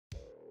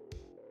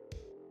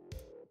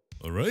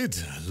All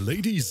right,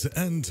 ladies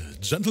and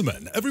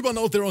gentlemen, everyone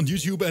out there on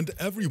YouTube and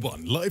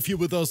everyone live here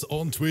with us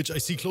on Twitch. I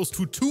see close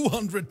to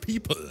 200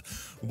 people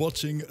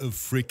watching a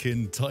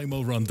freaking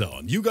timer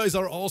rundown. You guys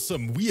are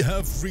awesome. We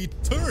have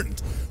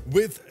returned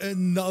with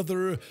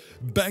another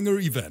banger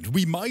event.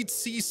 We might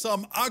see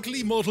some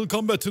ugly Mortal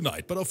Kombat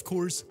tonight, but of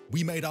course,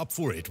 we made up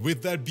for it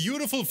with that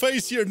beautiful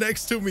face here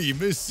next to me,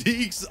 Miss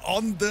Heeks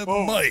on the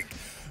mic.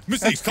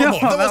 Miss Heeks, come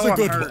on, that was a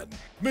good one.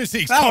 Miss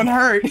Heeks, that one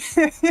hurt.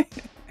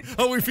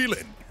 How are we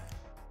feeling?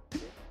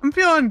 I'm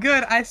feeling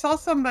good. I saw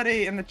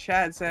somebody in the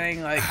chat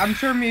saying, like, I'm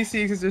sure Miss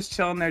Heeks is just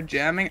chilling there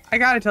jamming. I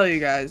gotta tell you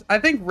guys, I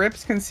think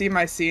Rips can see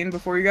my scene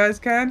before you guys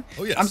can.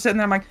 Oh, yes. I'm sitting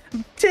there, I'm like,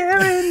 I'm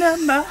tearing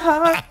up my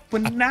heart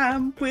when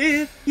I'm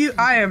with you.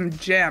 I am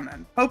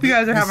jamming. Hope you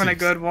guys are having a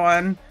good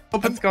one.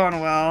 Hope it's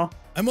going well.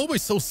 I'm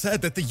always so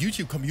sad that the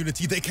YouTube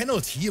community, they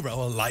cannot hear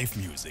our live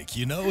music,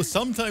 you know?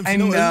 Sometimes, I you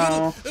know,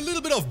 know. A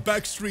little bit of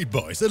Backstreet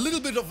Boys, a little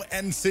bit of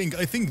NSYNC.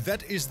 I think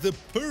that is the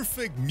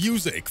perfect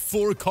music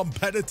for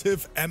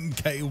competitive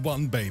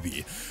MK1,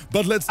 baby.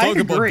 But let's talk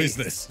about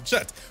business.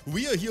 Chat,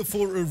 we are here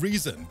for a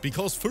reason.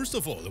 Because first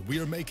of all, we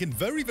are making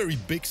very, very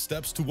big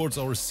steps towards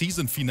our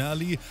season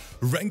finale.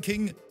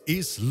 Ranking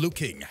is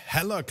looking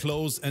hella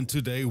close, and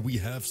today we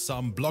have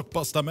some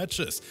blockbuster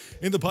matches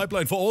in the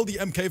pipeline for all the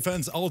MK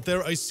fans out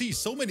there. I see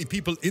so many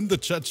people in the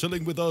chat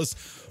chilling with us.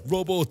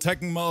 Robo,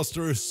 Tekken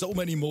Master, so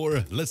many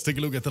more. Let's take a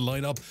look at the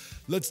lineup.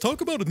 Let's talk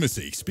about it, Miss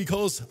Heeks,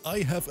 because I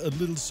have a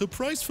little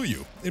surprise for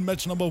you in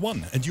match number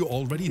 1, and you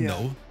already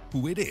know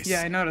who it is.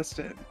 Yeah, I noticed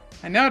it.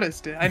 I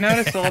noticed it. I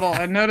noticed a little.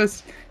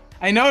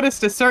 I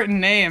noticed a certain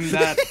name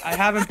that I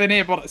haven't been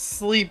able to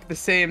sleep the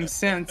same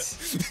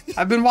since.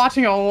 I've been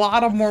watching a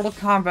lot of Mortal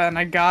Kombat, and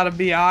I gotta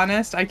be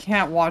honest, I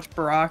can't watch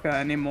Baraka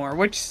anymore,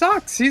 which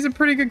sucks. He's a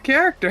pretty good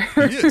character.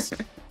 He is.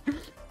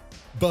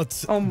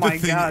 But oh my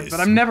god, but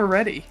I'm never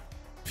ready.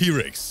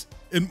 PIRIX,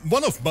 in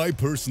one of my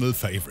personal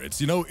favorites,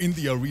 you know, in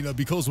the arena,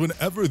 because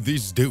whenever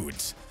this dude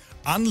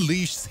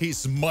unleashes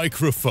his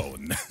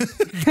microphone,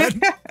 then,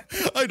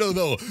 I don't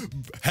know,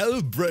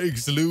 hell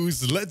breaks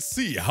loose. Let's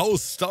see how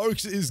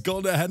STARKZZ is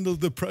gonna handle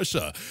the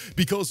pressure.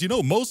 Because, you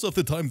know, most of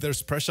the time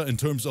there's pressure in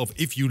terms of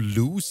if you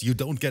lose, you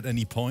don't get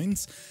any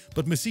points.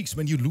 But Miss Heeks,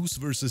 when you lose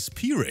versus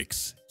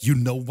PIRIX, you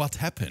know what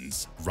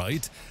happens,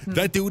 right?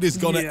 That dude is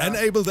gonna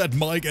enable that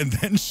mic, and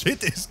then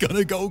shit is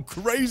gonna go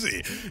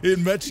crazy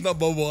in match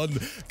number 1.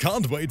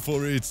 Can't wait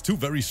for it. Two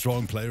very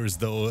strong players,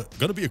 though.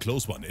 Gonna be a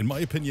close one. In my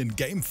opinion,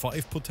 game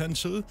 5 potential.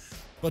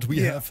 But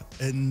we have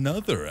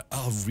another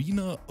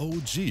Arena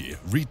OG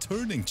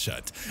returning,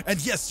 chat.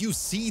 And yes, you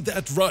see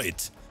that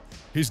right.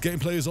 His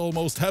gameplay is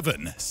almost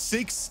heaven.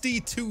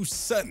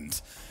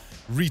 62%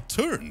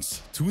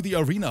 returns to the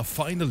arena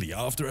finally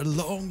after a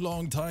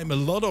long time. A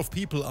lot of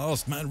people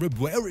asked, man, Rip,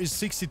 where is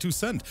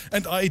 62%?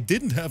 And I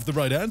didn't have the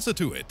right answer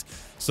to it.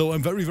 So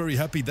I'm very, very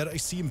happy that I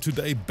see him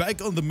today back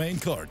on the main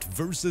card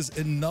versus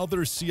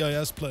another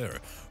CIS player,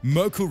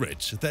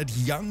 Mercurich, that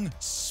young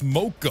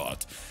smoke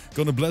god.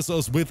 Gonna bless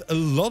us with a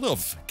lot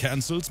of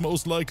cancels,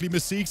 most likely,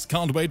 Miss Heeks.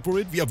 Can't wait for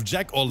it. We have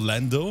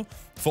JACKORLANDO,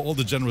 for all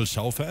the general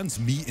SHAO fans,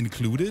 me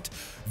included,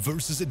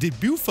 versus a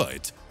debut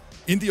fight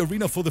in the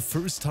arena for the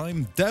first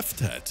time,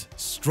 DEFTAT,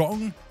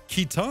 strong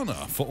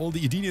KITANA, for all the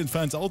Edenian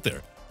fans out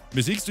there.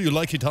 Miss Heeks, do you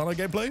like KITANA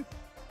gameplay?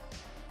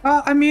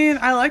 I mean,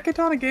 I like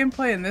Kitana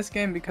gameplay in this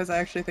game because I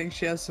actually think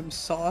she has some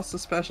sauce,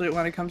 especially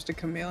when it comes to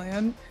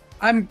Chameleon.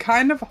 I'm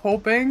kind of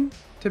hoping,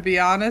 to be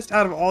honest,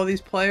 out of all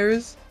these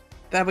players,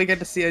 that we get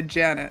to see a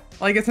Janet.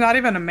 Like, it's not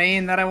even a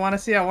main that I want to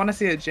see. I want to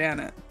see a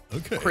Janet.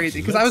 Okay.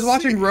 Crazy. Because I was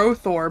watching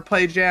Rothor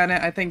play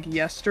Janet, I think,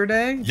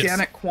 yesterday. Yes.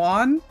 Janet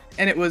Kwan.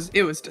 And it was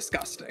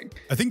disgusting.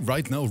 I think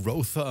right now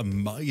Rothor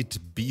might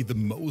be the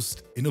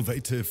most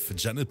innovative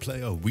Janet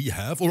player we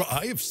have, or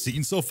I have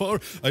seen so far.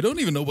 I don't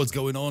even know what's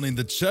going on in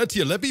the chat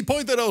here. Let me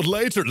point that out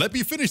later. Let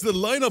me finish the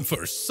lineup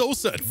first.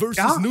 SOSED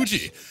versus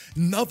NUGI.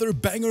 Another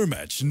banger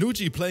match.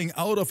 NUGI playing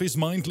out of his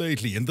mind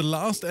lately. In the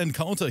last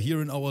encounter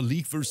here in our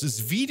league versus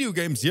video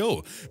games,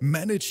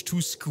 managed to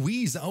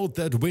squeeze out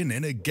that win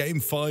in a game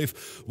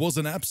 5. Was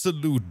an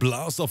absolute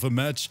blast of a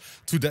match.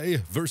 Today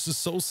versus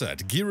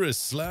SOSED.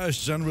 GERAS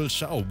 / General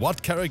SHAO.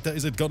 What character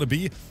is it gonna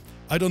be?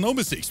 I don't know,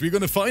 Miss Heeks. We're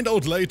gonna find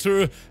out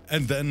later.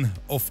 And then,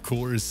 of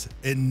course,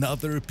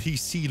 another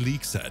PC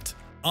League set.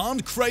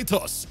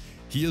 Arnkratos.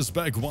 He is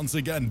back once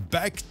again,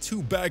 back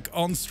to back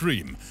on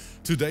stream.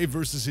 Today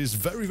versus his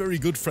very, very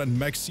good friend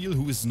MILEENA,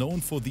 who is known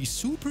for the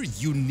super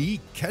unique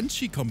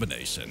Kenshi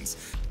combinations.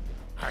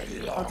 I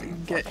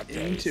get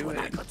into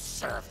it.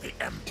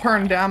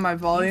 Turn down my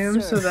volume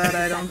so that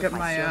I don't get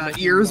my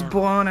ears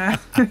blown out.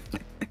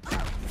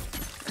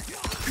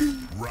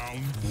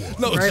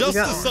 No, just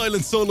the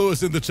silent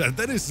soloist in the chat.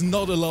 That is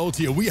not allowed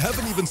here. We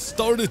haven't even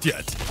started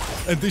yet.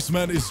 And this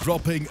man is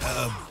dropping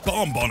a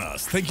bomb on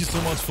us. Thank you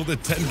so much for the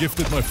 10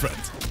 gifted, my friend.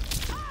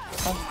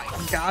 Oh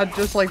my god,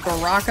 just like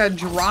Baraka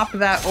dropped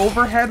that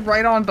overhead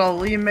right onto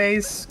Li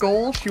Mei's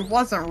skull. She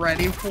wasn't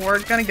ready for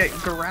it. Gonna get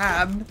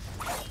grabbed.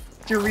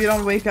 your read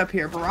on Wake Up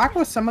here? Baraka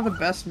was some of the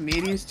best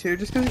meaties too,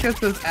 just because he gets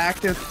those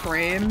active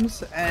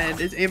frames and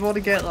is able to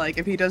get, like,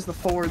 if he does the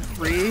forward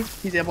 3,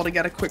 he's able to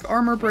get a quick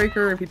armor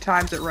breaker if he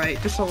times it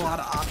right. Just a lot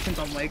of options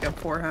on Wake Up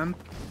for him.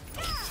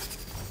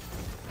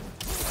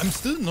 I'm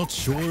still not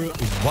sure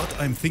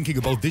what I'm thinking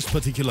about this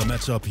particular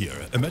matchup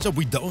here. A matchup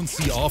we don't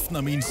see often.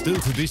 I mean, still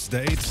to this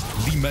date,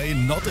 Li Mei,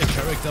 not a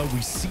character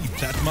we see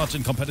that much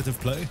in competitive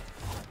play.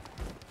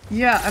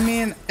 Yeah, I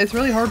mean, it's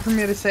really hard for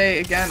me to say,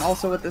 again,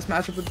 also what this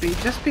matchup would be,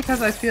 just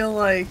because I feel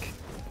like,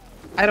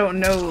 I don't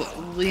know,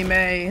 Li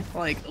Mei,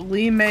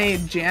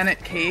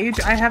 Janet Cage,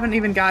 I haven't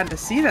even gotten to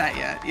see that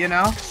yet, you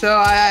know? So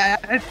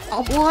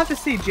we'll have to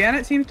see.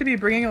 Janet seems to be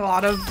bringing a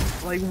lot of,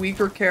 like,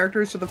 weaker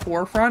characters to the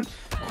forefront.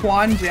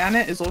 Quan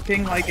Janet is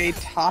looking like a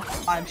top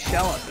 5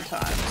 shell at the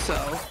time,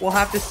 so we'll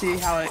have to see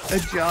how it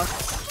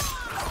adjusts.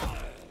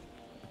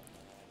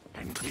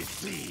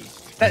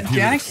 That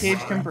Janet Cage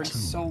can bring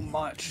so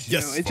much, too.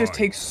 Yes. It just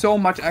takes so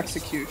much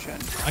execution.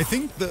 I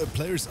think the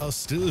players are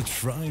still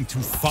trying to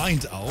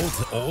find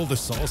out all the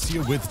sauce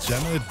here with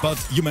Janet, but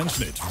you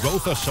mentioned it.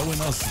 Rotha showing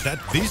us that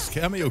this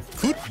cameo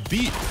could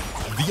be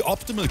the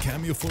optimal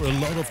cameo for a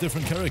lot of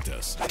different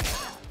characters.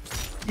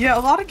 Yeah,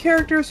 a lot of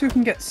characters who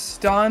can get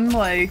stunned,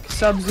 like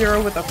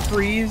Sub-Zero with a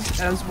freeze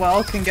as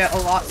well, can get a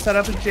lot set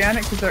up with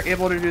Janet because they're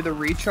able to do the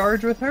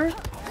recharge with her.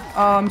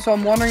 So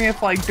I'm wondering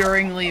if, like,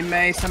 during Li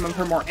Mei, some of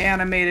her more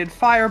animated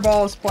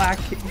fireballs, back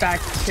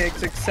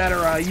kicks,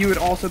 etc., you would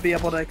also be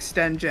able to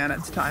extend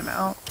Janet's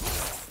timeout.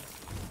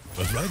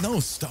 But right now,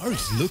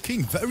 Stark's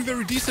looking very,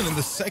 very decent in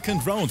the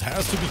second round.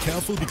 Has to be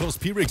careful because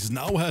PIRIX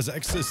now has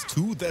access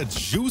to that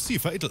juicy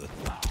fatal.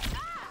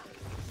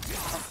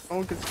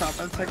 Oh, good stop.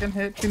 That second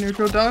hit to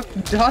neutral duck.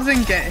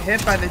 Doesn't get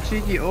hit by the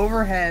cheeky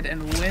overhead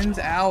and wins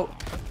out.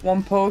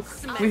 One poke.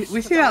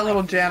 We see that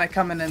little Janet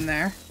coming in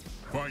there.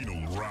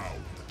 Final round.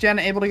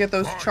 Janet able to get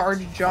those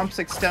charge jumps,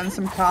 extend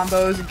some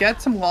combos,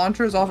 get some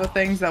launchers off of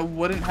things that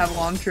wouldn't have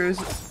launchers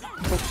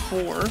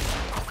before.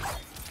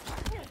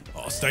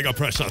 Oh, stagger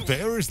pressure.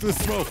 There is the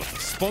throw.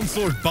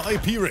 Sponsored by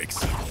PIRIX.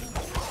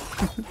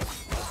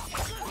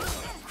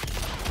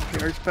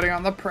 PIRIX putting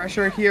on the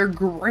pressure here.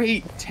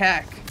 Great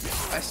tech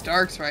by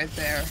Starks right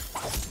there.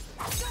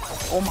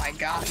 Oh my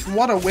gosh.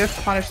 What a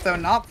whiff punish, though.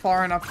 Not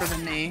far enough for the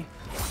knee.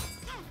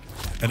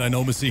 And I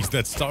know, Messi,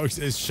 that Starks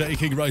is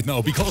shaking right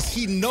now because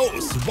he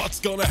knows what's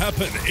gonna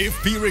happen if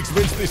PIRIX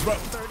wins this round.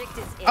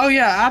 Oh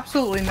yeah,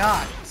 absolutely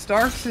not.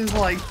 Starks is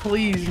like,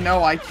 please,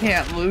 no, I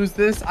can't lose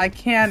this. I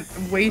can't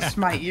waste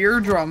my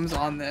eardrums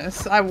on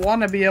this. I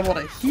want to be able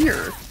to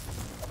hear.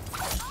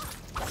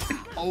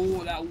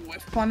 Oh, that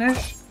whiff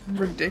punish.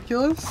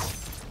 Ridiculous.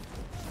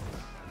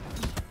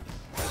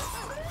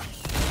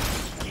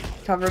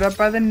 Covered up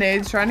by the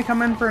nades, trying to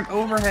come in for an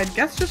overhead.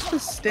 Gets just to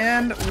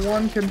stand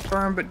one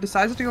confirmed, but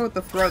decides to go with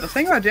the throw. The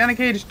thing about Janet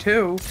Cage,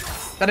 too,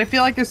 that I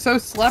feel like is so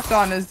slept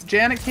on is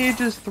Janet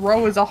Cage's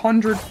throw is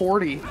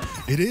 140.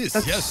 It is,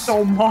 That's yes.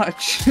 so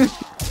much.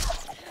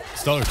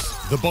 Starks,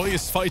 the boy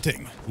is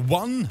fighting.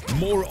 One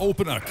more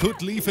opener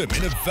could leave him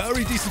in a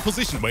very decent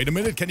position. Wait a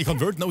minute, can he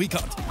convert? No, he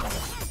can't.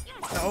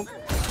 Nope.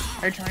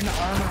 Are you trying to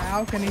armor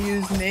out? Can he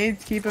use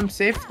nades? Keep him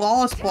safe.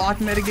 Flawless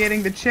block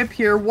mitigating the chip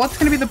here. What's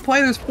going to be the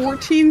play? There's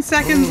 14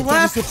 seconds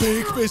left. That's a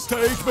big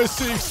mistake,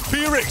 Messi.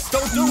 PIRIX,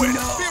 don't do it.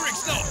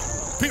 PIRIX, no.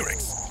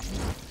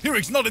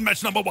 PIRIX not in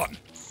match number 1.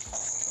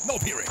 No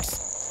PIRIX.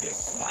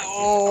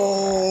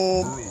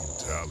 Oh.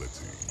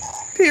 Brutality.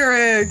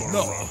 PIRIX.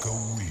 No. Baraka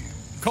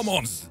wins. Come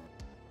on.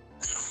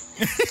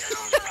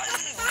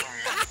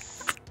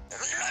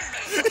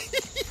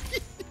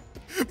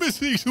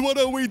 Messi, what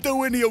are we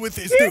doing here with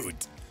this dude?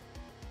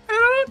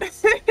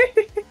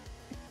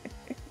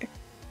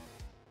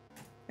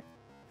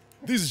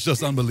 This is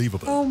just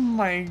unbelievable. Oh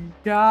my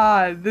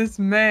god, this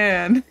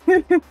man.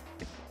 The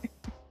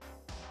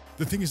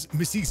thing is,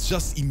 Messi,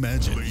 just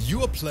imagine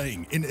you are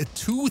playing in a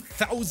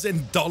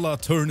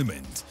 $2,000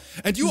 tournament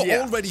and you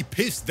are already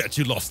pissed that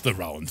you lost the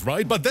round,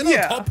 right? But then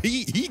on top,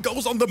 he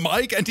goes on the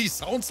mic and he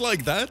sounds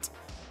like that?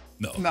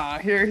 No. Nah,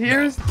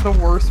 here's the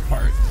worst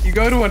part. You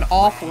go to an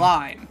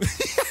offline.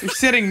 You're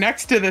sitting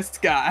next to this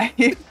guy.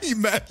 He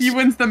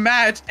wins the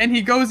match and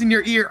he goes in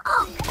your ear.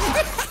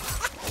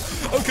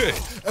 Okay,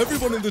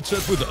 everyone in the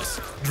chat with us,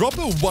 drop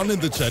a 1 in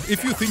the chat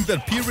if you think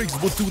that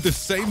PIRIX would do the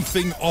same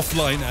thing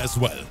offline as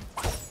well.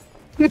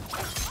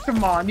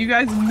 Come on, you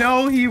guys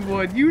know he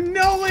would. You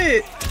know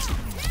it.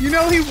 You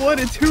know he would.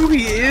 It's who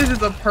he is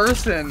as a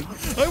person.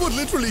 I would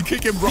literally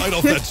kick him right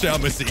off that chair,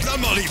 Messi.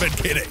 I'm not even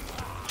kidding.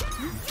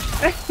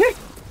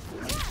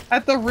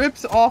 At the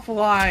Rips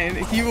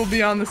offline, he will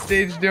be on the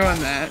stage doing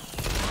that.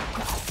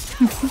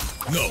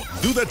 No,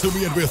 do that to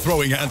me and we're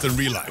throwing hands in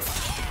real life.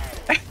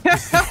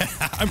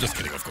 I'm just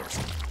kidding, of course.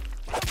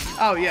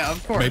 Oh yeah,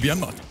 of course. Maybe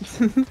I'm not.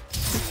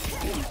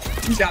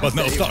 But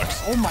no,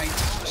 Starks. Oh my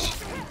gosh.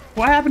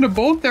 What happened to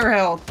both their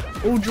health?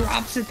 Oh,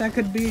 drops it. That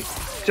could be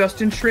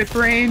just in trip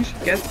range.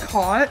 Gets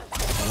caught.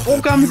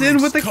 Oh, comes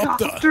in with the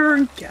copter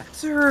and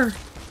gets her.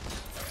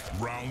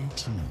 Round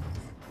 2.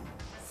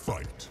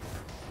 Fight.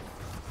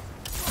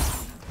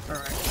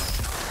 Alright.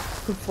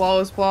 With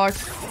flawless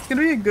blocks. It's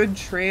gonna be a good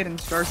trade in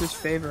STARKZZ's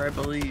favor, I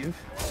believe.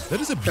 That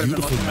is a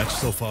beautiful match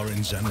so far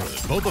in general.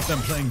 Both of them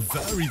playing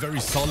very, very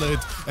solid.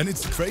 And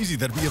it's crazy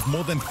that we have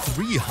more than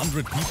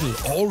 300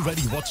 people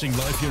already watching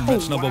live here in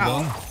match number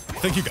 1.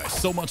 Thank you guys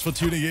so much for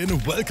tuning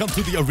in. Welcome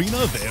to the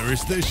arena. There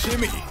is the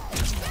shimmy.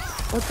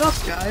 What's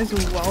up, guys?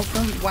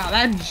 Welcome. Wow,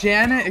 that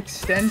Janet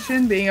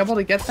extension, being able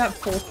to get that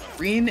full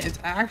screen is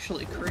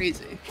actually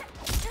crazy.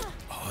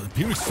 Oh, the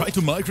PIRIX tried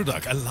to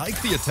microduck. I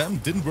like the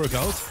attempt. Didn't work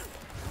out.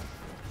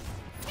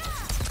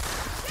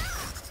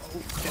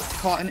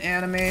 Gets caught in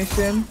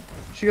animation.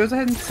 She goes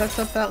ahead and sets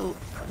up that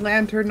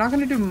lantern. Not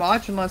going to do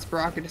much unless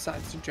BARAKA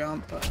decides to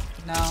jump, but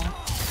no.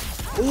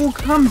 Oh,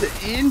 comes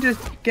in, just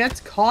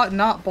gets caught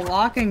not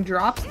blocking,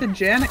 drops the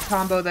Janet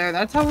combo there.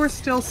 That's how we're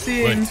still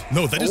seeing... Wait,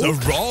 no, that is a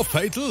raw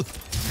fatal.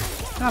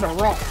 Not a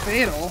raw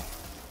fatal.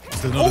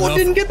 Still not enough.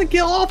 Didn't get the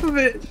kill off of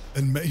it.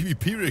 And maybe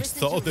PIRIX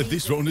thought that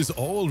this round is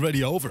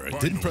already over.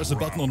 Didn't press a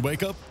button on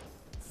wake up.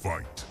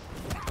 Fight.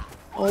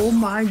 Oh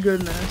my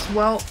goodness.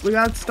 Well, we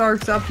got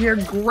STARKZZZ up here.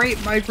 Great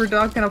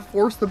microduck. Gonna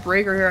force the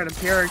breaker here out of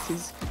PIRIX.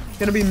 He's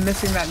gonna be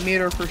missing that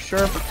meter for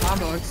sure for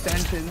combo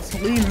extensions.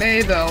 Lee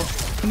May, though,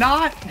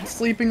 not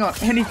sleeping on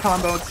any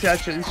combo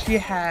extensions. She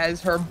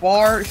has her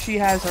bar. She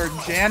has her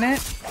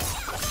Janet.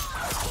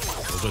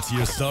 But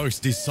here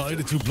STARKZZZ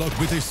decided to block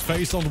with his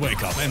face on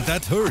wake up. And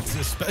that hurts,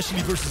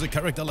 especially versus a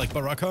character like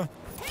BARAKA.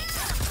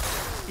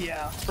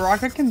 Yeah,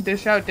 BARAKA can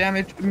dish out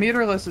damage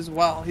meterless as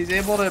well. He's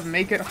able to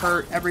make it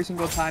hurt every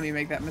single time you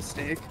make that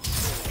mistake.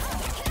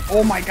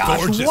 Oh my gosh,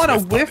 Gorgeous what a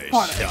whiff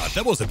punish. Yeah,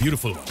 that was a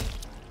beautiful one.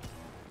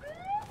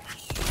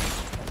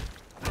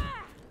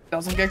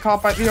 Doesn't get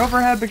caught by the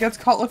overhead, but gets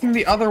caught looking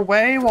the other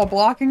way while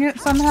blocking it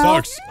somehow.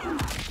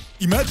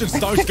 STARKZZZ. Imagine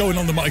STARKZZZ going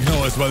on the mic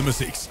now as well,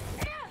 Miss.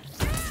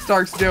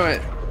 STARKZZZ, do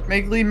it.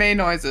 Make Lee May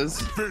noises.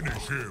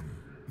 Finish him.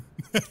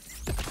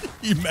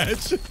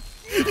 Imagine.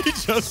 He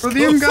just For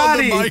the goes on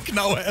Ungadi. the mic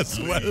now as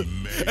well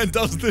and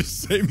does the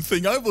same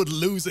thing. I would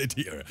lose it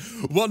here.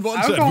 1-1 I would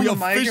chat. go We on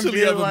the mic and officially be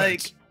have a like,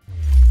 match.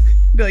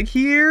 be like,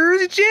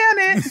 here's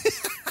Janet.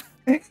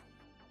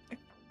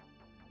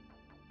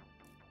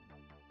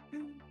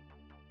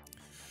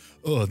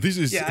 Oh, this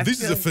is Yeah,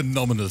 a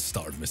phenomenal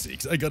start, Miss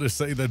X. I gotta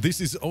say that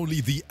this is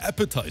only the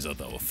appetizer,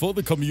 though. For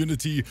the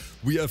community,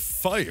 we have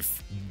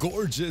 5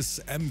 gorgeous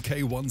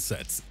MK1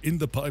 sets in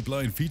the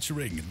pipeline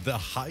featuring the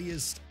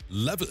highest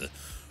level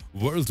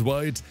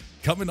worldwide.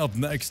 Coming up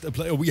next, a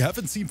player we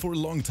haven't seen for a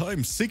long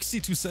time.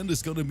 62 Cent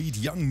is gonna meet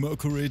young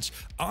Mercourage.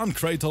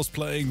 Arnkratos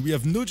playing. We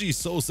have NUGI,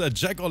 SOSED,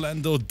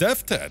 JACKORLANDO,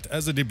 DEFTAT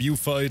as a debut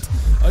fight.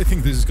 I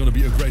think this is gonna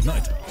be a great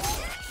night.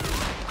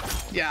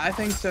 Yeah, I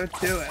think so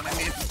too. And I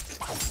mean,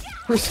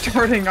 we're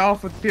starting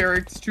off with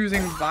PIRIX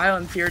choosing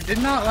violence here.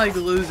 Did not like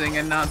losing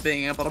and not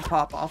being able to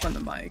pop off on the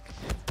mic.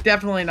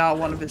 Definitely not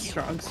one of his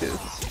strong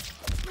suits.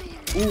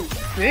 Ooh,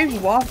 big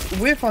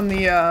whiff on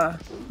the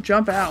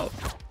jump out.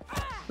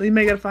 Lee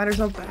May gotta find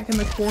herself back in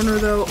the corner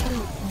though.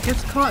 Oh,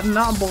 gets caught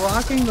not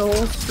blocking the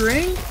whole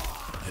string.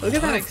 Look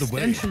at that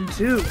extension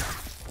too.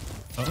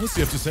 I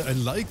honestly have to say, I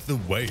like the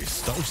way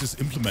STARKZZZ is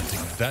implementing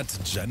that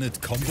Janet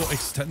combo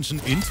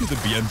extension into the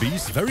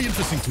BNBs. Very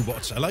interesting to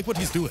watch. I like what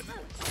he's doing.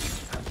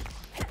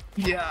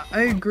 Yeah,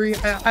 I agree.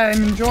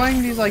 I'm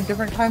enjoying these like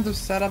different kinds of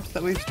setups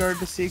that we've started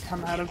to see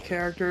come out of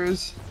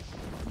characters.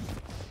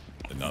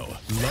 And now,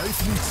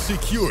 life lead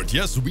secured.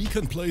 Yes, we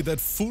can play that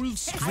full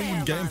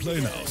screen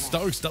gameplay now.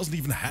 STARKZZZ doesn't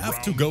even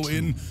have to go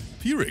in.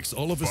 PIRIX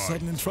all of a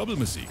sudden in trouble,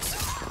 Miss X.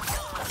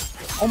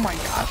 Oh my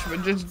gosh,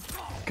 but just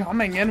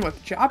coming in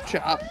with Chop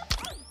Chop.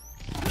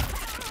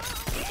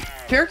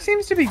 PIRIX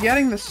seems to be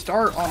getting the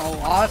start on a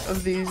lot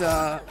of these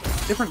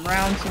different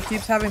rounds. He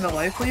keeps having the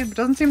life lead, but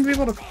doesn't seem to be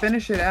able to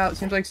finish it out. It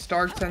seems like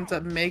STARKZZZ ends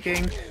up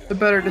making the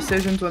better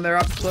decisions when they're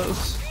up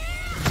close.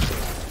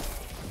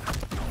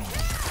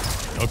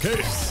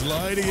 Okay,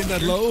 sliding in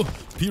that low.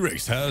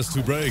 PIRIX has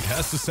to break,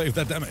 has to save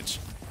that damage.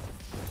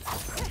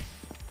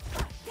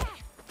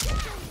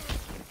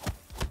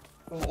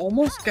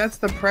 Almost gets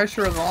the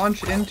pressure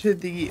launch into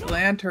the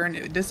lantern.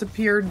 It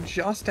disappeared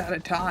just out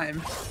of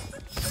time.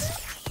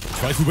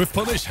 Tries to whiff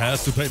punish,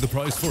 has to pay the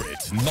price for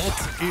it.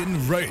 Not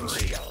in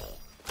range.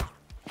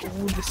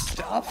 Ooh, the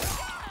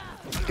stuff.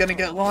 Gonna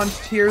get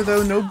launched here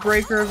though, no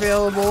breaker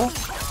available.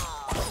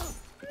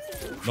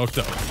 Knocked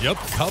out. Yep,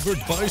 covered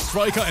by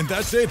Striker, and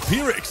that's it.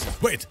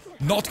 PIRIX. Wait,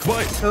 not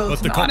quite. No, but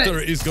it's the not copter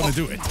it. is gonna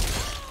do it.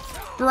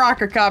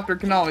 BARAKA Copter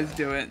can always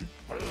do it.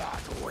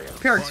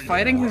 PIRIX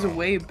fighting his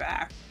way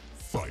back.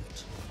 Fight.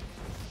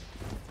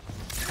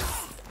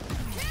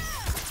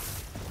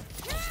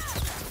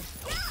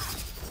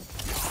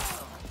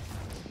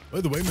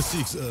 By the way,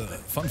 Mystique's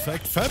fun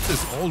fact, Fabs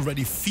is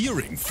already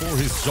fearing for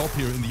his job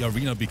here in the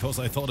arena because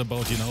I thought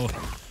about, you know,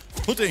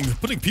 putting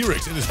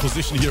PIRIX in his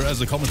position here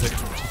as a commentator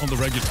on the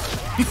regular.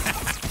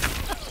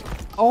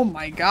 Oh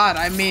my god,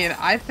 I mean,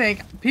 I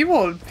think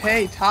people would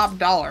pay top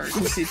dollar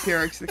to see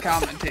PIRIX the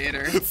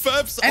commentator.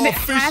 Fabs And it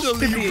has to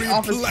officially be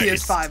off his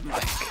replaced. PS5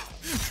 mic.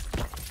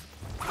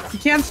 You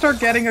can't start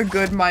getting a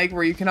good mic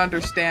where you can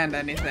understand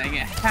anything.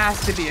 It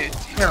has to be a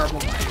terrible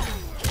mic.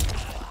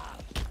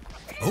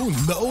 Oh,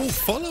 no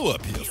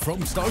follow-up here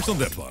from Starks on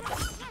that one.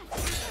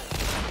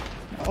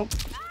 Nope.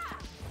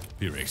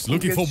 PIRIX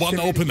looking for one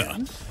opener.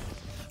 Again.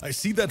 I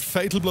see that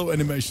fatal blow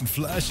animation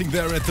flashing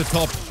there at the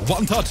top.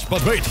 One touch,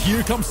 but wait,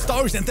 here comes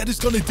Starks, and that is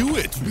gonna do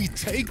it. We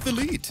take the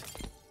lead.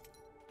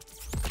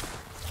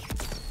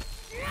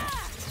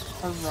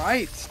 All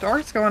right,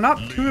 Starks going up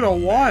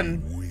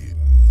 2-1.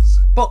 Wins.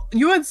 But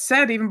you had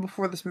said even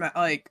before this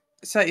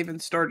set even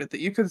started that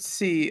you could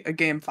see a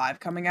game 5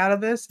 coming out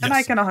of this, and I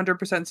Yes. can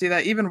 100% see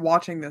that even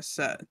watching this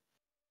set.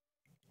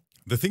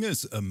 The thing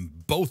is,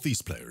 both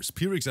these players,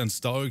 PIRIX and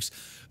Starks,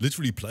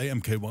 literally play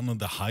MK1 on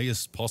the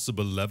highest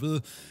possible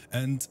level,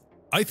 and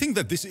I think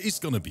that this is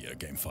gonna be a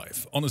game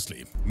 5,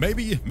 honestly.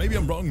 Maybe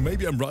I'm wrong,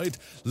 maybe I'm right.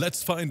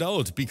 Let's find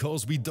out,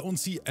 because we don't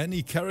see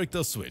any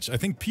character switch. I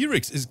think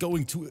PIRIX is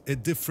going to a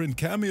different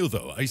cameo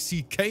though. I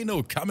see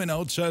Kano coming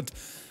out, chat.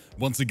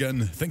 Once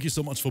again, thank you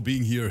so much for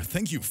being here.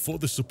 Thank you for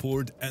the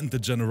support and the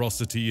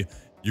generosity.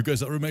 You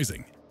guys are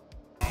amazing.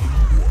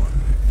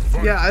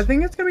 Yeah, I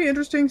think it's gonna be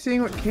interesting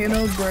seeing what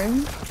Kano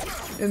brings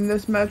in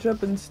this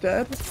matchup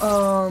instead.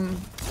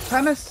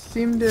 Kind of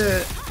seem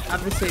to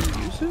have the same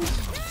uses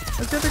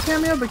as the other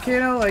cameo, but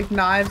Kano, like,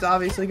 Knives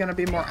obviously gonna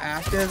be more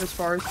active as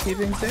far as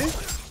keeping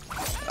safe.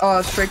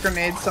 Strike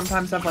grenades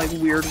sometimes have like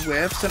weird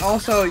whiffs, and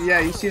also, yeah,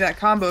 you see that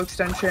combo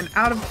extension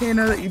out of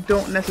Kano that you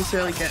don't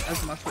necessarily get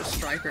as much with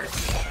Striker.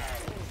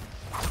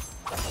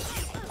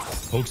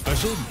 Poke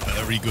special,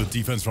 very good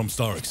defense from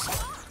Starks.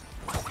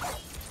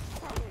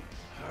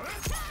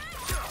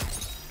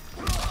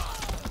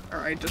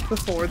 Alright, just the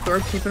forward throw,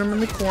 keeping him in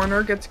the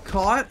corner, gets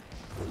caught.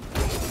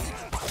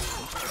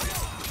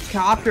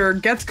 Copter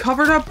gets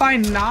covered up by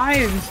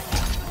Knives.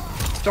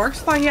 Starks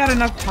thought he had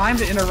enough time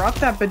to interrupt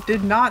that, but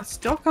did not.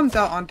 Still comes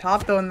out on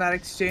top though in that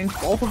exchange.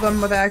 Both of them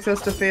with access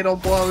to Fatal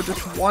Blow.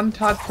 Just one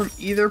touch from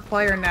either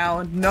player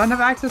now. None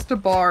have access to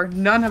Bar.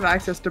 None have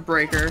access to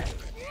Breaker.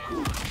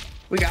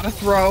 We gotta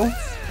throw.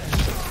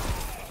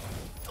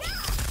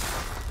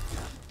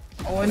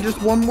 Oh, and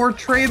just one more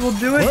trade will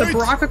do it. Wait. The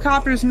Baraka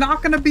Copter is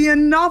not gonna be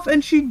enough,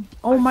 and she...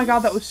 Oh my god,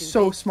 that was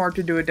so smart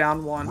to do it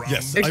down one.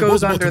 Yes, it I goes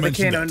was about under to the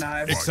mention Kano that.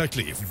 knife.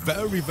 Exactly.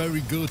 Very,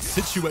 very good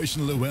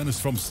situational awareness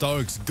from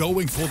Starks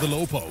going for the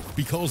low poke,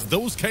 because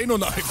those Kano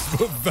knives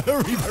were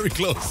very, very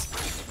close.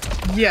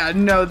 Yeah,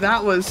 no,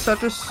 that was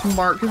such a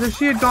smart... Because if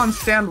she had gone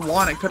stand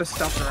one, it could have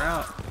stuffed her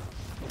out.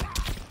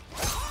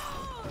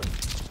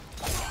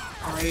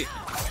 Alright.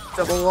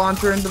 Double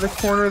launcher into the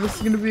corner. This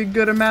is going to be a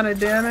good amount of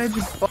damage,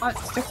 but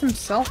sticks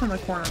himself in the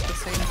corner at the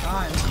same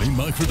time. Clean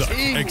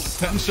microduct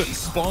extension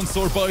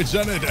sponsored by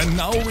Janet, and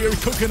now we're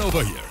cooking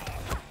over here.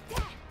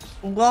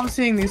 Love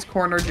seeing these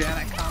corner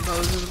Janet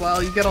combos as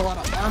well. You get a lot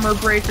of armor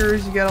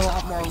breakers, you get a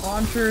lot more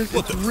launchers.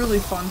 It's really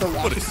fun to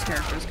watch what these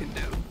characters can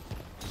do.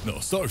 No,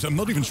 Starks, I'm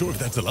not even sure if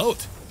that's allowed.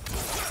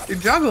 You're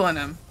juggling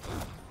him.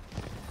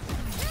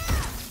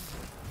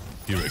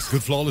 PIRIX,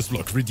 good flawless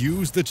block.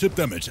 Reduce the chip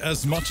damage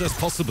as much as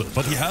possible,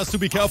 but he has to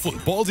be careful.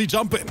 Ballsy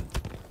jumping.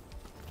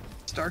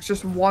 Starks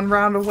just one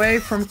round away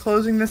from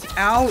closing this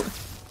out.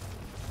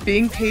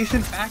 Being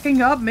patient,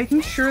 backing up,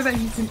 making sure that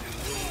he can...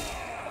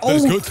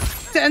 That's good.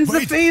 Sends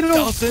the fatal.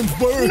 Doesn't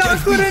work. Not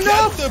and good we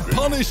enough. Get the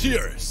punish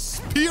here.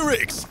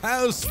 PIRIX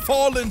has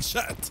fallen,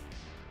 chat.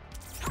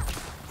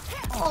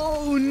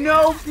 Oh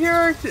no,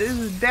 PIRIX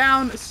is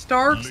down.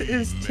 Starks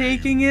is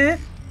taking it.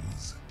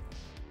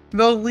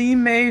 The Lee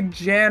May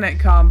Janet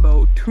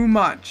combo. Too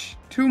much.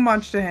 Too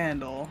much to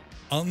handle.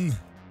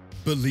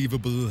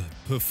 Unbelievable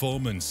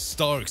performance.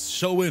 Starks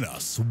showing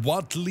us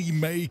what Lee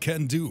May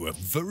can do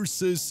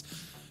versus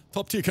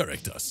top tier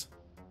characters.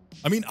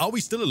 I mean, are we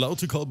still allowed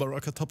to call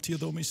Baraka top tier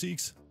though,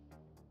 Mexiels?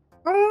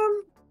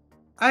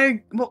 I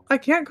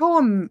can't call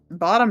him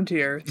bottom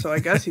tier, so I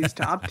guess he's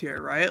top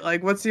tier, right?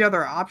 Like, what's the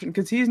other option?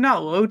 Because he's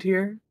not low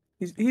tier.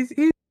 He's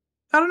I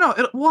don't know.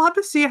 We'll have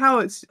to see how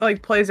it's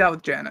like plays out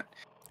with Janet.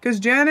 Because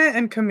Janet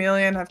and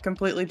Chameleon have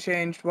completely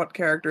changed what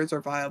characters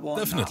are viable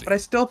and not. But I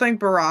still think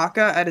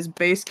Baraka, at his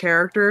base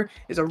character,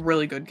 is a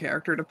really good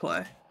character to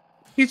play.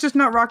 He's just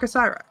not Raka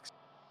Cyrax.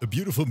 A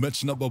beautiful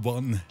match number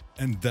 1,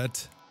 and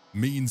that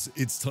means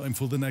it's time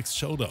for the next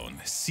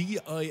showdown.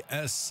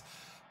 CIS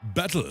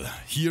battle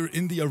here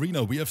in the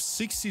arena. We have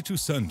 62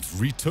 Cent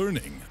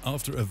returning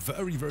after a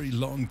very, very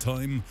long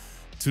time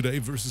today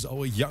versus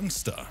our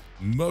youngster,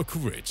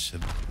 Mercurich.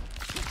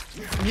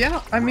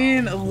 Yeah, I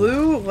mean,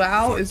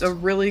 Lao is a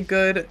really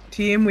good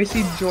team. We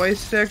see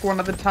Joystick,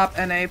 one of the top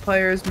NA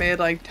players, made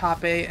like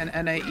top 8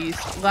 and NA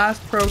East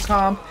last pro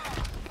comp,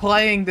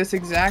 playing this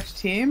exact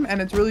team,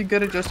 and it's really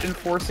good at just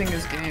enforcing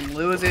his game.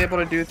 Lou is able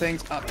to do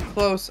things up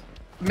close,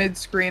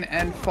 mid-screen,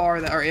 and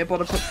far that are able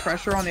to put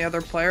pressure on the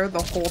other player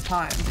the whole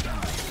time.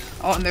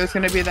 Oh, and there's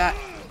going to be that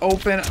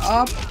open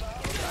up,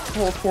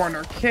 full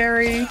corner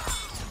carry,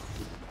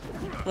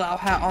 Lao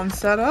hat on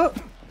setup.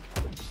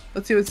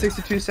 Let's see what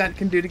 62 Cent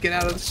can do to get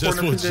out of this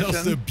corner position.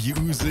 Just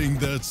abusing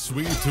that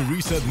sweep to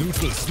reset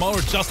neutral.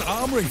 Smart just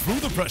armoring through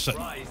the pressure.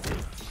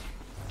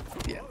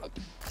 Yeah.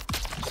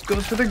 Just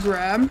goes for the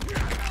grab.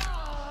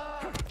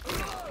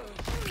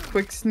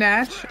 Quick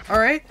snatch.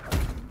 Alright.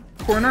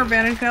 corner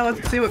advantage now.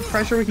 Let's see what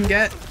pressure we can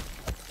get.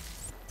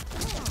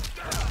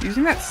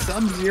 Using that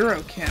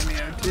Sub-Zero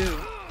cameo, too.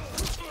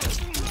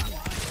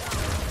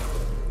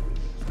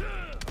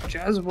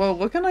 JAZWO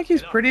looking like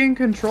he's pretty in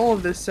control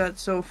of this set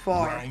so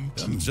far.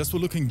 JAZWO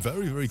looking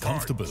very, very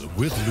comfortable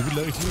with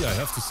Lou lately, I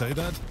have to say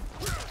that.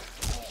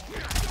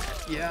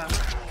 Yeah.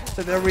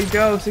 So there we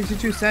go.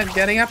 62 Cent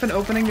getting up and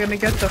opening. Gonna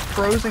get the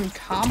frozen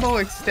combo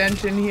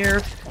extension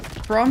here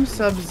from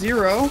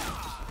Sub-Zero.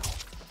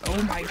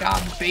 Oh my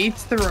god.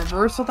 Baits the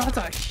reversal. That's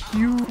a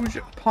huge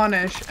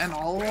punish and a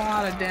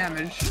lot of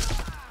damage.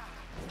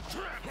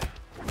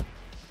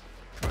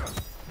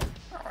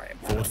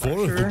 Forward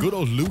 4, the good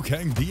old Liu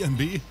Kang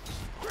DMB.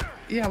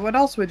 Yeah, what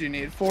else would you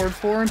need? Forward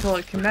 4 until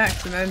it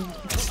connects and then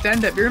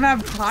extend it. You're gonna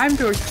have time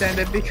to extend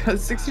it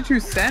because 62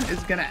 Cent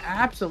is gonna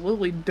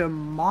absolutely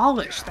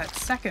demolish that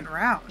second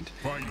round.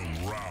 Final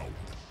round.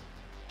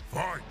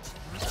 Fight.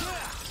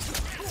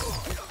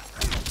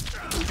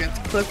 He gets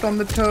clipped on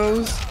the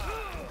toes,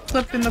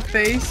 clipped in the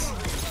face.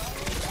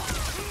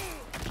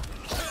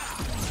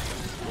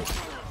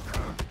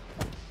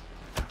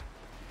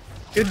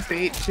 Good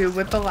bait too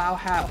with the Lao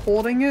hat,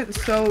 holding it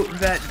so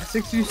that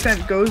 62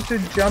 Cent goes to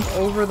jump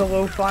over the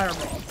low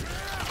fireball.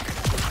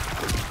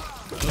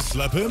 Just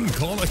slap him,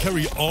 corner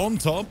carry on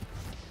top.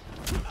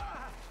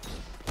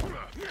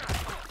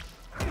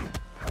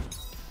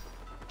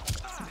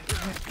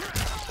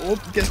 Oh,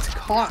 gets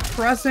caught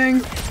pressing.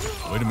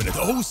 Wait a minute.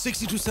 Oh,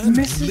 62 Cent.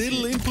 Misses.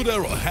 Little input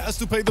error. Has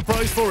to pay the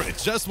price for it.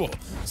 JAZWO.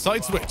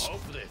 Side switch.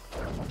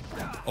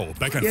 Oh,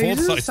 back and Yeah, forth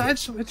uses a side side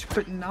switch. switch,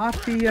 but not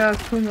the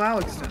Kung Lao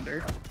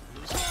extender.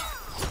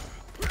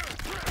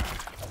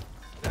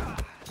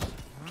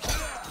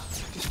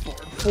 Just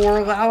forward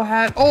 4 Lao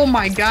hat. Oh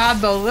my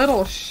god, the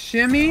little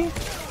shimmy.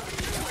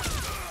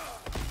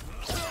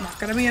 Not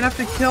gonna be enough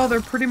to kill.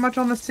 They're pretty much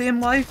on the same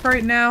life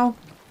right now.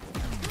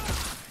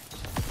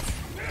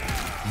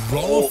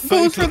 Raw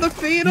Goes for the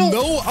fatal.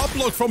 No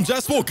uplock from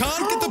JAZWO.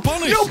 Can't get the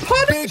punish. No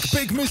punish.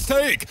 Big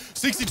mistake.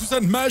 62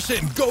 Cent mash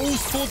in.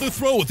 Goes for the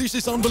throw. This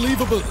is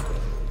unbelievable.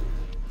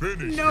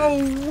 Finish. No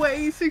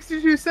way,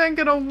 62 Cent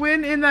gonna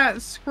win in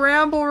that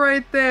scramble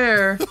right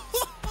there.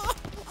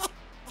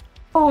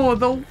 Oh,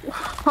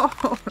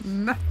 oh,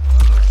 no.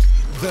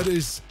 That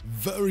is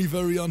very,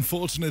 very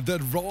unfortunate. That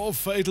raw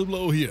fatal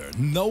blow here.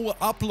 No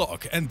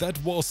uplock. And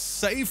that was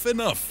safe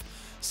enough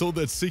so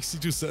that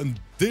 62 Cent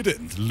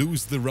didn't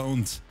lose the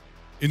round.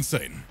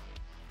 Insane.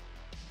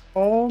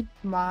 Oh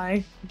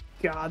my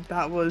god,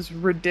 that was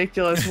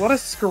ridiculous. What a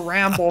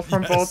scramble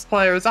from Yes. both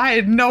players. I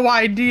had no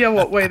idea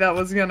what way that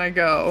was gonna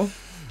go.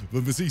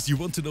 But Mrs., you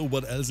want to know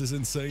what else is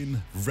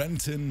insane?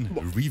 Renton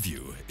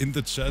review in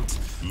the chat.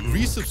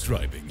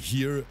 Resubscribing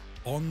here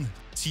on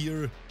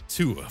tier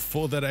 2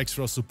 for that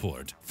extra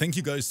support. Thank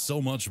you guys so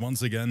much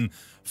once again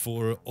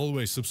for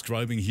always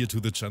subscribing here to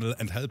the channel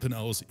and helping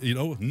us, you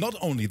know, not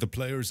only the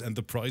players and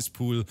the prize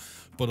pool,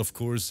 but of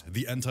course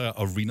the entire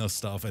arena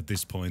staff at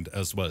this point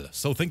as well.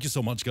 So thank you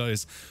so much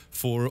guys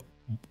for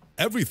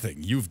everything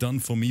you've done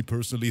for me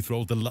personally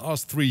throughout the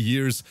last 3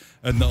 years.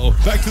 And now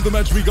back to the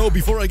match we go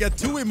before I get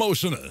too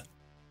emotional.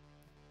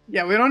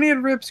 Yeah, we don't need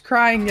Rips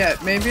crying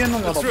yet. Maybe in a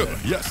little That's true. bit.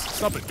 Yes,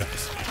 stop it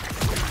guys.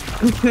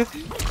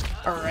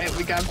 Alright,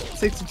 we got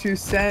 62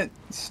 Cent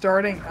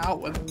starting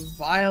out with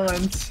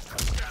violence.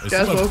 I see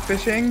JAZWO my-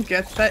 fishing,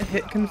 gets that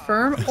hit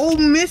confirmed. Oh,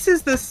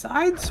 misses the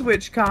side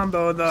switch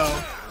combo though.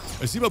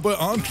 I see my boy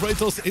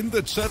Arnkratos in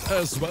the chat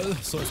as well.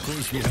 So of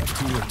course we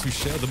have to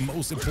share the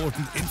most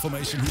important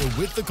information here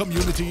with the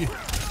community.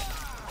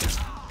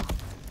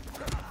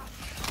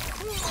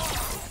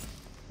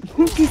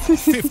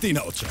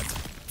 50-0 chat.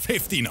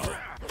 50-0.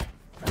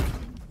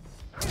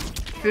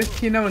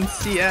 15-0 in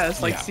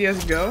CS, like Yeah.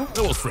 CSGO.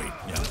 That was free,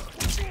 yeah.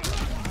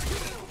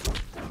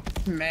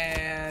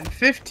 Man,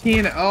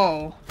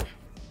 15-0.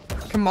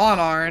 Come on,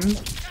 Arn.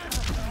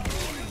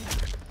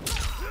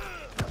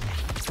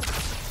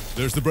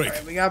 There's the break.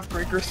 Alright, we got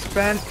breaker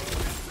spent.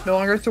 No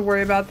longer have to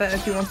worry about that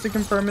if he wants to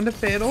confirm into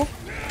fatal.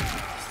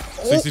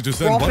 62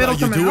 Cent, raw what fatal are you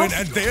coming doing? out.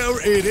 And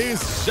there it is,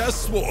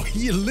 JAZWO.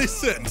 He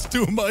listened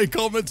to my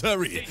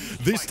commentary.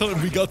 This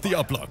time we got the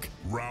uplock.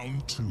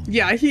 Round 2.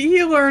 Yeah,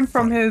 he learned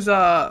from his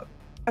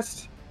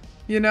test.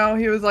 You know,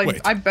 he was like, Wait.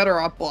 I better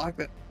upblock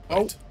it.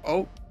 Wait.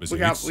 Oh,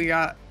 Mr. we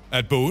got.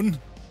 At Boone.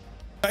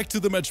 Back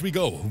to the match we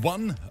go.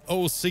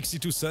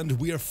 1-0-62 Cent.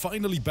 We are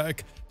finally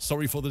back.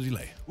 Sorry for the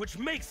delay. Which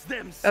makes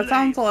them That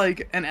sounds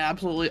like an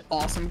absolutely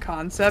awesome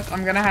concept.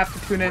 I'm gonna have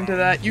to tune into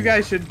that. You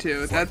guys should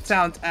too. That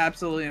sounds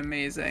absolutely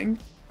amazing.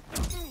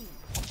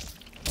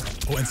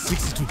 Oh, and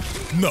 62.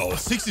 No,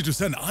 62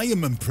 Cent. I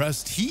am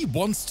impressed. He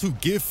wants to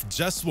give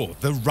JAZWO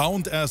the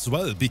round as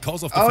well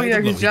because of the Oh fatal yeah,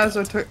 blow because he got.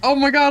 JAZWO took. Oh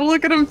my god,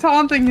 look at him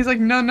taunting. He's like,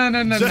 no. And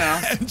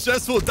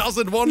JAZWO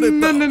doesn't want it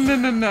No,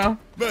 though. no.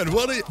 Man,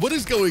 what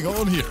is going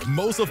on here?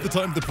 Most of the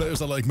time the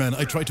players are like, man,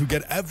 I try to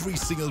get every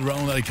single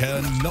round I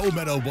can, no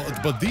matter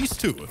what. But these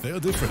two, they are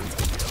different.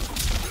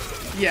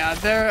 Yeah,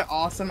 they're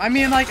awesome. I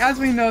mean, like, as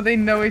we know, they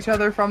know each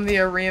other from the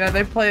arena.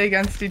 They play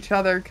against each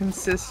other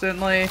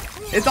consistently.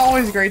 It's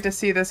always great to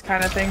see this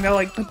kind of thing. They're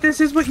like, but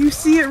this is what you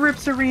see at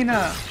Rips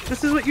Arena.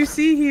 This is what you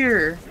see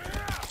here.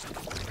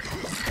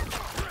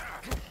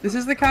 This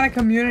is the kind of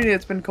community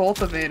that's been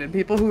cultivated.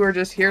 People who are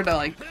just here to,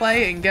 like,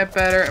 play and get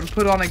better and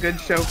put on a good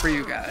show for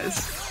you guys.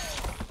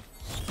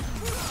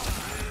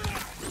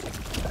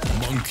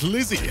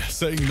 Monklizzy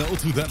saying no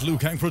to that Liu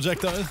Kang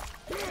projectile.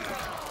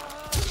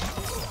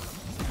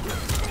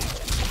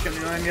 Gonna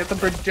go and get the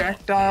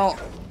projectile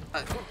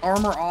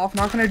armor off.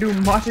 Not gonna do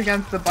much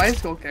against the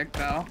bicycle kick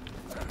though.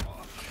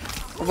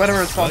 Or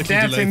whatever it's called,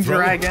 Dancing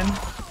Dragon.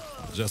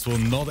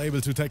 JAZWO not able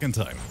to take in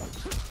time.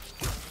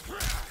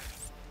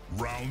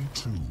 Round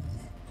 2.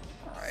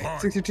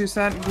 Alright, 62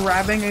 Cent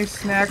grabbing a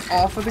snack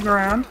off of the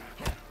ground.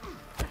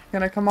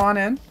 Gonna come on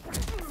in.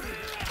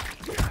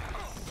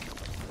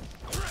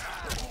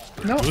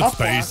 No Good up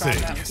block on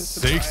spacing. that,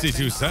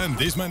 62 Cent.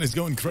 This man is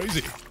going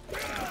crazy.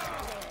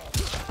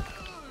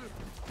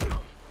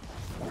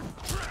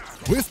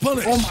 Whiff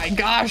punish. Oh my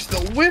gosh, the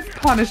whiff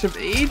punish of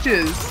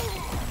ages.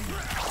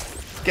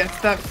 Gets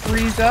that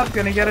freeze up.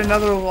 Gonna get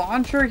another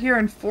launcher here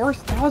and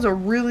force. That was a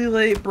really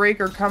late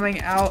breaker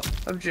coming out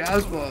of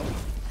JAZWO.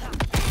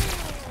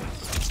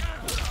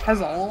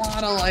 Has a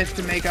lot of life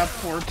to make up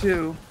for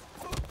too.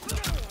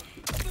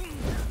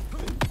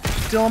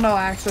 Still no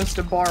access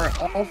to bar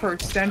at all for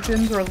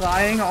extensions.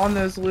 Relying on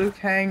those Liu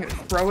Kang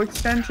throw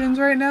extensions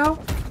right now.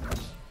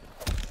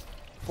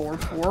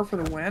 4-4 for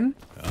the win.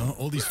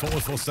 All these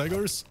forward 4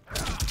 staggers.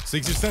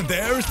 60 Cent.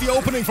 There's the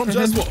opening from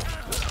JAZWO.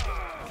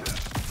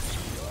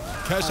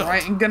 Cash out.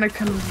 Alright, I'm gonna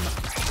come.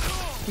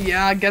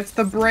 Yeah, gets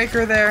the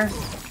breaker there.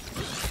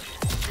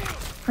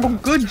 Oh,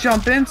 good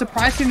jump in.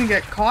 Surprised he didn't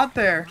get caught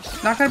there.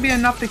 Not gonna be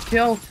enough to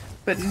kill,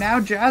 but now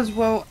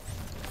JAZWO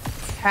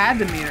had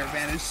the meter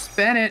advantage.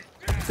 Spin it.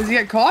 Does he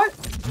get caught?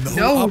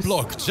 No up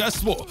block.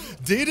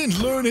 JAZWO didn't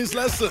learn his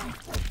lesson.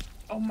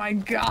 Oh my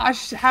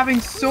gosh, having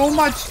so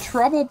much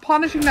trouble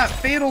punishing that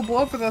fatal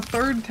blow for the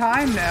 3rd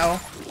time now.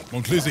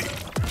 Monklizzy.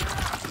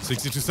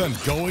 62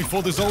 Cent going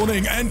for the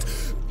zoning and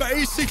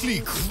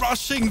basically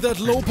crushing that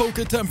low poke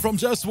attempt from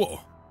JAZWO.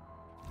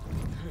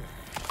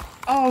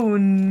 Oh,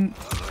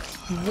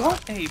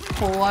 what a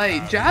play.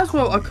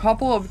 JAZWO a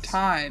couple of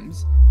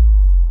times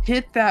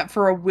hit that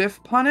for a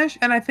whiff punish,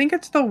 and I think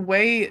it's the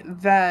way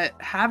that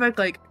HAVIK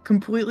like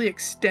completely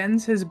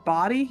extends his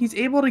body. He's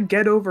able to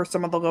get over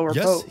some of the lower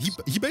pokes. Yes,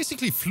 he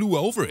basically flew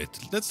over it.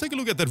 Let's take a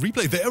look at that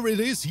replay. There it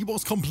is. He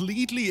was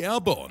completely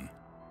airborne.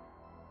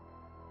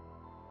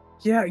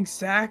 Yeah,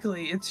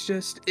 exactly. It's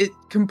just, it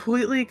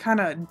completely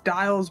kind of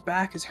dials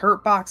back his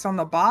hurt box on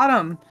the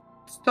bottom.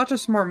 Such a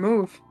smart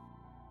move.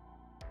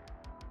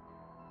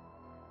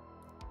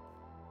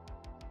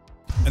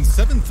 And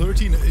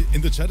 713 in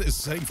the chat is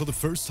saying for the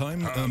first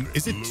time,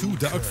 is it too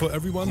dark for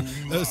everyone?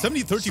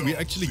 7030, we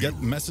actually get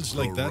messages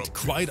like that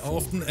quite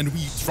often, and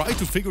we try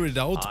to figure it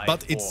out,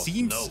 but it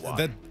seems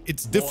that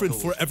it's different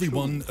for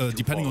everyone,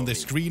 depending on their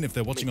screen, if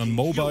they're watching on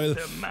mobile.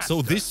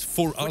 So this,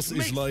 for us,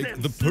 is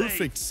like the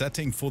perfect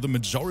setting for the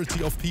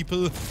majority of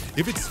people.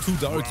 If it's too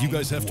dark, you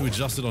guys have to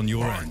adjust it on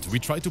your end. We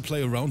try to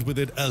play around with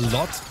it a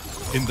lot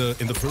in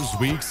the first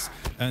weeks.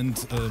 And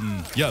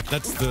yeah,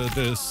 that's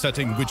the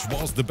setting which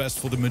was the best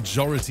for the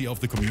majority of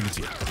the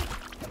community.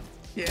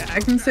 Yeah,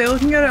 I can say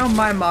looking at it on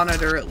my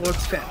monitor, it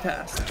looks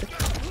fantastic.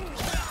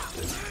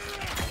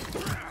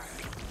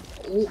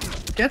 Oh,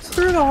 gets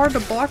through the hard to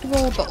block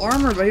wall with the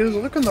armor, but he was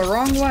looking the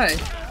wrong way.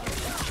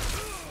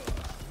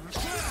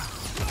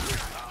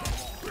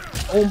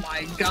 Oh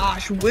my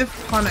gosh,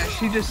 whiff punish.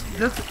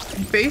 That's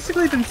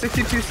basically been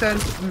 62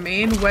 Cent's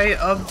main way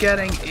of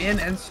getting in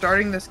and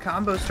starting this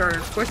combo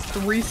starter. Quick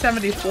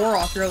 374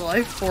 off your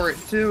life for it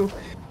too.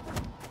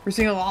 We're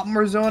seeing a lot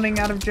more zoning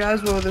out of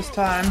JAZWO this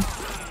time.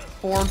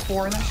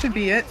 4-4, and that should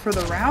be it for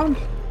the round.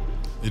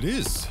 It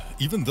is,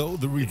 even though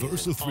the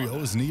reversal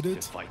 3-0 is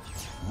needed.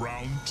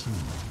 Round 2.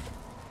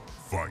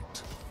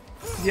 Fight.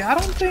 Yeah, I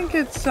don't think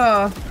it's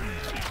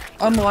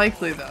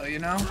unlikely though, you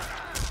know?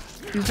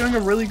 He's doing a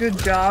really good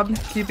job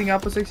keeping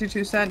up with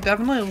 62 Cent.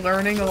 Definitely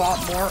learning a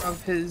lot more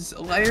of his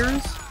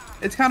layers.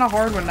 It's kind of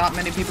hard when not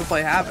many people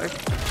play HAVIK.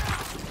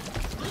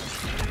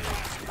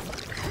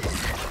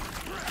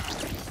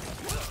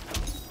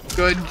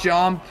 Good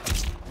jump.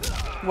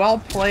 Well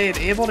played.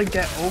 Able to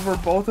get over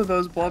both of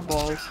those blood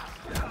balls.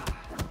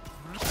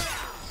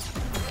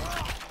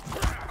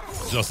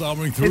 Just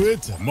armoring through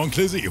it.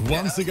 Monklizzy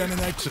once again in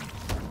action.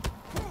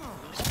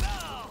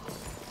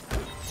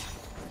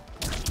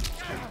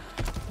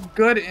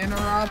 Good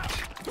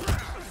interrupt.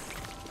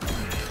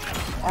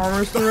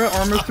 Armors through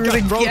it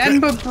again,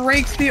 but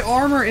breaks the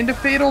armor into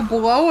fatal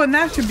blow, and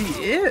that should be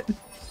it.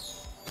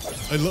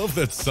 I love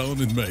that sound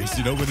it makes,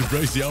 you know, when it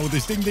breaks the armor,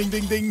 this ding, ding,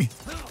 ding, ding.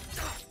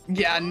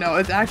 Yeah, no,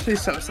 it's actually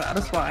so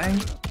satisfying.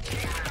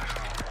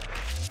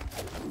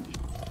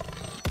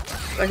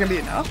 That can be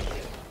enough?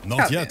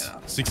 Not yet.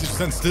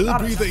 60% still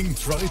Not breathing.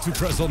 enough. Try to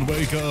press on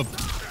wake up.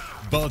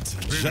 But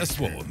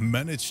JAZWO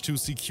managed to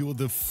secure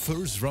the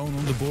first round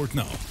on the board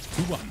now.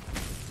 2-1.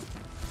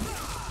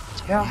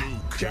 Yeah,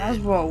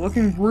 JAZWO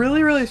looking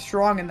really, really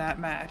strong in that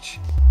match.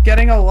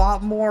 Getting a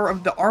lot more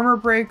of the armor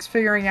breaks,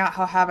 figuring out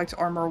how HAVIK's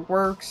armor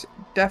works,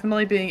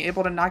 definitely being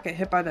able to not get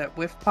hit by that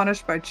whiff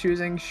punish by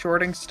choosing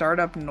shorting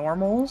startup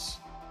normals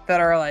that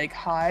are like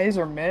highs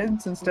or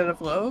mids instead of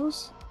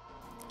lows.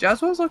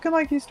 JAZWO's looking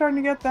like he's starting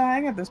to get the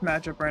hang of this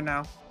matchup right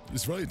now.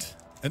 He's right.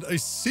 And I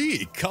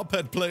see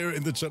Cuphead player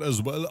in the chat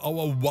as well,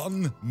 our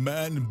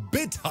one-man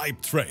bit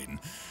hype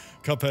train.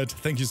 Cuphead,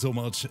 thank you so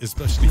much,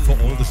 especially for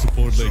all the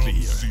support lately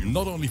here.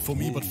 Not only for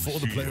me, but for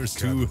the players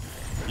too.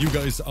 You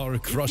guys are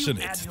crushing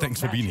it.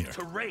 Thanks for being here. What's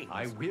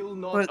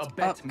up,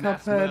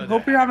 Cuphead?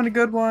 Hope you're having a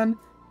good one.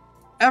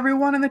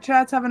 Everyone in the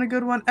chat's having a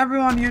good one.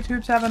 Everyone on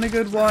YouTube's having a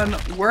good one.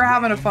 We're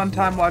having a fun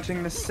time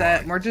watching this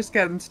set, and we're just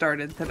getting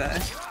started today.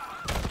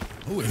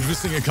 Oh,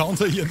 interesting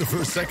encounter here in the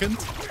first second.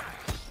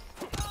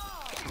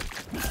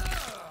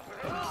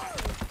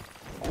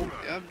 Oh,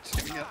 yeah, I'm just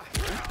gonna get...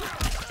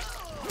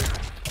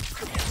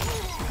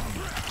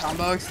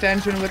 Combo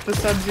extension with the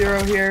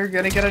Sub-Zero here.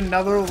 Gonna get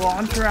another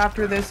launcher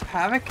after this.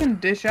 HAVIK can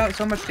dish out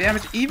so much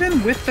damage.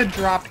 Even with the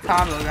dropped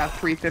combo, got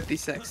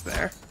 356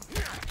 there.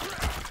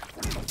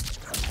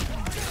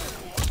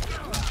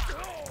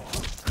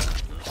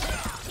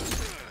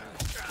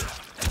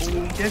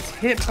 Ooh, gets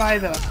hit by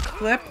the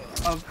clip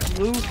of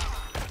Blue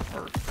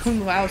or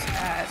Kung Lao's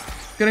hat.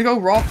 Gonna go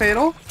raw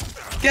fatal.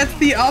 Gets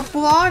the up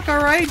block.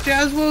 Alright,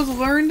 JAZWO's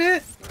learned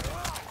it.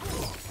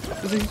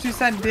 The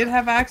 62% did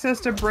have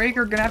access to break,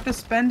 or gonna have to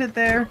spend it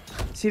there.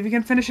 See if he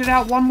can finish it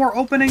out. One more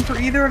opening for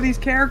either of these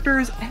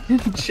characters. And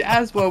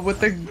JAZWO with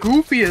the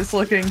goofiest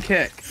looking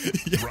kick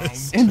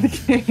Yes. in the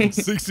game.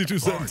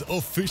 62%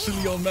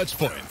 officially on match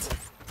point.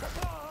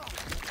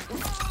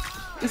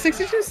 The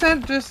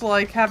 62% just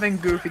like having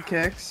goofy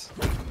kicks.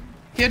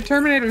 He had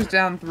Terminators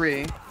down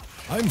 3.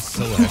 I'm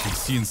so happy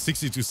seeing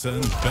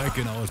 62% back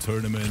in our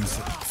tournaments.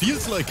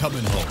 Feels like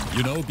coming home,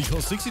 you know,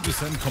 because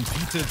 62%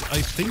 competed,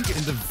 I think,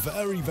 in the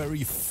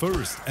very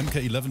first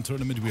MK11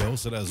 tournament we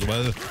hosted as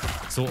well.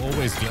 So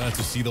always glad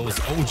to see those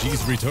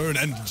OGs return,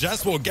 and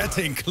JAZWO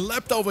getting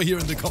clapped over here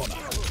in the corner.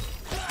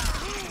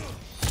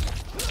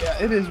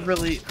 Yeah, it is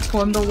really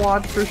fun to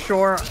watch for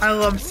sure. I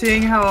love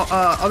seeing how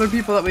other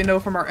people that we know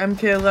from our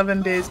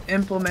MK11 days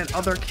implement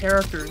other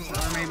characters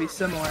that are maybe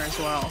similar as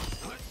well.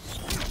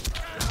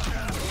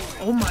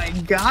 Oh my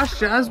gosh,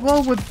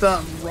 JAZWO with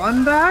the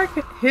run back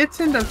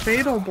hits into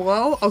fatal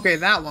blow. Okay,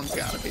 that one's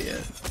gotta be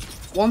it.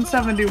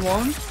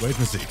 171. Wait,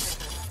 Mystics.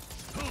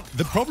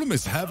 The problem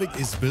is HAVIK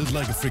is built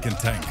like a freaking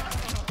tank.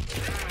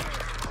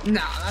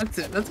 Nah, that's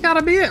it. That's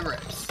gotta be it,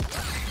 Rips.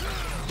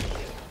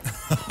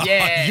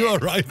 Yeah. You are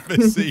right,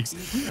 Mystics.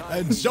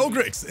 And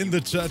Jogrix in the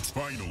chat.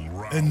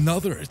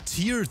 Another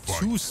tier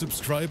 2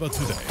 subscriber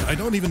today. I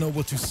don't even know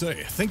what to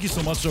say. Thank you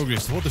so much,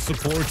 Jogrix, for the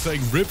support,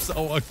 saying Rips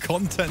our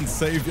content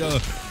savior.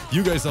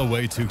 You guys are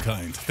way too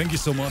kind. Thank you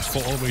so much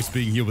for always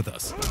being here with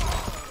us.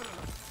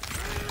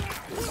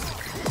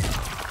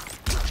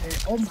 Hey,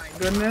 oh my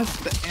goodness,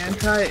 the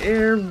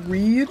anti-air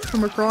read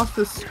from across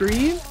the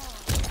screen.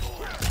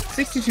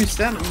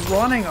 62%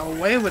 running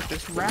away with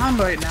this round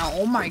right now.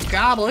 Oh my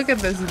god, look at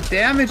this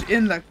damage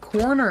in the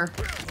corner.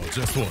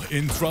 JAZWO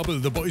in trouble.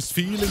 The boys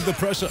feeling the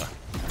pressure.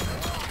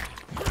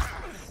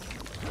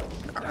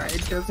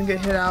 Alright, doesn't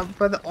get hit out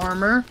by the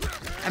armor.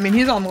 I mean,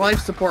 he's on life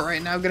support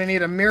right now. Gonna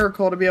need a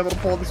miracle to be able to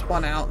pull this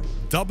one out.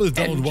 Double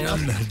down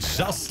one,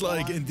 just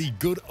like in the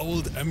good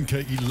old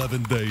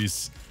MK11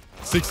 days.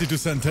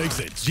 62% takes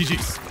it.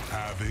 GG's.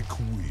 HAVIK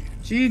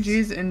wins.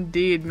 GG's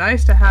indeed.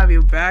 Nice to have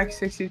you back,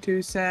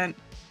 62%.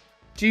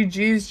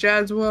 GG's,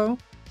 JAZWO.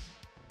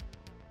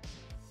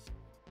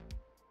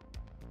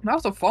 That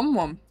was a fun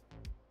one.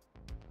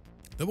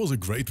 That was a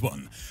great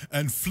one.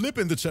 And Flip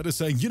in the chat is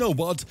saying, you know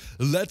what?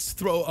 Let's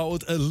throw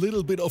out a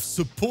little bit of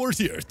support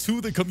here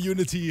to the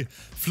community.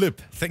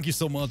 Flip, thank you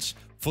so much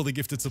for the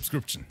gifted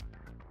subscription.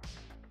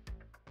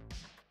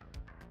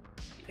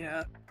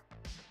 Yeah.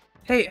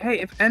 Hey,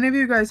 if any of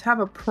you guys have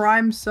a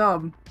Prime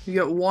sub, you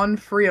get 1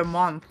 free a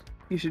month.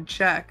 You should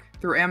check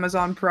through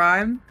Amazon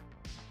Prime.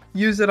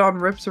 Use it on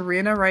Rips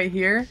Arena right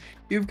here.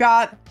 You've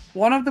got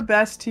one of the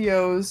best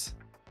TOs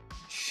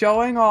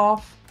showing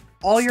off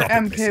all your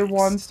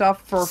MK1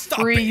 stuff for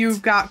free.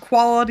 You've got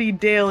quality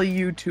daily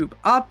YouTube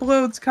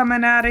uploads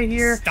coming out of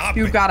here.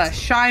 You've got a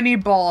shiny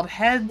bald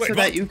head so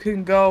that you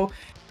can go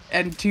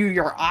and to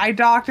your eye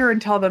doctor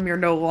and tell them you're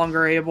no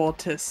longer able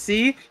to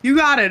see. You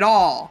got it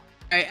all.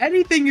 Right?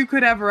 Anything you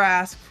could ever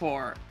ask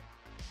for.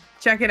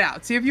 Check it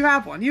out. See if you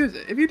have one. Use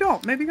it. If you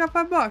don't, maybe you got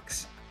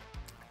 $5.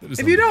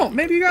 If you don't,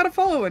 maybe you got a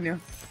follow in you.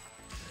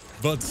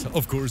 But,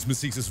 of course,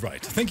 Mystics is right.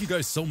 Thank you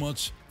guys so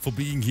much for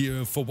being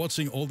here, for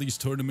watching all these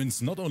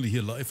tournaments, not only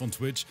here live on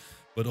Twitch,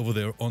 but over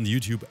there on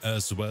YouTube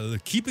as well.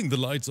 Keeping the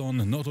lights on,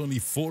 not only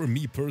for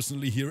me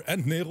personally here,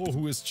 and Nero,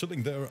 who is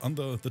chilling there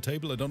under the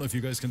table. I don't know if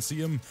you guys can see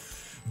him.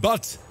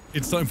 But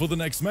it's time for the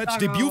next match.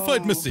 Debut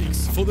fight,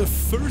 Mystics. For the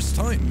first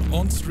time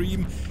on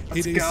stream,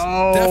 it is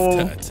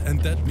DEFTAT.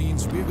 And that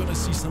means we're going to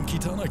see some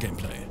Kitana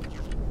gameplay.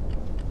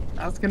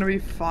 That's going to be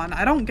fun.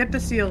 I don't get to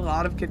see a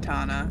lot of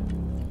Kitana.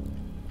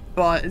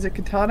 but is it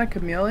Kitana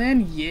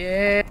Chameleon?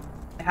 Yeah.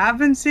 I have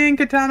been seeing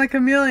Kitana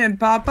Chameleon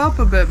pop up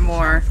a bit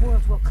more.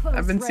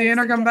 I've been seeing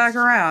her come back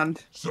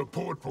around.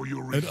 Support for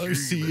your And I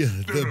see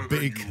the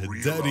Big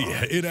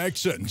Daddy in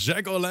action.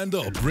 Jack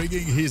Orlando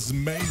bringing his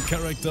main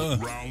character,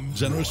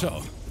 General Shao.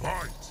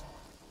 Fight.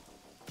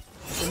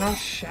 General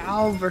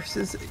Shao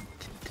versus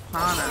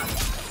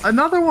Kitana.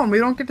 Another one we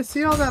don't get to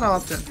see all that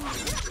often.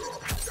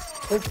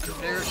 Oh,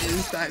 there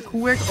is that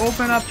quick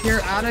open up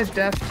here out of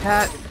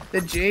DEFTAT. The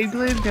Jade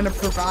Glaive gonna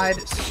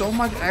provide so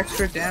much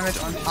extra damage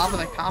on top of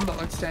the combo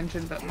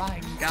extension, but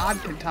my god,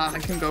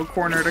 Kitana can go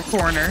corner to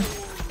corner.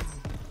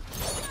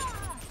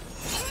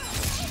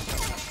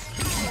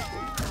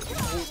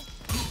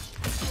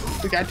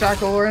 We got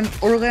Jack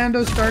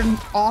Orlando starting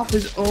off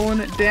his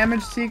own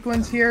damage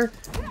sequence here.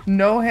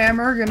 No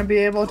hammer, gonna be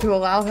able to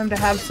allow him to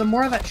have some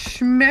more of that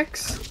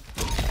schmicks.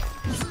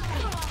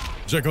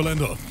 Jack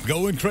Orlando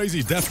going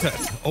crazy.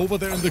 DEFTAT over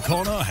there in the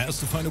corner has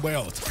to find a way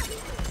out.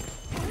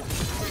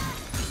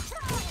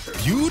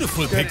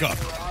 Beautiful pickup.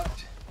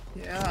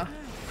 Yeah.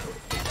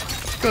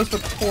 Goes for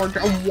the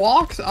forward,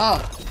 walks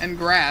up and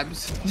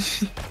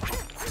grabs.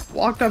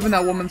 Walked up in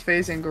that woman's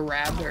face and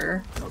grabbed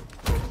her.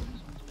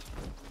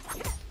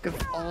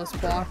 Good flawless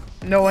block.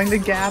 Knowing the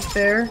gap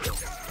there.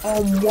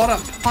 Oh, what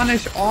a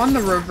punish on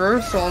the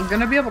reversal.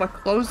 Gonna be able to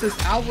close this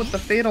out with the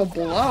fatal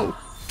blow.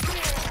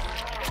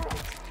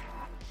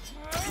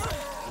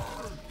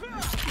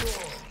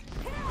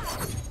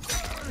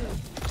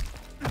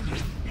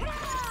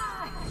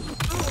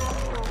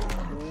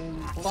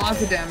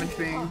 Lots of damage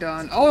being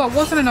done. Oh, it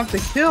wasn't enough to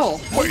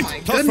kill. Oh my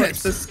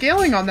goodness, the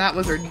scaling on that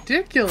was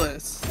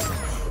ridiculous.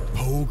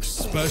 Poke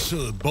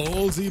special,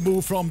 ballsy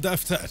move from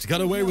DEFTAT. Got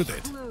away with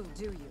it.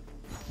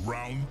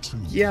 Round 2.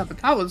 Yeah, but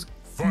that was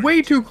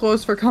way too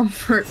close for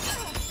comfort.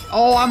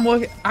 Oh, I'm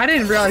looking. I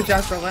didn't realize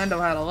Jack Orlando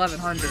had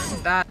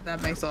 1100.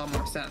 That makes a lot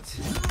more sense.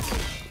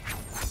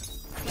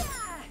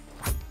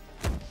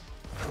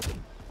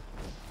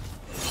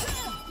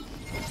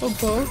 Oh,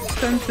 both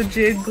sends the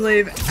Jade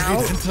Glaive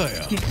out.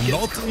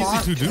 Not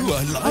easy to do.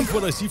 I like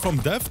what I see from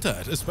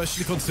DEFTAT,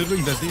 especially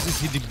considering that this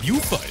is his debut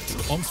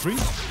fight on stream.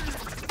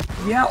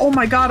 Yeah, oh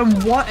my god,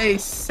 and what a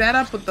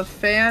setup with the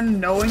fan,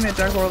 knowing that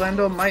Jack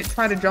Orlando might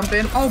try to jump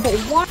in. Oh, but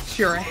watch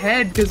your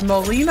head, because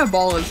MILEENA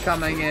ball is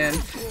coming in.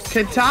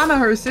 Kitana,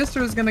 her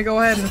sister, is going to go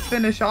ahead and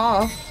finish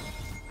off.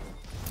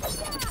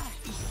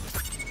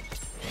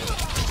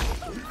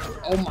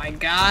 Oh my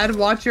god,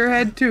 watch your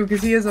head too,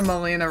 because he is a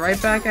MILEENA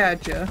right back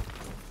at you.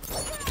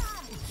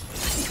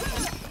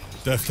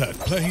 DEFTAT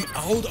playing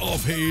out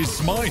of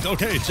his mind.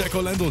 Okay, Jack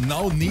Orlando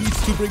now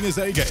needs to bring his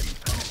A game.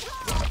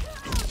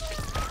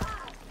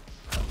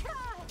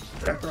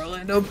 Jack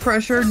Orlando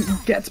pressured,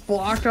 gets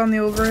blocked on the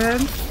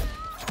overhead.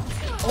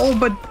 Oh,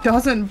 but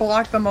doesn't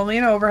block the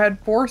MILEENA overhead,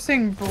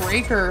 forcing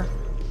breaker.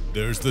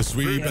 There's the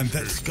sweep, and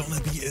that's gonna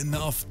be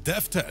enough.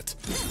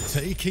 DEFTAT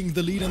taking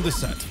the lead in the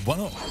set.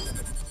 1-0.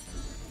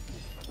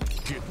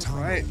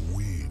 Right.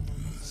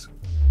 Wins.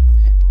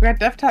 We got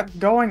DEFTAT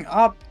going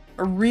up.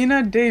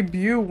 Arena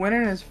debut,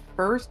 winning his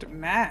first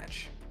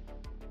match.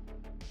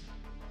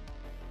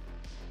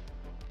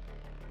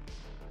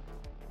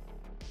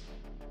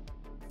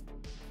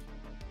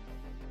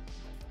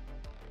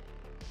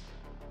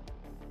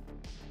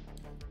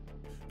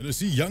 And I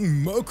see young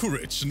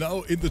Mercourage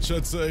now in the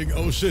chat saying,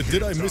 oh shit,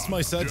 did I miss my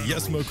set?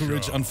 Yes,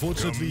 Mercourage,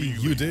 unfortunately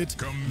you did.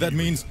 That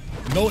means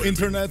no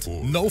internet,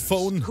 no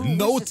phone,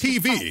 no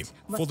TV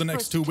for the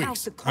next 2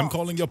 weeks. I'm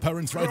calling your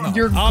parents right now.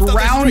 You're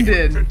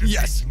grounded.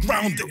 Yes,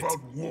 grounded.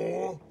 About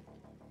war.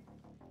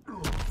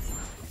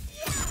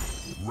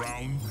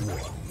 Round 1.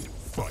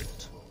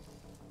 Fight.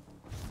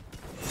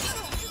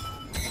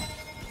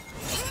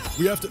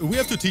 We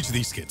have to teach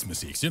these kids,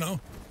 Miss, you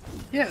know?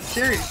 Yeah,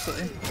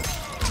 seriously.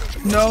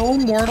 No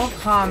Mortal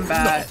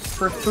Kombat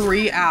for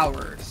 3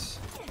 hours.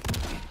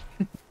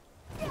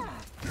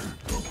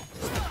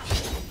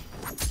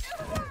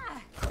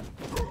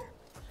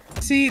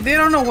 See, they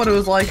don't know what it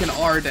was like in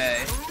our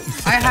day.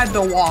 I had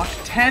to walk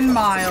 10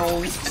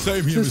 miles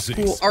to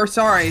school. Or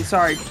sorry,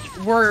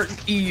 we're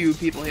EU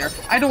people here.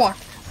 I had to walk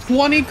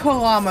 20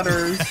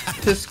 kilometers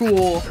to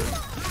school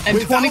and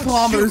 20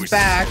 kilometers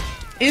back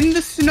in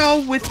the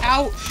snow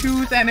without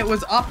shoes, and it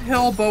was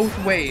uphill both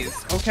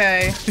ways,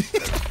 okay?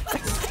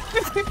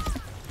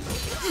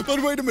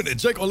 But wait a minute,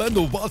 Jack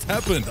Orlando, what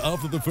happened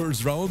after the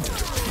first round?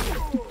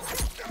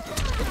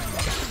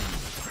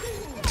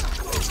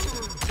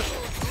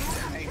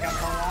 He got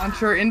the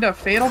launcher into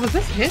fatal. Does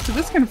this hit? Does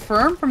this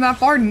confirm from that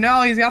far?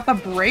 No, he's got the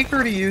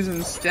breaker to use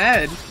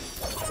instead.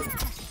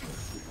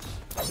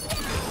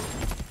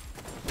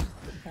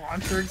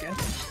 Launcher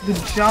gets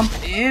the jump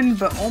in,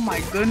 but oh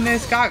my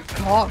goodness, got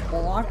caught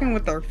blocking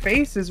with their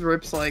faces,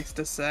 Rips likes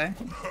to say.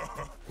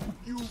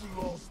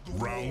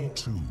 Round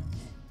 2.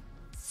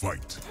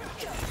 Fight.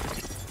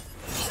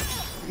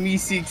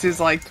 Meeseeks is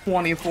like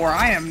 24.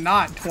 I am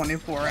not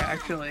 24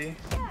 actually,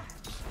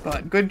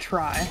 but good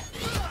try.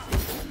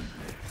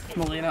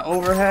 MILEENA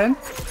overhead.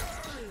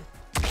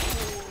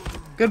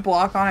 Good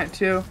block on it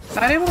too.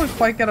 Not able to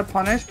quite get a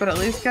punish, but at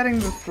least getting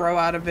the throw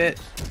out of it.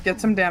 Get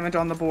some damage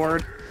on the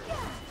board.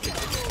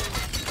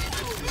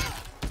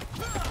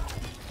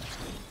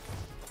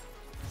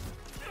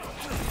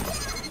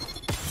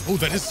 Oh,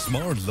 that is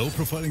smart. Low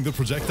profiling the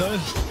projectile.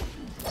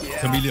 Yeah.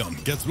 Chameleon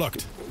gets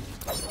blocked.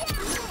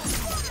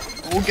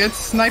 Oh, gets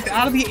sniped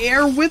out of the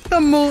air with the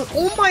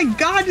oh my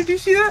god, did you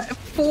see that?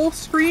 Full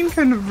screen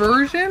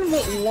conversion?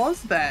 What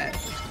was that?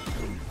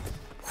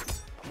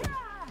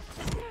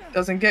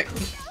 Doesn't get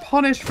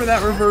punished for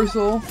that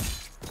reversal.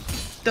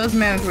 Does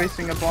manage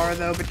wasting a bar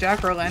though, but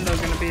JACKORLANDO is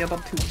going to be able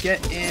to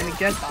get in,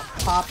 get the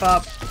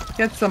pop-up,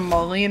 get some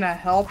MILEENA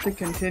help to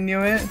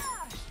continue it.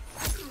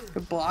 The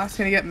block's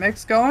going to get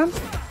Mix going.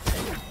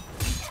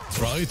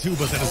 Try to,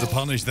 but that is a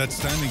punish. That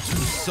standing 2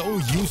 so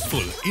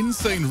useful.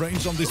 Insane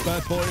range on this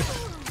bad boy.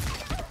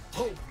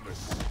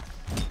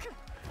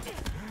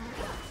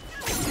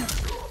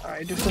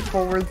 Alright, just a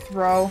forward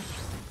throw.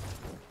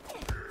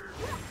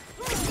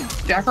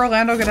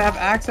 JACKORLANDO gonna have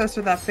access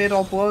to that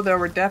fatal blow there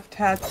where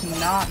DEFTAT's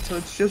not, so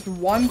it's just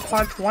one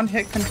touch, one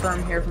hit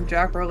confirm here from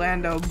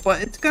JACKORLANDO,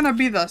 but it's gonna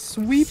be the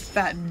sweep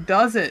that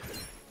does it.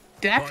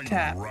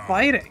 DEFTAT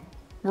fighting.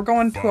 We're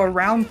going to a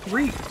round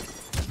 3.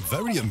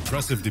 Very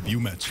impressive debut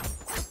match.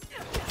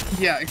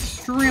 Yeah,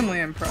 extremely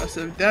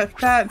impressive.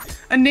 DEFTAT,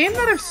 a name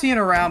that I've seen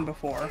around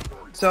before,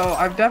 so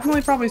I've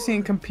definitely probably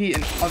seen compete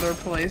in other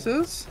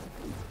places,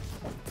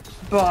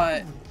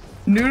 but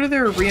new to the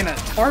arena,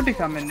 it's hard to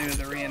come in new to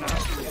the arena.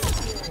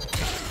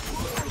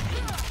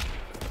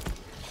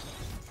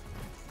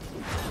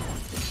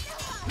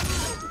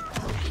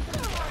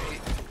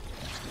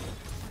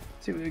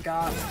 Let's see what we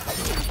got.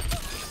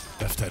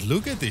 DEFTAT,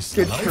 look at this.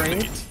 Good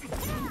trade.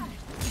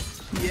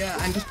 Yeah,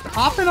 and just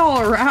hopping all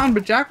around,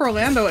 but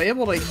JACKORLANDO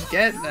able to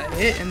get the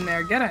hit in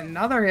there, get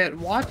another hit.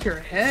 Watch your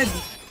head.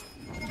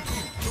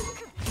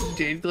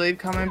 Jade Glaive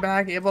coming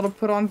back, able to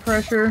put on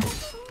pressure.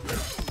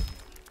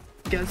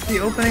 Gets the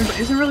opening, but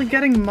isn't really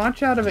getting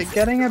much out of it.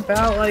 Getting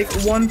about like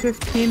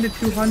 115 to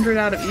 200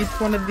 out of each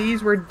one of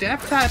these, where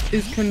DEFTAT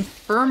is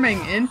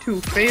confirming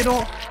into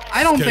Fatal.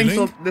 I don't think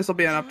so, this will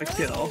be enough to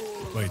kill.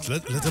 Wait,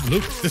 let's have a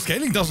look. The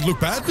scaling doesn't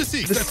look bad,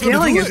 Physique. The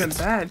scaling isn't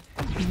bad.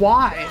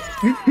 Why?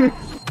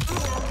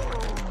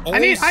 I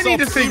need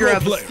to figure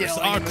out the players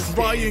scaling. are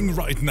crying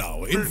right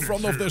now in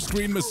front of their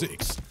screen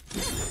mistakes.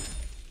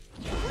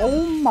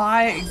 Oh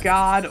my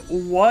god,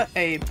 what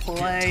a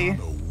play.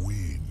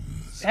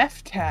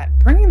 DEFTAT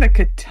bringing the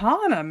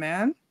katana,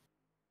 man.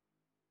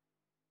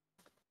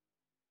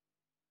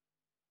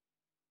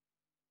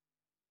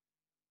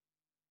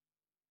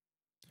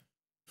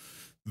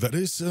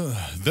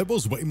 That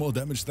was way more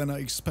damage than I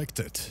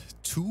expected.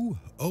 2-0.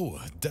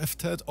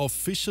 DEFTAT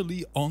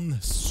officially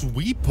on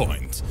sweep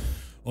point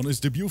on his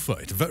debut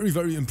fight. Very,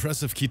 very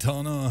impressive,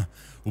 Kitana.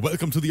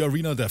 Welcome to the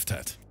arena,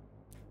 DEFTAT.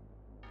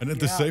 And at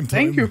the same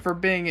time... Thank you for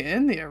being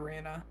in the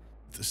arena.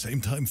 At the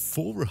same time,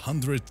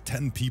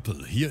 410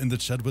 people here in the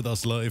chat with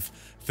us live.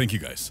 Thank you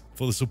guys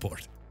for the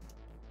support.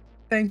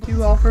 Thank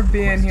you all for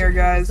being here,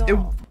 guys.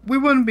 We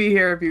wouldn't be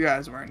here if you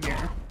guys weren't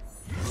here.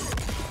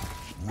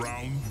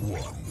 Round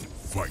 1.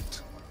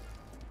 Fight.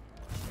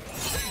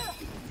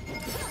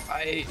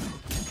 Fight.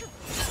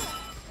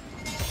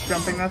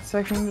 Jumping that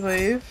second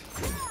glaive.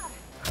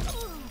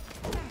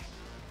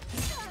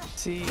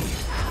 Let's see.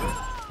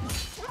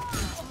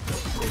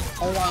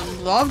 Oh, I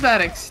love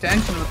that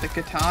extension with the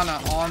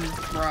katana on the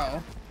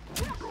throw.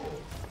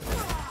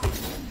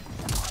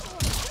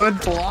 Good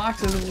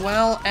blocks as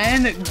well,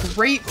 and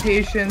great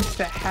patience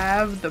to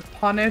have the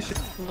punish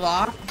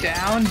locked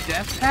down.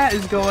 DEFTAT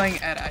is going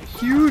at a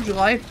huge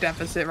life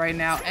deficit right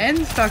now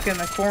and stuck in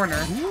the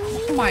corner.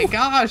 Oh my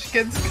gosh,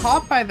 gets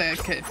caught by the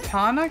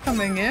katana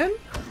coming in.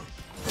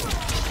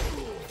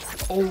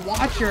 Oh,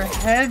 watch your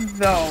head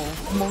though.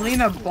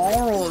 MILEENA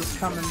ball roll is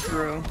coming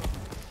through.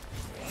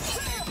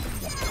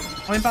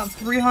 Only about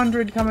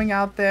 300 coming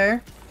out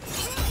there.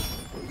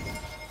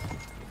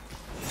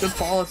 Good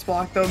flawless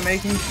block though,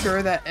 making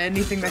sure that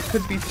anything that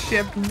could be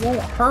shipped won't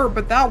hurt,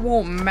 but that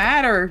won't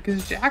matter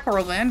because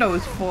JACKORLANDO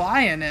is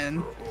flying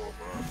in.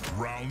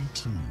 Round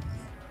 2.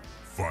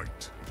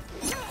 Fight.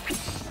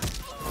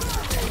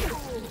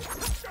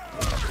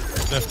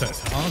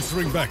 DEFTAT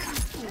answering back.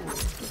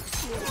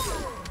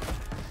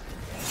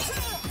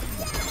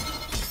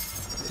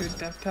 So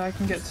DEFTAT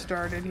can get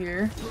started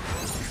here.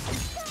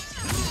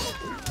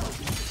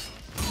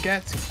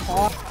 Gets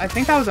caught. I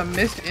think that was a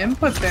missed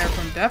input there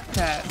from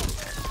DEFTAT.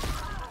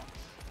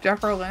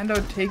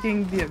 JACKORLANDO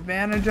taking the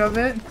advantage of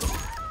it.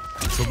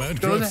 Command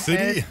Grab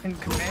City. And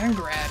command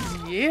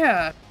grab,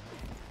 yeah.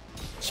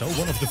 SHAO,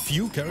 one of the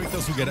few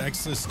characters who get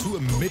access to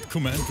a mid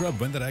command grab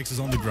when that axe is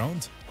on the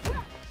ground.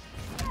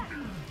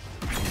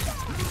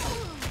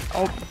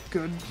 Oh,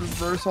 good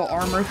reversal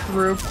armor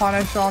through,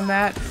 punish on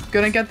that.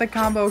 Gonna get the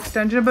combo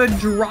extension, but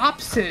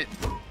drops it.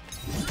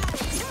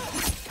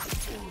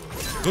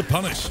 Good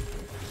punish.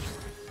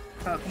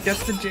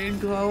 Gets the Jade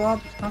Glow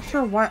up. Not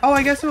sure why. Oh,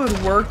 I guess it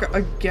would work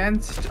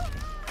against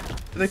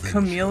the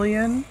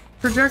chameleon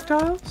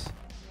projectiles.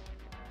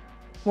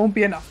 Won't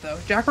be enough though.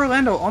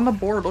 JACKORLANDO on the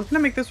board, looking to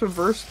make this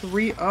reverse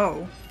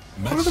 3-0.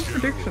 What are the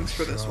predictions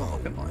for this one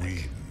looking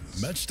like?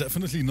 Match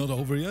definitely not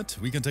over yet.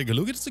 We can take a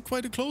look. It's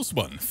quite a close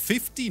one.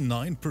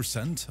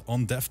 59%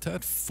 on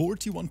DEFTAT,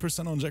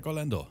 41% on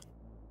JACKORLANDO.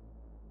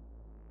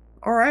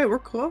 All right, we're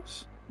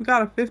close. We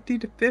got a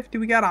 50-50.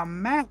 We got a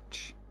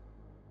match.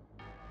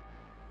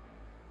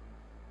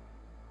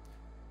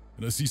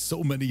 And I see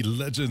so many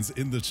legends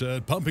in the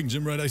chat. Pumping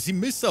Jim Red. I see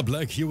Mr.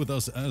 Black here with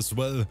us as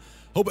well.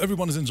 Hope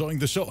everyone is enjoying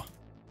the show.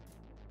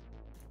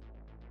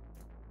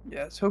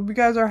 Yes, hope you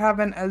guys are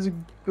having as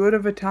good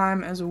of a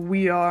time as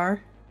we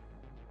are.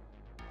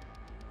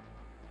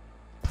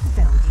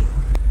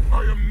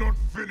 I am not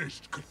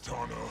finished,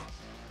 Kitana.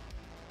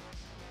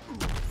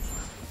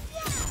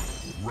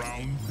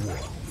 Round 1.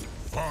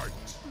 Fight.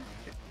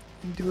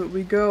 Into it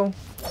we go.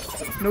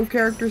 No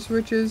character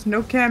switches,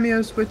 no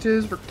cameo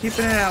switches. We're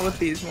keeping it out with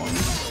these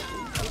ones.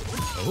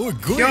 Oh,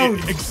 good. Yo.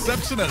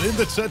 Exceptional in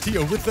the chat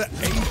here with the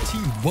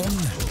 81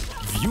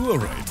 viewer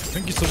rate.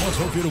 Thank you so much.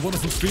 Hope you had a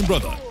wonderful stream,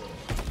 brother.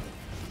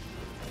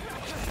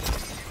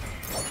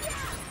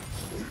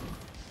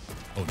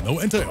 Oh, no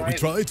enter. We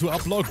tried to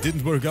uplock,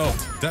 didn't work out.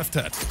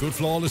 DEFTAT, good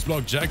flawless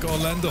block.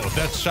 JACKORLANDO.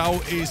 That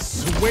SHAO is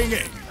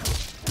swinging.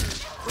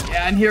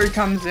 Yeah, and here he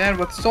comes in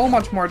with so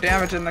much more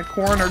damage in the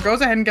corner.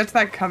 Goes ahead and gets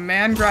that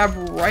command grab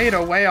right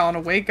away on a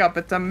wake up.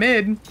 It's a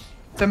mid.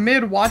 It's a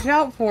mid. Watch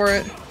out for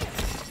it.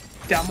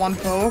 Down one,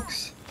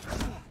 folks.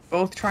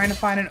 Both trying to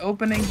find an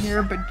opening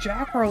here, but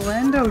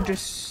JACKORLANDO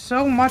just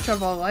so much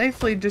of a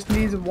life lead. Just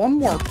needs one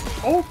more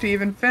poke to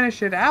even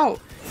finish it out.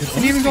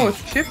 Can even go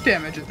with chip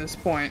damage at this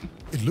point.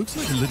 It looks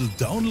like a little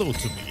download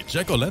to me.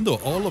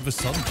 JACKORLANDO all of a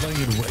sudden playing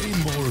it way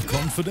more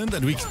confident,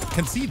 and we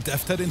can see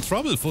DEFTAT in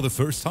trouble for the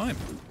first time.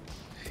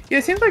 Yeah,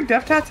 it seems like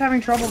DEFTAT's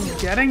having trouble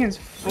getting his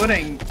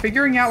footing,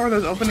 figuring out where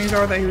those openings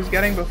are that he was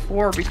getting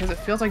before, because it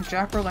feels like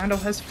JACKORLANDO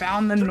has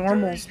found the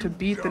normals to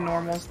beat the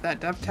normals that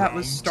DEFTAT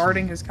was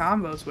starting his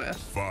combos with.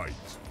 Fight.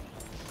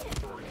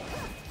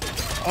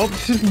 Oh,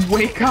 just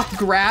wake up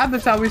grab,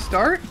 that's how we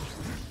start?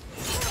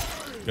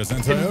 Guys,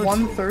 And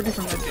 130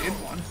 from the Jade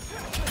one.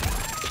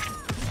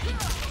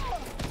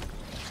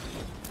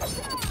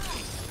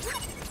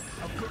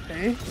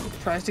 Okay,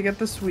 tries to get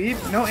the sweep,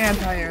 no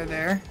anti-air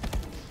there.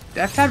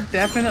 DEFTAT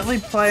definitely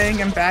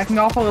playing and backing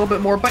off a little bit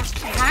more, but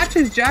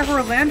catches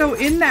JACKORLANDO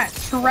in that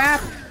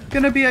trap.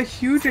 Gonna be a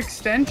huge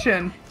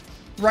extension.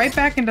 Right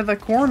back into the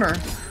corner.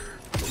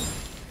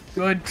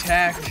 Good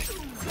tech.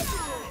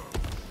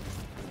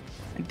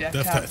 And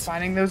DEFTAT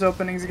finding those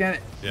openings again.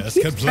 Yes,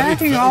 can play it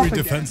very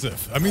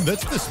defensive. I mean,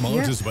 that's the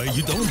smartest way.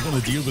 You don't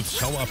want to deal with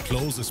SHAO up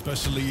close,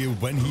 especially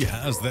when he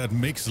has that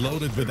mix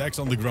loaded with X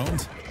on the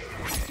ground.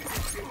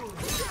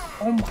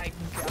 Oh my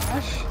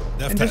gosh.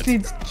 DEFTAT. And just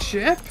needs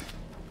chip.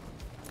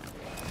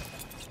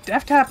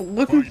 DEFTAT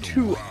looking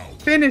to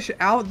finish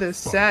out this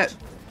set.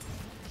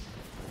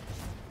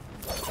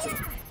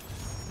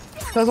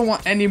 Doesn't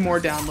want any more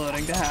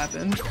downloading to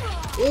happen.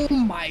 Oh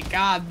my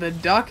god, the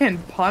duck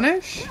and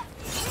punish?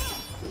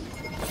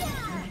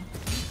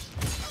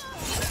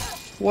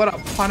 What a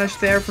punish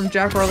there from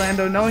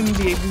JACKORLANDO, knowing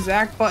the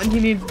exact button he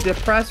needed to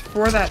press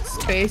for that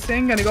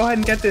spacing. Gonna go ahead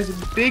and get this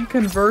big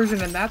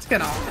conversion, and that's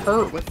gonna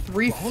hurt with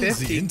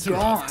 350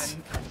 gone.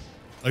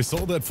 I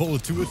saw that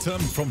forward 2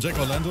 attempt from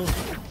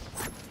JACKORLANDO.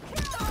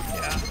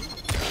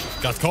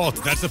 Got caught.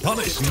 That's a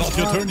punish. Not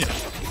your turn yet.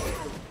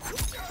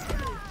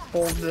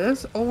 Hold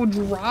this. Oh,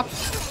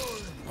 drops.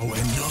 Oh,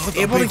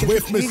 another big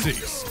whiff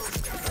mistakes.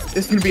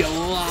 This is going to be a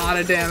lot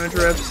of damage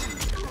rips.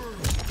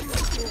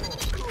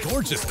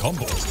 Gorgeous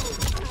combo.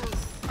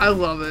 I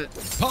love it.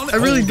 I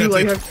really do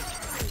like it.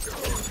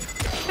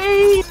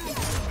 Hey.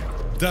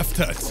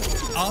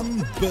 DEFTAT.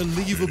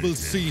 Unbelievable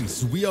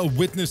scenes we are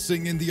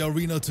witnessing in the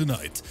arena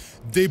tonight.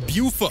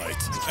 Debut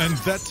fight. And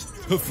that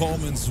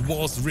performance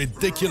was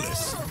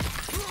ridiculous.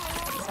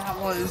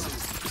 Was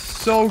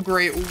so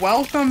great.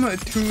 Welcome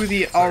to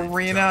the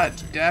arena,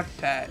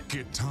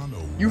 DEFTAT.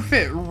 You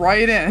fit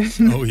right in.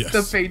 Oh yes.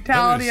 The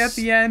fatality at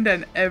the end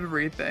and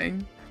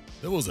everything.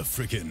 That was a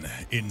freaking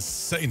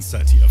insane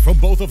set here from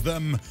both of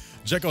them.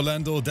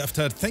 JACKORLANDO,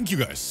 DEFTAT, thank you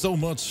guys so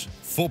much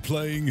for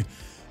playing.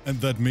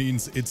 And that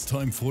means it's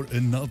time for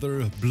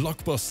another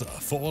blockbuster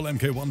for all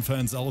MK1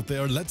 fans out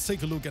there. Let's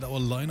take a look at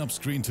our lineup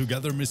screen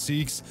together, Miss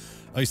Seeks.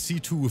 I see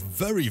 2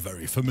 very,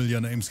 very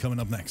familiar names coming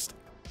up next.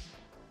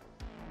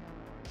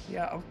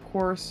 Yeah, of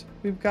course.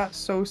 We've got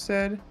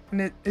SOSED.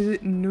 And is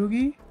it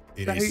NUGI?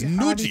 It is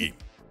NUGI.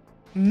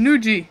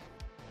 NUGI.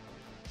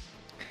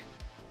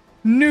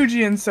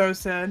 NUGI and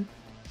SOSED.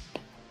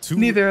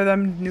 Neither of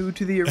them new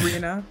to the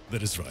arena.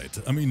 That is right.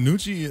 I mean,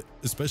 NUGI,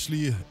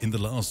 especially in the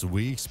last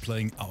weeks,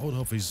 playing out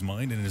of his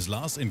mind in his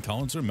last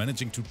encounter,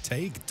 managing to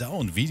take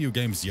down Video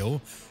Games Yo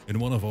in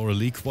one of our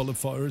league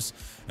qualifiers.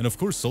 And of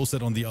course,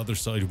 SOSED on the other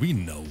side, we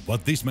know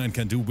what this man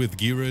can do with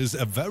GERAS,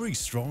 a very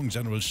strong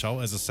General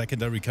SHAO as a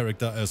secondary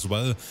character as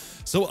well.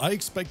 So I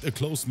expect a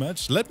close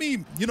match. Let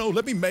me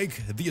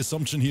make the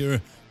assumption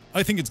here.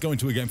 I think it's going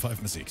to a Game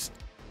 5, Miss Seeks.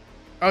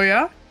 Oh,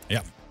 yeah?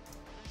 Yeah.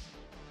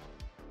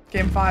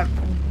 Game 5.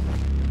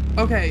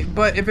 Okay,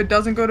 but if it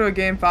doesn't go to a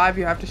Game 5,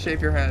 you have to shave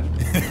your head.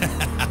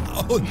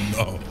 Oh,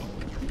 no.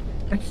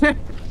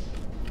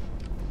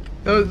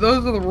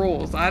 Those are the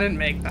rules. I didn't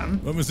make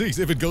them. Well, Miss X,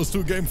 if it goes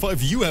to game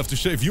 5, you have to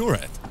shave your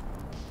head.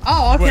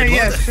 Oh, okay, Wait,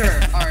 yeah, what?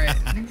 sure. All right.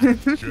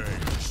 Shang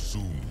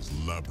Tsung's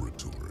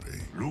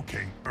laboratory. Liu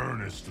Kang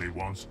earnestly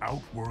wants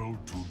Outworld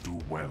to do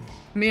well.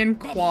 Me and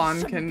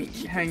Quan can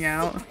hang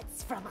out.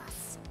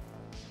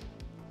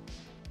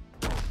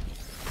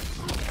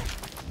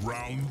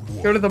 Round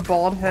 1. Go to the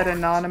Bald Head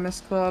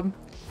Anonymous Club.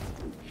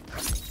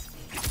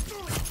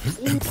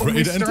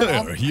 Great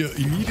enter here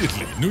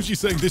immediately. Nuji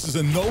saying this is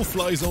a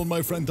no-fly zone,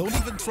 my friend. Don't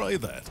even try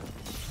that.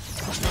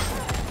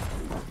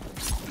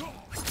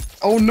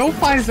 Oh, no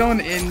fly zone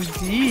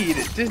indeed.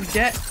 Just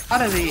get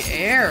out of the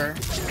air.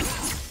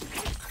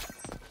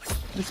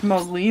 This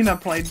Mileena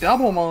play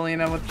double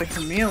Mileena with the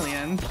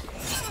chameleon.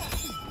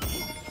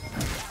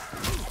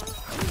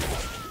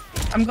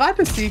 I'm glad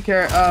to see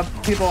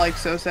people like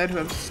SOSED who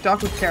have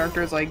stuck with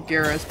characters like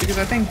GERAS, because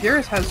I think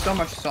GERAS has so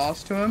much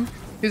sauce to him.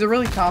 He's a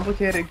really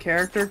complicated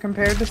character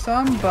compared to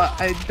some, but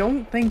I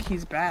don't think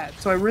he's bad.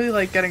 So I really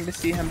like getting to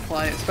see him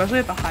play, especially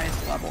at the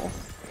highest level.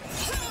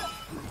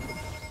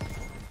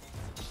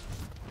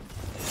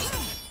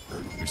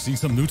 We're seeing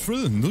some neutral.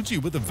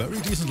 Nuji with a very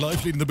decent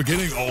life lead in the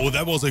beginning. Oh,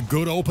 that was a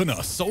good opener.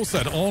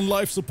 SOSED on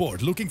life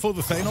support. Looking for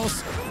the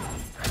Thanos.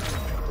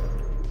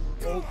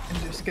 Oh,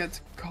 and just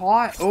gets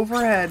caught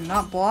overhead,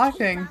 not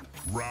blocking.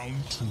 Round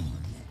 2.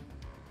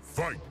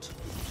 Fight.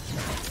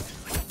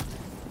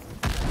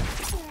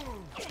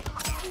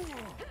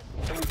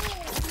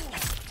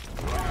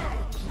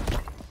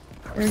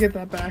 We're gonna get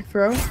that back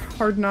throw.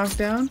 Hard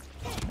knockdown.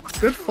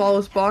 Good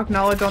flawless block.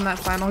 Knowledge on that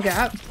final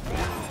gap. Of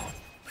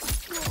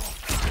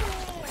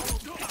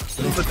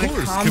But the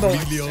course, combo-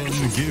 Chameleon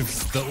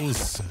gives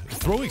those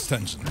throw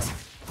extensions.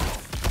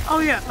 Oh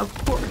yeah, of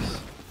course.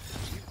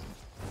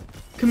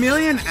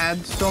 Chameleon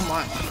adds so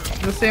much.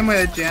 The same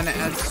way that Janet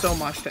adds so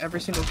much to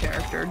every single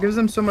character. It gives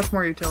them so much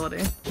more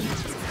utility.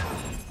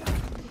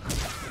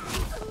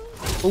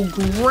 Oh,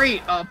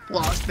 great up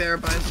block there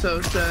by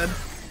SOSED.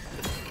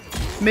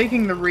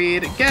 Making the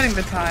read, getting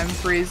the time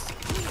freeze.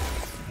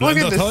 Look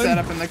at this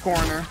setup in the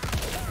corner.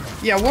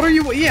 Yeah, what are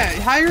you? Yeah,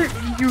 how you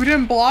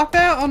didn't block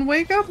that on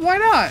wake up? Why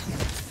not?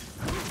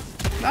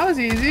 That was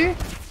easy.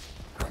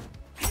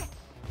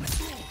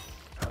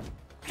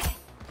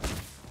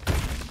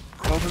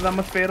 Both of them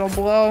with fatal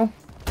blow.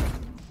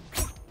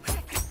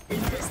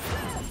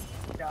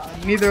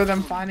 God, neither of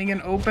them finding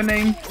an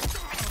opening.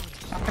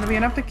 Not gonna be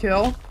enough to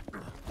kill.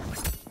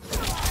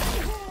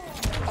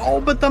 Oh,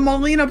 but the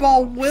Mileena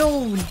ball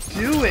will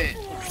do it.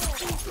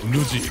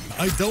 Nuji,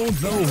 I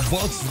don't know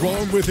what's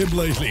wrong with him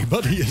lately,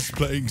 but he is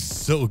playing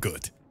so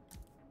good.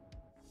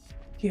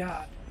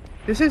 Yeah,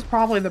 this is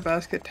probably the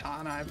best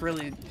Kitana I've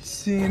really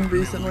seen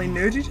recently.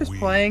 Nuji's just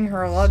playing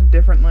her a lot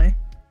differently.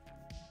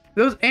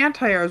 Those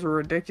anti-airs were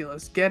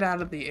ridiculous. Get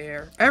out of the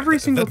air. Every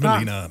single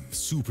time. Mileena,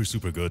 super,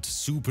 super good.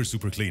 Super,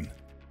 super clean.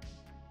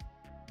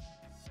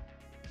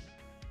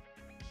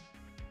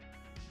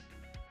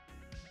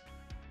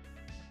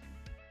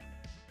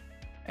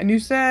 And you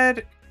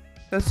said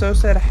that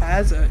SOSED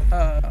has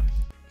a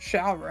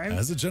SHAO, right?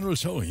 As a general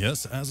show,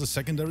 yes. As a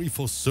secondary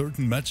for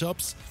certain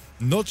matchups.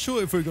 Not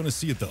sure if we're gonna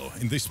see it though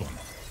in this one.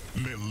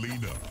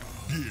 MELIENA,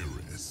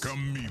 GERAS,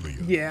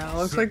 Chameleon. Yeah,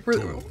 looks like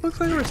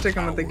we're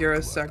sticking with the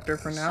GERAS sector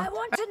for now.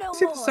 I don't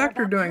see the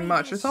sector doing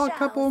much. I saw a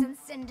couple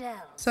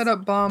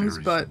setup bombs,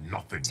 but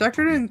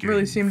sector didn't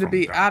really seem to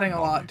be adding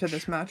a lot to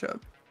this matchup.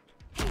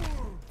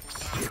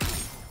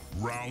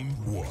 Round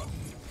 1.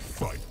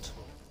 Fight.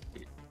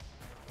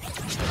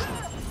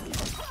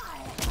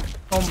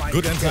 Oh my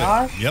Good entry.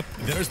 gosh. Yep,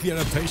 there's the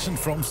adaptation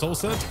from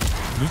SOSED.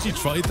 Nuji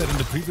tried that in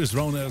the previous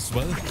round as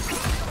well.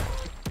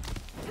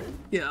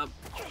 Yeah,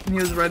 he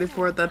was ready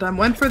for it that time.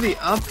 Went for the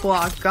up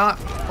block, got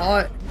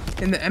caught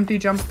in the empty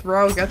jump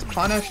throw, gets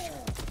punished.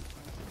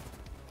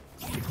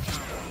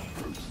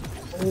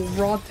 Oh,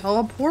 raw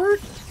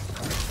teleport?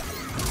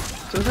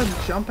 So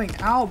they're jumping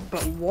out,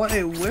 but what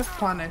a whiff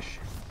punish.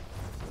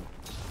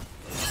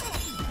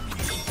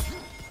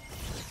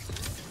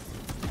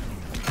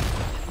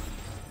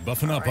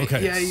 Buffing up, Right,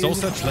 okay. yeah,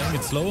 SOSED playing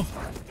it slow.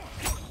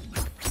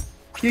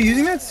 Yeah,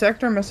 using that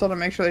sector missile to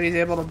make sure that he's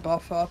able to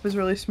buff up is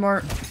really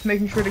smart.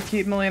 Making sure to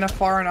keep Mileena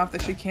far enough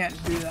that she can't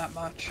do that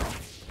much.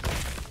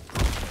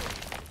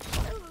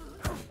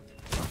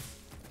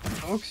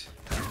 Folks,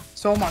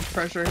 so much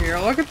pressure here.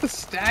 Look at the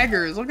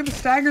staggers. Look at the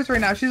staggers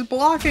right now. She's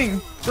blocking.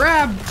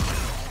 Grab.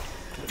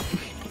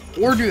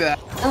 Or do that.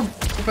 Or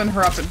open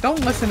her up. And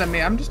don't listen to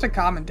me. I'm just a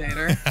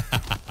commentator.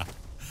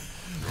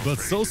 But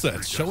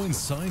SOSED showing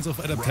signs of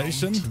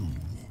adaptation. Round 2.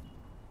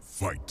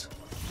 Fight.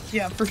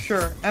 Yeah, for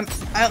sure. And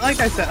like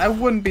I said, I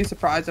wouldn't be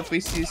surprised if we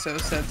see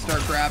SOSED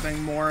start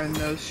grabbing more in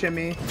those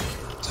shimmy,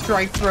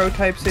 strike throw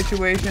type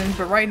situations.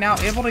 But right now,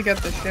 able to get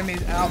the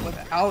shimmies out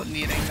without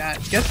needing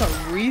that. Gets a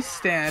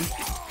restand.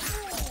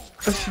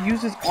 But she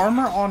uses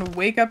armor on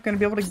wake up, gonna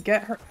be able to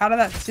get her out of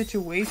that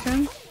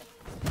situation.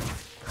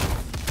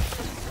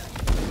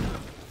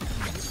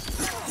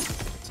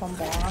 Some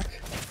block.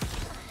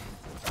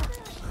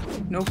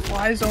 No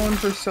fly zone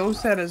for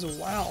SOSED as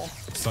well.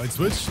 Side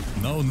switch.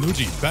 Now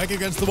NUGI back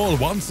against the wall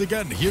once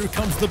again. Here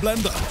comes the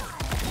blender.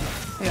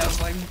 Yeah,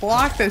 like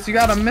block this. You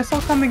got a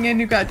missile coming in.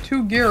 You got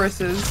 2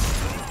 Gerases.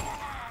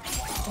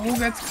 Oh,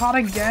 gets caught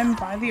again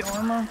by the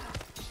armor.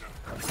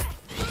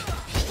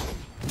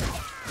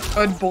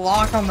 Good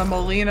block on the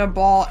MILEENA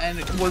ball, and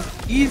it was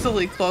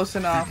easily close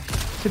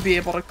enough to be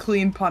able to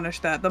clean punish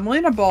that. The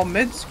MILEENA ball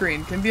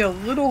mid-screen can be a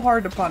little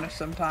hard to punish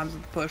sometimes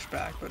with the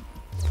pushback, but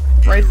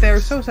right there,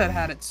 SOSED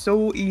had it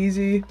so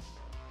easy.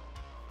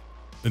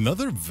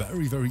 Another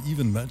very, very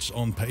even match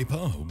on paper.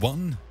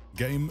 1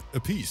 game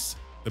apiece.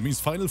 That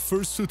means final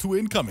first to 2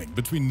 incoming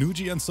between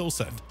NUGI and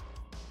SOSED.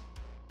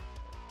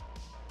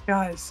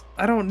 Guys,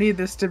 I don't need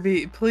this to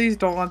be... Please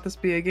don't let this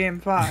be a game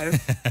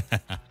 5.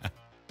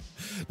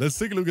 Let's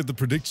take a look at the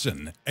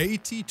prediction.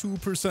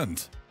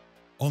 82%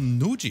 on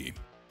NUGI.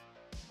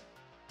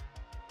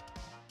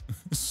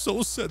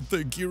 SOSED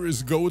the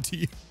GERAS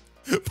goatee.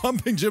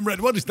 Pumping Jim Red,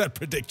 what is that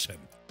prediction?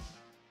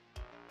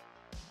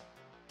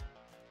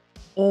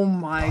 Oh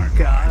my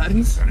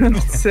god.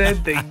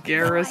 Said the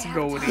GERAS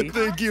goatee.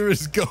 The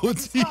GERAS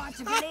goatee.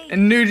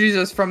 And NUGI's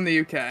just from the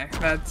UK.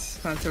 That's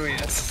who he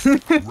is.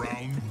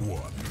 Round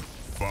 1.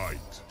 Fight.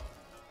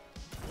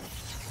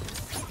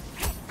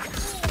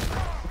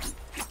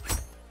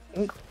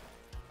 Oh.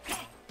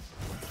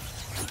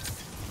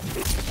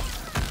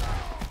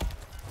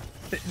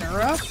 Fitting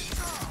her up.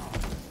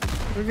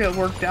 We'll get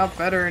worked out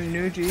better in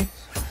NUGI.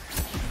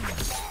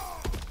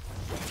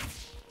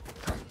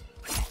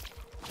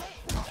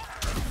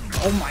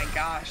 Oh my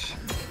gosh.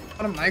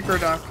 What a micro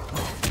duck.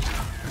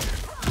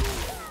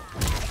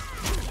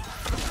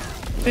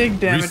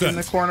 Big damage Reset. in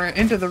the corner.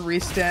 Into the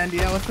restand.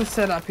 Yeah, what's the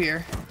setup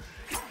here?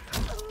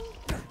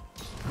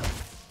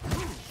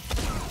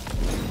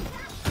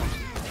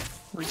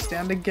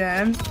 Restand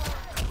again.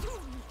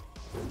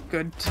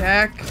 Good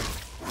tech.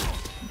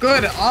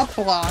 Good up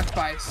block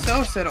by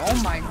SOSED.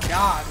 Oh my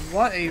god,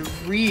 what a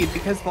read.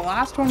 Because the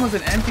last one was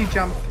an empty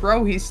jump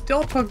throw. He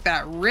still took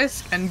that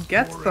risk and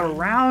gets the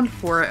round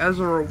for it as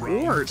a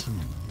reward.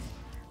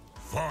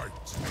 Fight.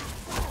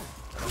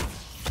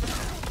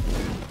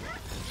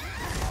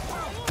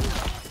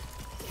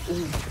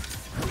 Ooh.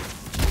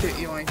 Get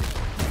yoink.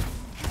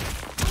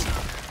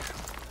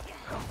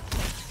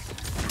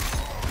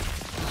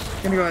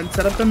 Gonna go ahead and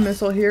set up the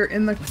missile here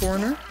in the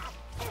corner.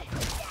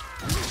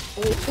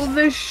 Oh,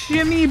 the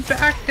shimmy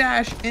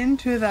backdash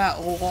into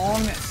that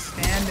long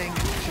standing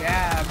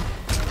jab.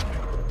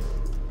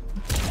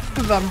 Both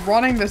of them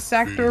running the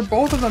sector,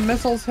 both of the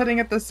missiles hitting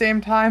at the same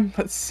time,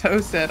 but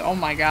SOSED, oh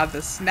my god,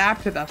 the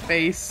snap to the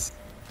face.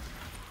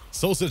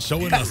 SOSED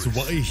showing us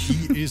why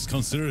he is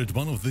considered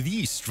one of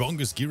the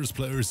strongest GERAS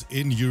players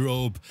in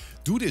Europe.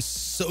 Dude is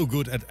so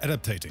good at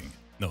adapting.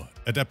 No,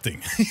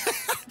 adapting.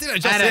 Did I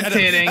just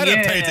Adaptating, say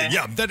adaptating?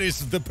 Yeah, that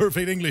is the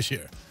perfect English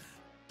here.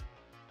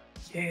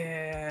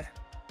 Yeah.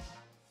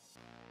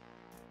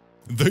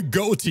 The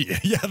goatee.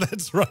 Yeah,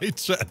 that's right,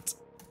 chat.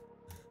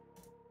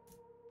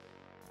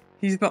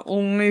 He's the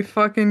only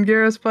fucking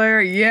GERAS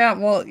player? Yeah,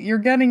 well, you're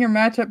getting your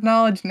matchup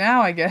knowledge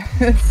now, I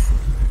guess.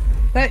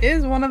 That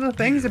is one of the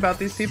things about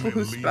these people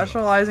who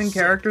specialize in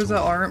characters that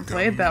aren't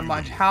played that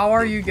much. How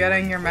are you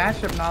getting your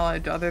matchup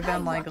knowledge other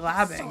than, like,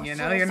 labbing, you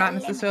know? You're not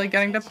necessarily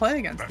getting to play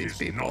against these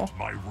people. Not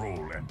my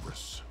role,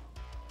 Empress.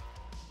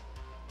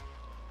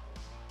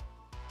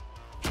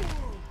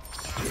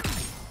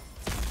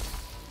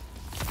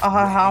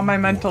 How am I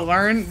meant to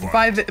learn?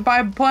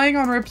 By playing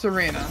on Rip's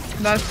Arena.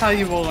 That's how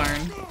you will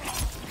learn.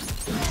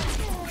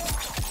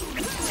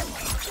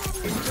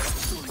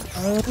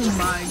 Oh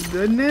my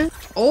goodness.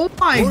 Oh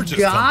my Gorgeous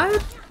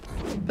god.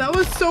 That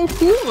was so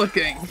cool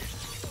looking.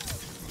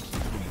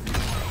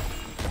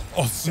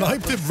 Oh,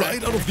 sniped him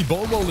right out of the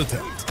ball roll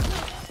attempt.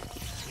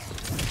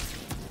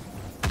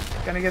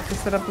 Gonna get to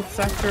set up the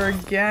sector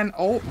again.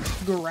 Oh,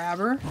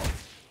 grabber.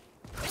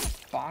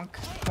 Bonk.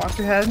 Watch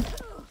your head.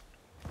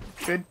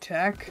 Good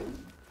tech.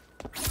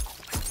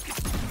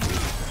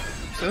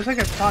 So it's like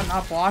a caught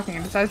not blocking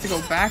and decides to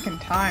go back in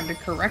time to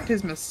correct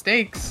his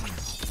mistakes.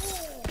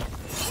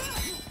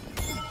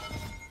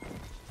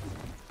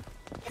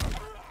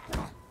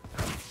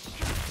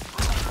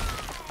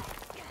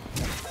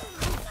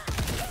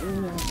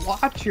 Ooh,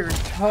 watch your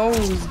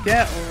toes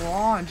get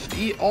launched.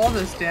 Eat all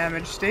this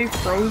damage. Stay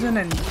frozen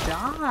and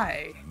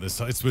die. The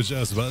side switch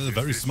as well.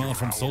 Very smart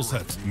from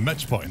SOSED.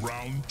 Match point.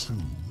 Round 2.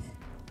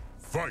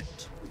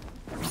 Fight.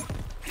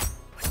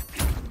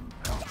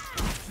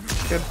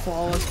 Good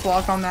flawless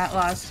block on that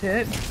last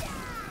hit.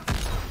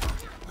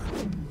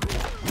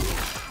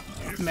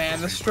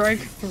 Man, the strike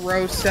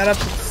throw setup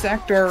in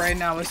sector right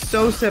now with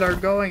SOSED are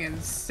going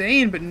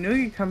insane, but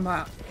NUGI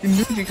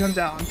comes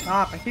out on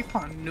top. I keep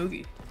calling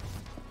NUGI.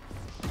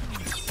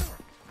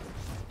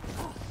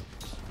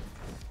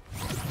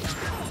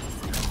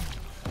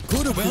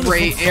 Good awareness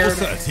Great from air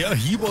SOSED. Yeah,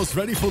 he was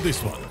ready for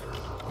this one.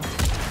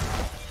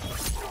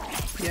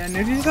 Yeah,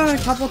 NUGI's done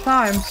it a couple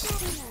times.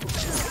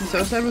 And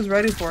SOSED was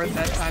ready for it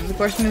that time. The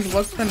question is,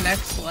 what's the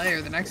next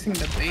layer? The next thing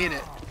to bait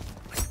it.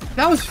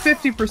 That was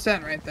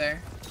 50% right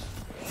there.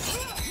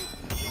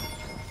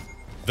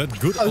 That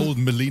good old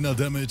MELEENA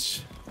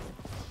damage.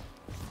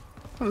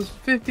 That was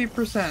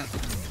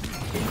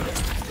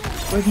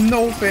 50%. With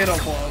no fatal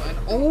blow. And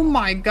oh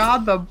my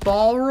god, the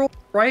ball roll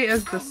right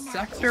as the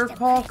sector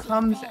call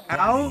comes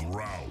out.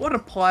 What a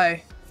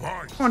play.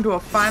 Going to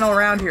a final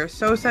round here.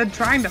 SOSED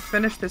trying to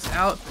finish this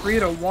out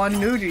 3-1.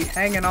 NUGI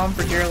hanging on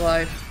for dear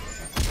life.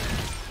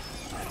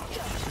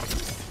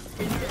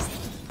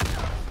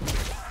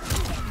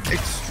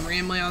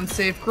 Extremely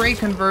unsafe. Great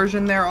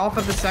conversion there off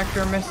of the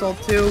sector missile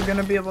too.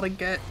 Gonna be able to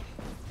get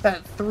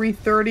that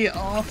 330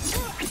 off.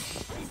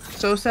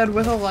 SOSED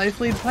with a life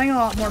lead, playing a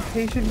lot more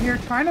patient here,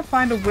 trying to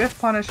find a whiff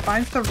punish,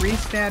 finds the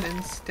restand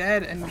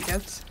instead and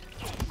gets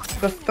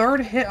the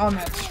third hit on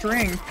that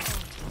string.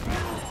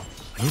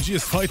 NUGI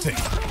is fighting.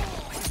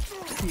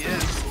 He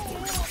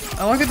is.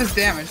 Now look at this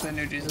damage that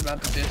NUGI is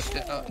about to dish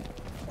out.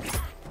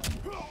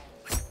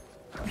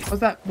 Was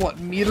that, what,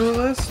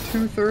 meterless?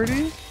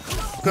 230?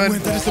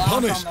 Good. That is the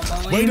punish.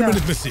 Wait a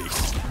minute,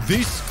 Mystics.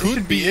 This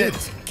could be it.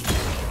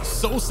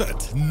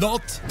 SOSED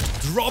not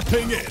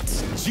dropping it.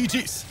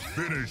 GG's.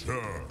 Finish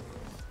her.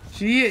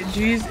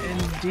 GG's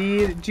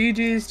indeed.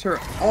 GG's to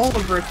all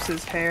of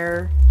Rips'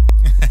 hair.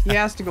 He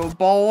has to go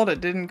bald.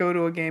 It didn't go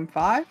to a game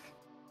 5.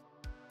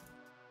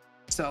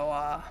 So,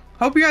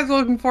 hope you guys are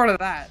looking forward to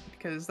that,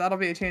 because that'll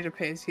be a change of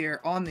pace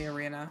here on the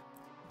arena.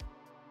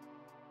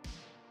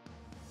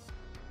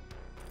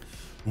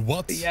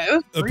 What yeah,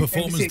 a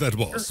performance that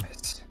was.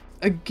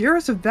 A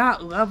GERAS of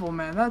that level,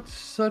 man. That's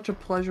such a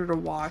pleasure to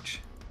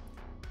watch.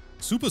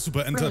 Super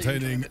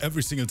entertaining really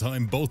every single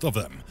time, both of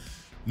them.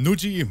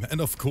 NUGI and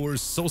of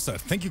course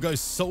SOSED. Thank you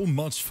guys so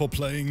much for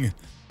playing.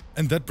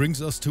 And that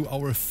brings us to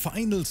our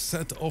final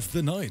set of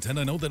the night. And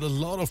I know that a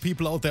lot of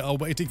people out there are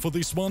waiting for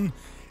this one.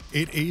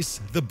 It is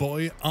the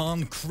boy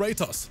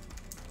Arnkratos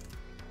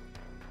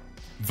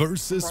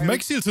versus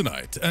MEXIL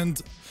tonight.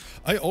 And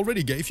I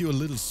already gave you a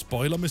little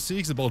spoiler,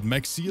 Mystics, about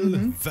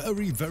MEXIL.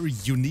 Very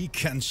unique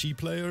Kenshi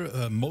player.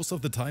 Most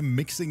of the time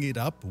mixing it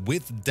up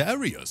with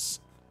Darius.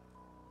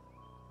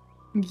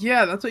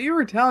 Yeah, that's what you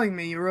were telling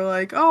me. You were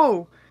like,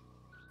 oh,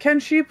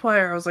 Kenshi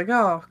player. I was like,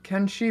 oh,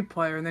 Kenshi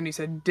player. And then you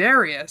said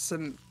Darius.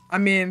 And I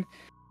mean,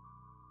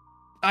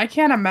 I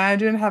can't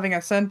imagine having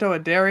a Sento, a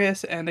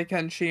Darius, and a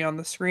Kenshi on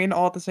the screen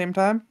all at the same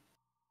time.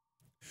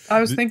 I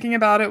was thinking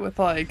about it with,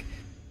 like,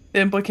 the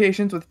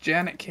implications with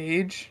Janet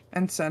Cage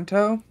and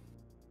Sento.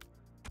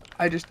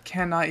 I just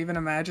cannot even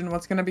imagine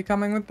what's going to be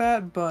coming with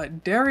that.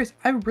 But Darius,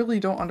 I really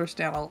don't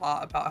understand a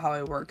lot about how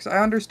it works. I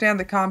understand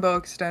the combo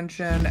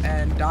extension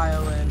and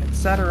dial-in,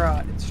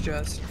 etc. It's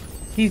just,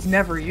 he's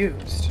never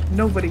used.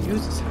 Nobody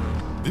uses him.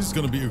 This is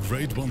gonna be a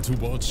great one to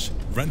watch.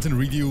 Rant and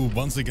Review,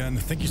 once again,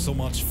 thank you so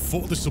much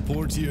for the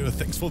support here.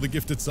 Thanks for the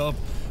gifted sub.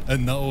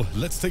 And now,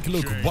 let's take a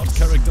look what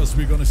characters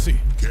we're gonna see.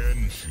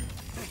 Kenshi,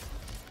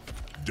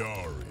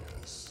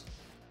 Darius,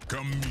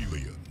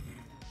 Chameleon,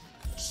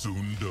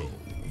 Sundo.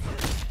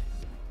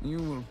 You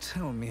will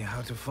tell me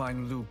how to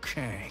find Liu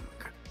Kang.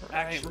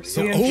 Alright, we're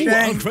So, seeing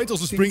Shang.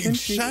 Arnkratos is bringing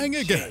Shang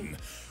again.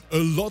 A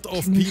lot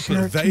of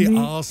people, they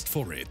asked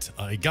for it.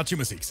 I got you,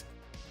 Mystics.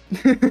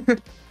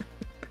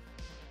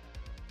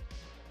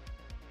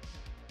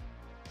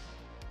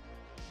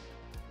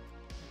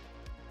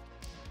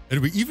 And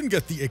we even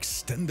get the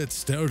extended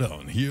stare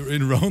down here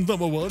in round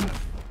number 1.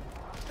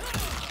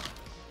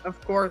 Of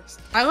course.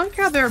 I like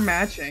how they're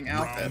matching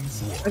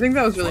outfits. I think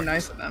that was really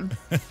nice of them.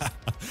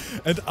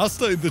 And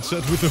Asta in the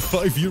chat with a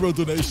 €5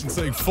 donation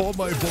saying, for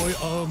my boy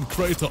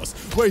Arnkratos.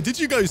 Wait, did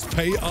you guys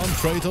pay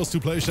Arnkratos to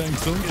play Shang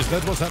Tsung? Is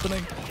that what's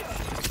happening?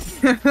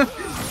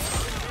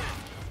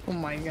 Oh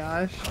my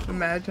gosh,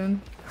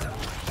 imagine.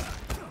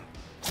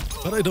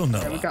 But I don't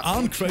know. Yeah,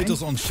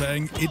 Arnkratos on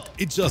Shang,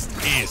 it just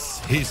is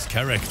his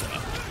character.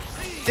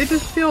 It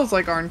just feels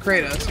like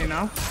Arnkratos, you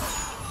know?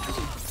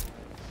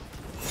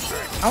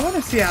 I want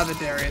to see how the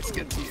Darius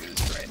gets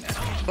used right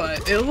now.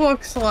 But it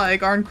looks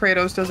like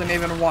Arnkratos doesn't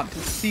even want to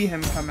see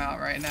him come out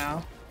right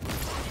now.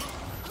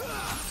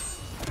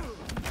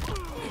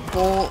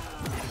 Full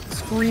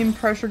screen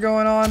pressure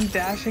going on,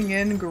 dashing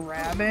in,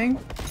 grabbing.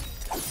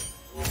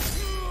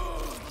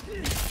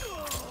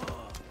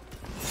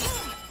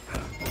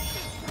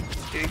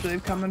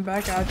 Jiggly coming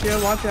back at you,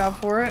 watch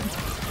out for it.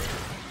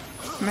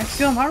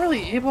 MEXIL not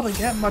really able to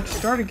get much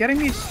started, getting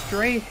these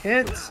stray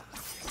hits.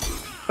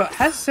 But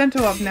has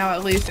Sento up now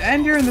at least,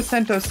 and you're in the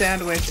Sento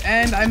sandwich.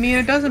 And I mean,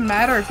 it doesn't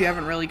matter if you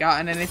haven't really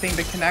gotten anything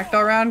to connect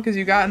all around, because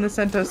you got in the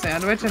Sento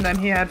sandwich and then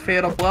he had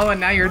fatal blow and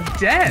now you're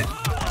dead.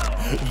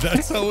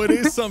 That's how it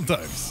is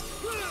sometimes.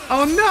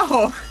 Oh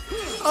no!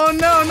 Oh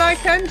no, not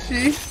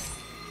Kenshi!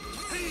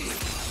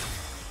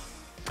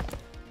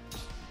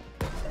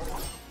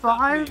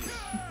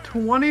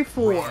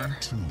 524.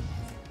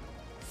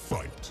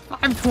 Fight.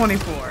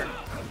 524.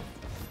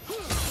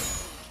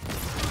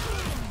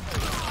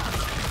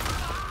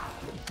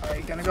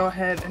 Alright, gonna go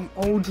ahead and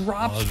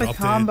drops the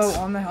combo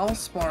on the Hell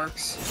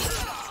Sparks.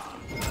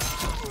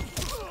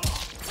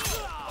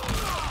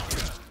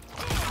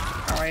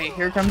 Alright,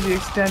 here comes the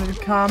extended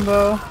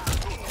combo.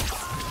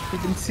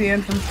 We've been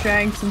seeing from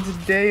Shang since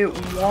day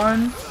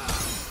 1.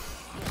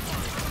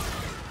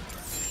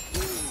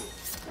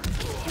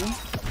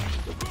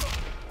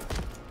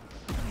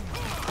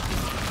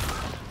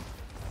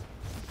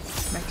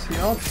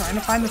 MIXIL trying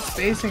to find the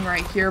spacing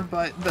right here,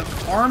 but the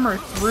armor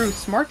through.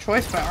 Smart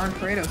choice by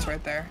Arnkratos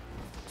right there.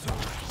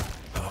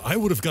 I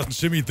would have gotten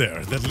shimmied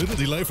there. That little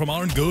delay from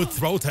Arn, good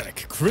throw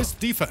tech. Crisp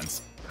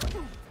defense.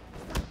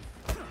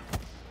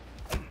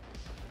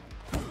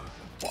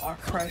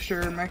 Block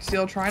pressure.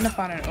 MIXIL trying to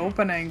find an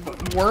opening,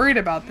 but worried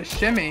about the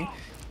shimmy.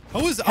 How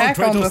is Heck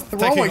on the Arnkratos throw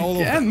taking all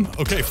of again. them?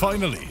 Okay,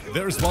 finally.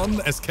 There's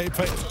one escape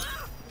failed.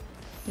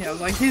 Yeah, I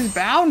was like, he's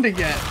bound to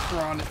get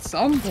thrown at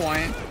some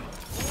point.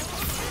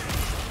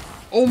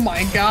 Oh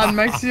my god,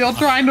 MIXIL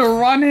trying to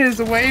run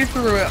his way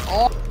through it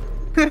all.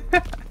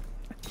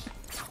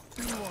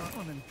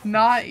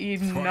 Not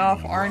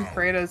enough.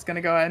 Arnkratos is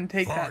gonna go ahead and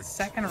take that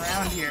second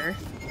round here.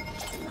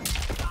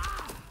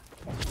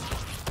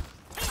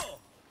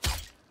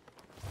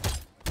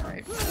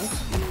 Alright.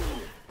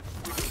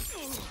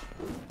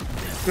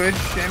 Good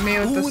shimmy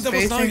with the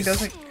spacing. Nice.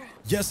 Doesn't.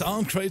 Yes,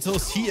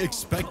 Arnkratos, he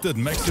expected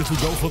MIXIL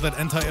to go for that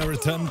anti-air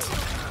attempt.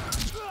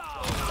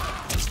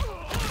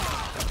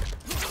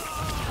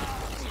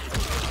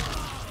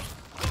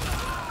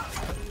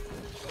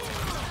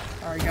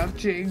 Alright, got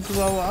Jade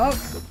glow up.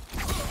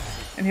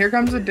 And here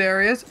comes the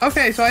Darius.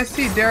 Okay, so I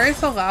see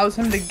Darius allows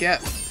him to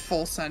get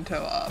full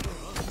Sento up.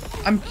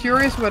 I'm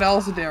curious what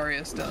else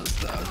Darius does,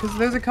 though. Because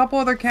there's a couple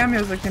other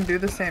cameos that can do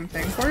the same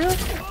thing for you.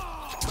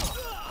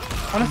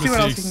 I want to see what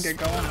else you can get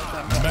going with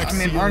them. I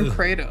mean,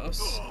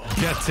 Arnkratos.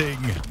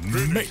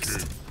 Getting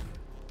mixed.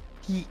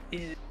 He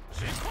is.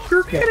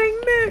 You're getting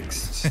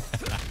mixed.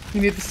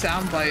 You need the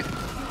soundbite.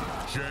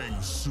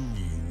 Shang Tsung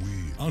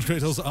will.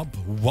 Arnkratos up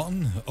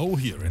 1-0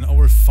 here in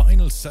our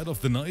final set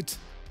of the night.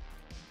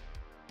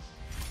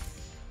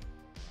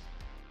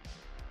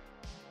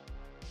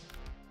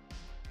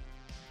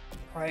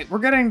 Right, we're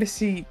getting to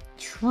see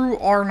true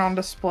Arn on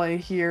display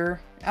here.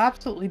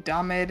 Absolutely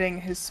dominating.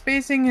 His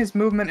spacing, his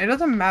movement, it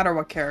doesn't matter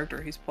what character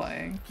he's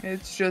playing.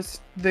 It's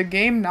just the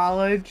game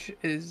knowledge,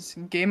 is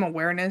game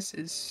awareness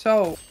is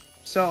so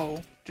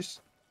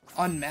just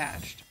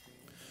unmatched.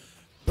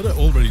 But I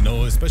already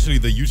know, especially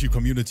the YouTube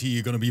community,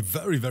 you're gonna be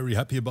very, very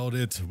happy about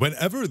it.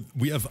 Whenever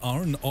we have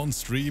Arn on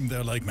stream,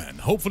 they're like, man,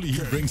 hopefully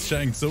he brings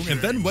Shang Tsung.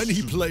 And then when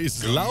he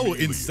plays Lao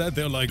instead,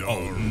 they're like,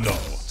 oh no.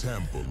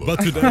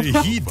 But today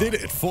he did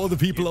it for the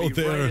people out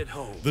there.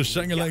 The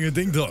Shangalanga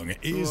Ding Dong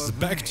is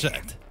back,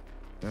 chat.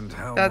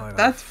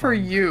 That's for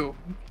you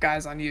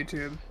guys on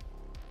YouTube.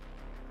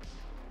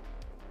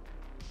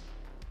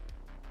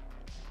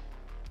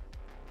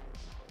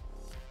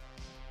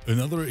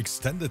 Another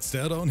extended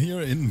stare down here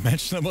in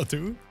match number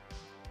 2.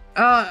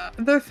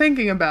 They're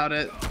thinking about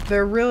it.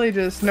 They're really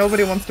just,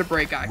 nobody wants to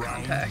break eye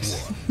contact.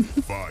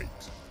 Fight.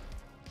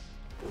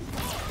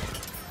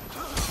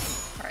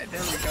 Alright,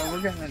 there we go.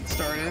 We're getting it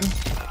started.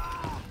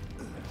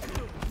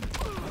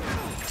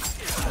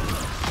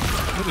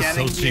 That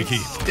is so cheeky.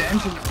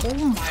 Extension. Oh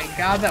my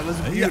god, that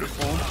was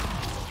beautiful.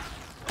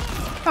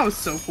 That was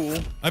so cool.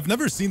 I've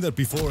never seen that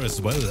before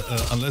as well,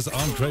 unless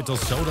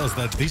Arnkratos showed us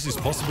that this is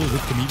possible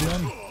with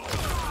Chameleon.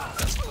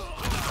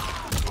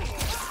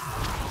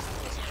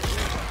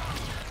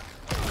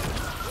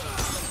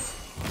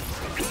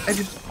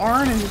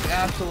 Arn is just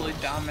absolutely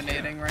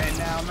dominating right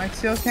now.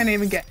 MIXIL can't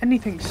even get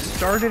anything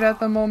started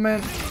at the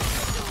moment.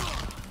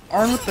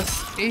 Arn with the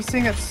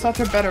spacing, it's such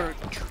a better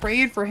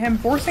trade for him.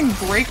 Forcing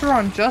Breaker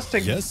on just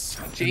a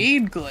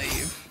Jade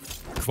Glaive.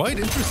 Quite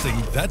interesting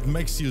that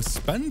MIXIL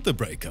spent the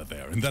Breaker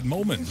there in that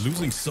moment,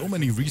 losing so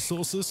many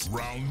resources.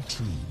 Round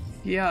 2.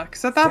 Yeah,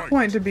 because at that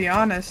point, to be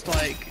honest,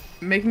 like,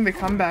 making the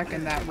comeback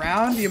in that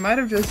round, you might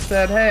have just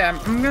said, hey,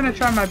 I'm going to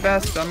try my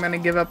best, but I'm going to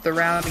give up the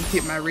round and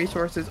keep my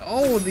resources.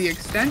 Oh, the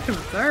extension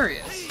was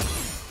hilarious.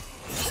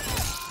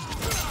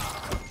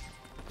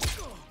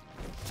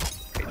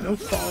 Okay, no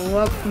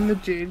follow-up from the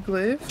Jade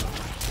Glaive.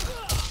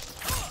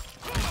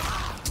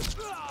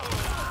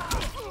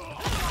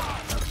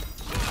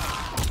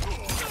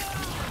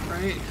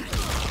 Right.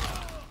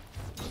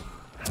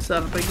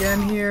 Set up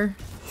again here.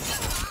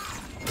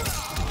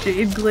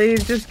 Jade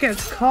Glaive just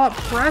gets caught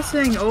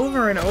pressing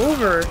over and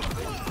over.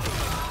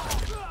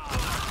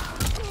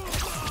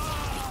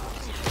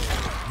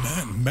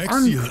 Man,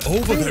 MIXIL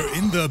over there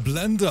in the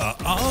blender.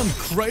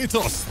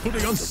 Arnkratos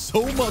putting on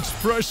so much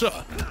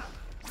pressure.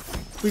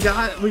 We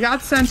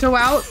got Sento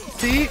out.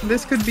 See,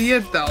 this could be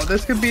it though.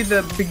 This could be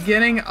the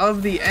beginning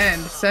of the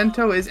end.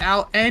 Sento is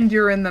out and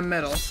you're in the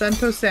middle.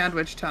 Sento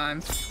sandwich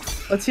time.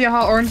 Let's see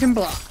how Arn can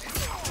block.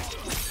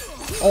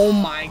 Oh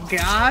my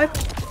god.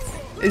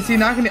 Is he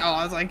not gonna, oh,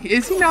 I was like,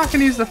 is he not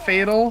gonna use the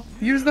Fatal?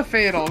 Use the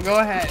Fatal, go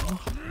ahead.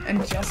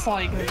 And just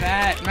like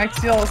that,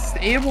 MIXIL is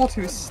able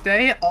to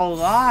stay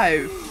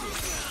alive.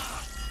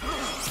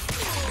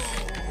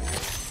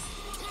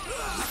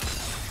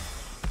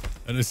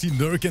 And I see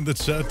Nurk in the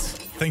chat.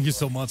 Thank you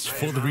so much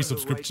for the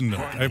resubscription,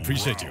 Nurk. I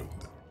appreciate you.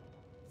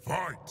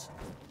 Fight.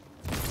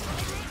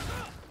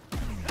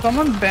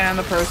 Someone ban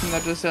the person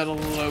that just said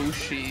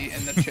Loshi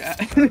in the chat.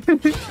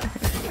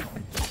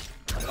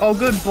 Oh,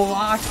 good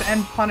blocks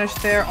and punish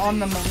there on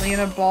the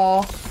MILEENA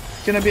ball.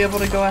 Gonna be able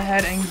to go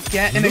ahead and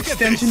get an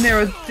extension there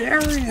with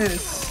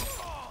Darius.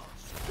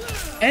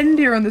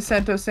 Endir on the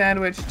Sento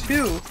sandwich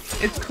too.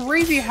 It's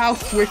crazy how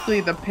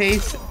quickly the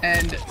pace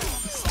and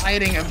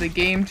siding of the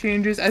game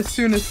changes as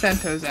soon as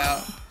Sento's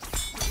out.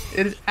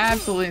 It is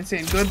absolutely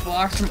insane. Good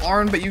blocks from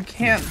Arn, but you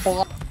can't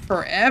block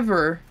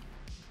forever.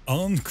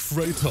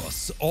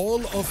 Arnkratos,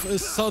 all of a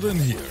sudden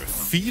here,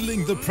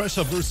 feeling the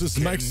pressure versus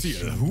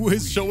MEXIL, who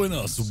is showing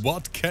us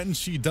what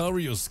Kenshi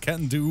Darius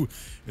can do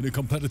in a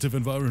competitive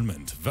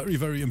environment. Very,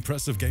 very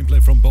impressive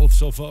gameplay from both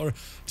so far.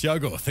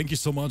 Thiago, thank you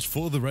so much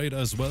for the raid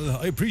as well.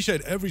 I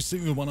appreciate every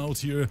single one out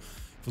here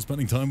for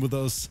spending time with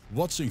us,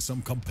 watching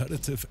some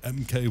competitive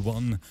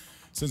MK1.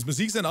 Since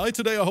Mesix and I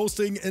today are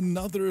hosting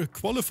another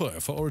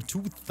qualifier for our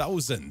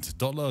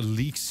 $2,000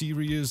 League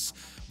Series.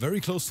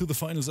 Very close to the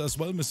finals as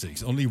well,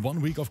 Mesix. Only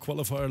 1 week of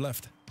qualifier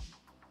left.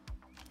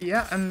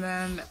 Yeah, and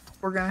then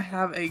we're going to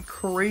have a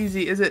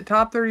crazy... Is it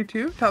top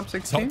 32? Top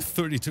 16? Top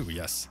 32,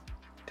 yes.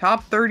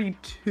 Top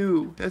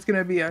 32. That's going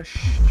to be a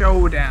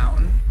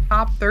showdown.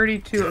 Top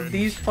 32 of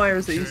these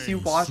players that you see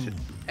watching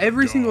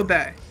every single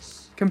day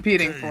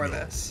competing for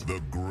this.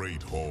 The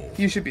Great Hall.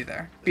 You should be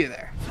there. Be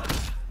there.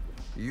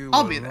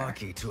 I'll be there.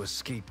 Lucky to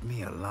escape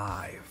me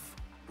alive.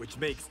 Which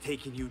makes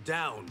taking you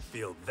down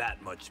feel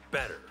that much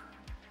better.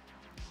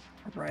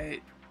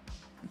 Right.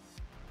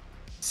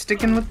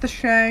 Sticking with the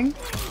Shang.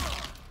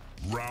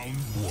 Round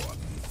 1,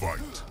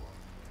 fight.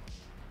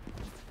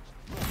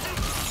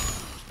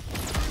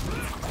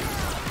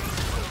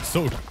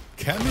 So,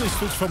 Camille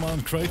switch from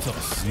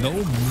Arnkratos. No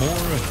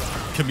more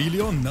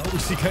Chameleon, now we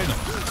see Kano.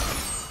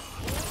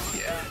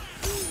 Yeah.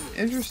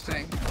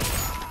 Interesting.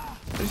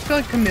 I just feel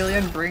like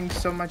Chameleon brings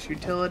so much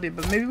utility,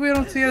 but maybe we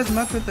don't see it as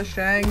much with the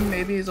Shang.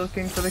 Maybe he's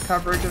looking for the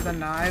coverage of the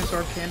knives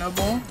or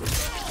Cannibal.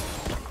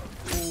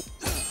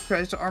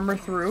 Tries to armor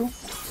through.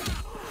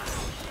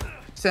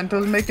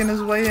 Sento's making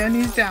his way in.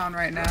 He's down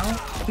right now.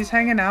 He's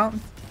hanging out.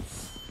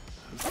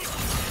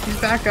 He's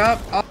back up.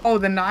 Oh,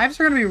 the knives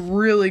are going to be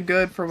really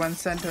good for when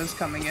Sento's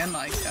coming in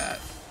like that.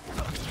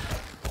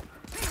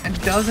 And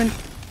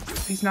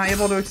he's not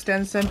able to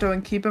extend Sento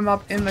and keep him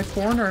up in the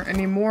corner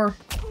anymore.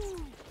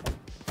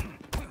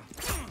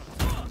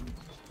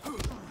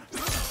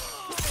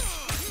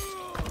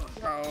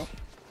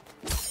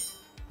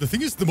 The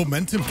thing is, the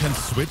momentum can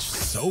switch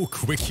so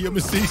quick here,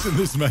 Mesix, in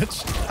this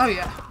match. Oh,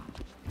 yeah.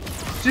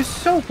 Just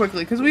so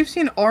quickly, because we've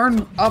seen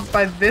Arn up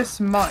by this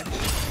much,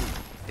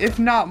 if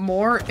not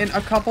more, in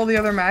a couple of the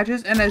other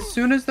matches, and as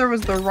soon as there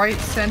was the right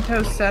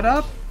Sento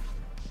setup,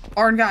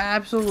 Arn got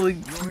absolutely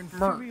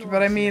murked.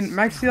 But I mean,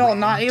 MEXIL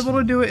not able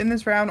to do it in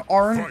this round,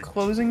 Arn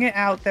closing it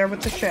out there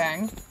with the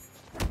Shang.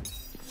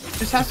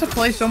 Just has to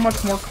play so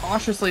much more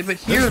cautiously, but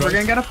here they're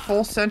going to get a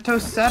full Sento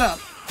setup.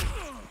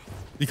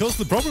 Because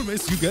the problem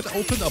is you get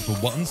opened up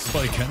once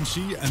by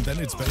Kenshi and then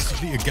it's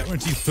basically a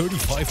guaranteed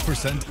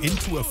 35%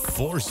 into a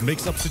force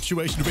mix-up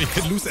situation where you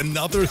can lose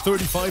another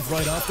 35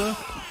 right after.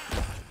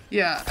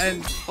 Yeah,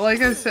 and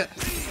like I said,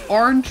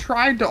 Arn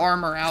tried to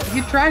armor out.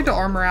 He tried to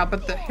armor out,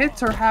 but the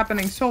hits are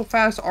happening so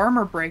fast,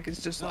 armor break is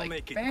just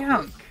like,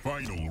 bam.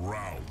 Final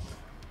round.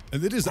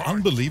 And it is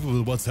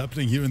unbelievable what's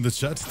happening here in the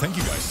chat. Thank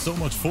you guys so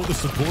much for the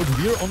support.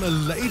 We're on a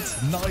late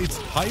night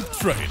hype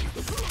train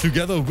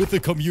together with the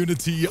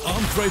community.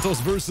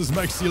 Arnkratos versus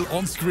MEXIL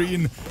on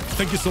screen.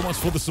 Thank you so much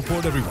for the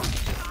support, everyone.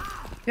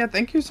 Yeah,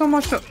 thank you so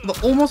much to the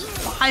almost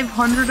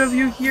 500 of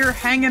you here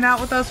hanging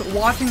out with us,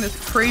 watching this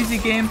crazy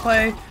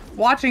gameplay,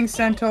 watching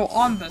Sento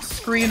on the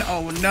screen.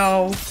 Oh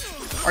no.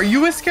 Are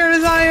you as scared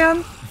as I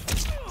am?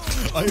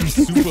 I am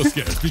super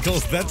scared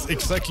because that's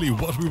exactly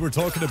what we were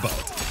talking about.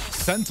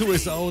 Sento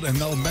is out and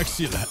now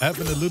MEXIL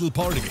having a little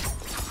party.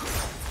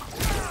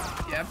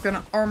 Yeah, I'm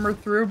gonna armor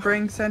through,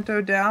 bring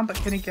Sento down, but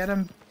can he get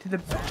him to the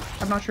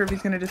back? I'm not sure if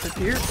he's gonna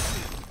disappear.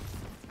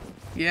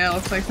 Yeah,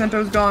 looks like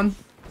Sento's gone.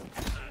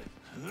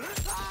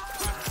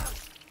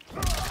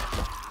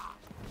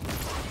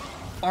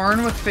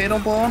 Arn with Fatal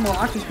Blow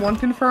unlocked. Just one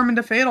confirm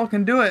into Fatal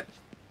can do it.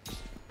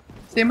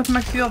 Same with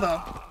MEXIL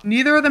though.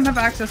 Neither of them have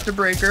access to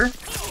Breaker.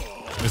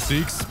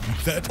 Mesix,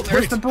 that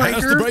There's the breaker.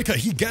 has the breaker.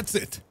 He gets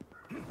it.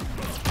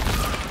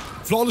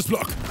 Flawless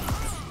block.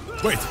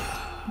 Wait.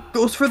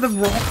 Goes for the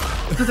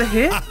roll. Does it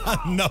hit?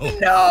 No.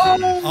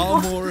 No.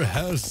 Armor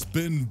has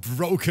been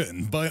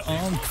broken by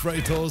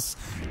Arnkratos,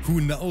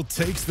 who now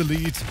takes the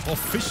lead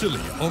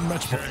officially on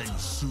match point.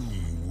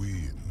 Soon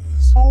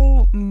wins.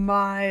 Oh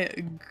my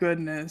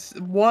goodness.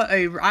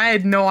 I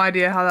had no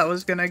idea how that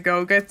was gonna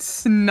go. Get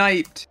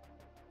sniped.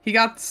 He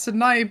got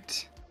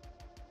sniped.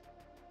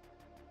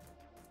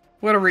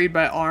 What a read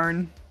by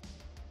Arn.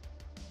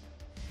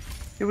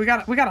 Yeah, we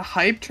got a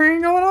hype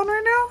train going on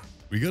right now?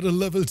 We got a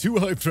level 2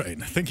 hype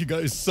train. Thank you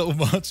guys so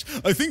much.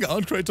 I think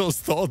Arnkratos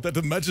thought that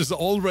the match is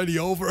already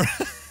over.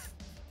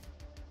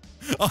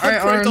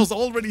 Arnkratos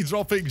already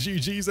dropping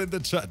GG's in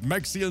the chat.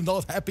 MEXIL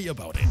not happy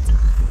about it.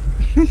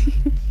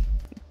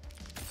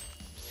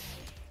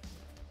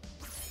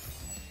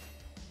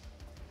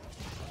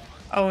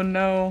 Oh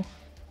no.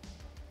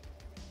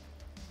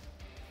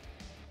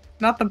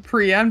 Not the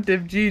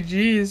preemptive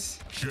GG's.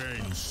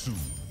 Shang Tsung,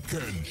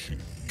 Kenshi,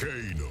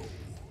 Kano.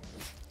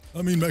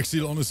 I mean,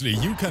 MEXIL, honestly,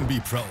 you can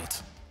be proud.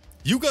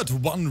 You got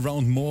 1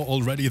 round more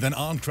already than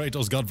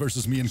Arnkratos got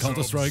versus me in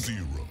Counter-Strike.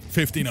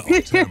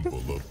 15-0.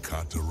 Temple of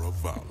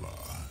Kataravala.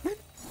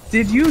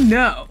 Did you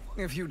know?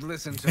 If you'd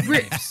listen to me,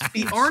 Rips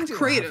the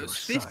Arnkratos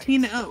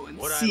 15-0 in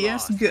What I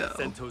CSGO. lost,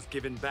 Sento's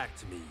given back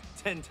to me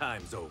 10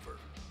 times over.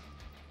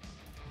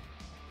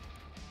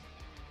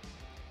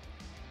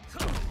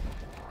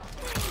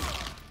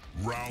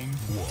 Round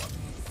 1,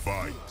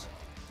 fight.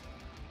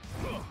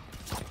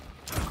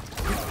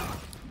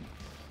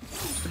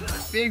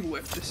 Big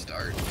whip to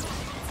start.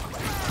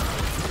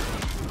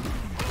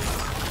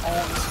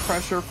 All this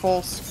pressure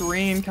full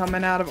screen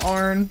coming out of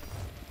Arn.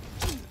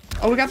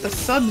 Oh, we got the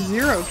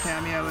Sub-Zero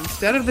cameo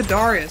instead of the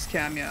Darius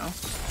cameo.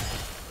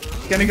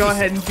 Gonna go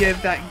ahead and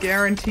give that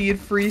guaranteed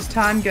freeze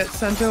time, get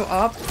Sento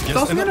up. It's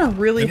also gonna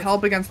really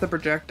help against the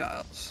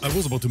projectiles. I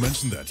was about to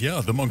mention that.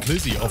 Yeah, the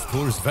Monclizzy, of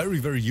course, very,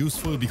 very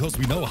useful because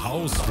we know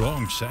how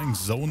strong Shang's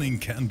zoning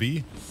can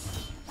be.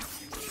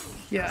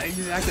 Yeah,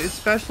 exactly.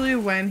 Especially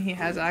when he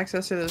has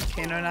access to those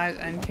Kano knives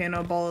and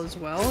Kano ball as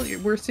well.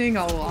 We're seeing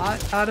a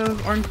lot out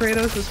of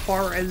Arnkratos as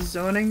far as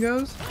zoning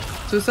goes.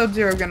 So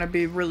Sub-Zero gonna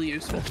be really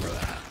useful for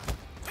that.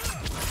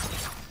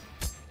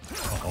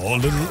 Oh,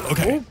 little.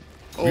 Okay.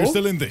 Oh. We're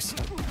still in this.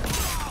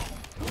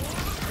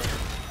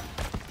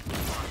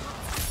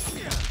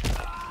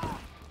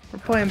 We're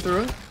playing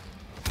through it.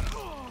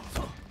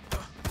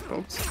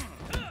 Folks.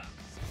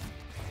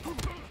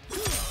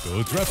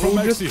 Good trap from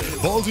MEXIL.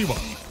 Ballsy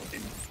one.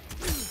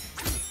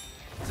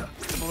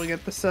 We'll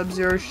get the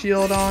Sub-Zero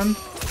shield on.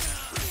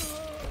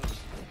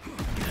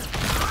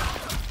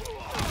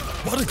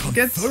 What a conversion.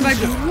 Get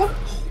sniped.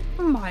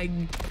 Oh my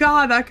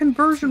god, that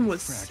conversion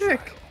was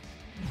sick.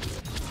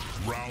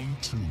 Round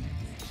 2,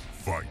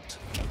 fight.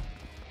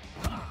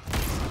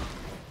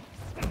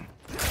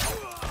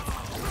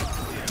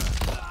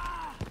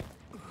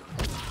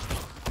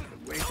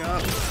 Wake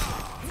up.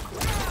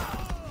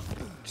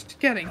 Just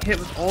getting hit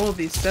with all of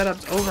these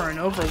setups over and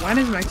over. When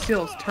is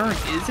MEXIL's turn?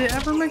 Is it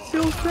ever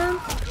MEXIL's turn?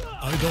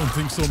 I don't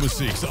think so,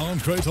 Mystics.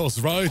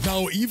 Arnkratos right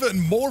now even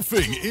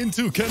morphing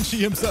into Kenshi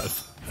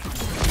himself.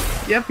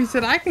 Yep, he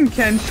said I can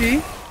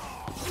Kenshi.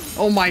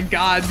 Oh my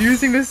god,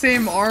 using the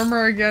same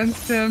armor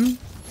against him.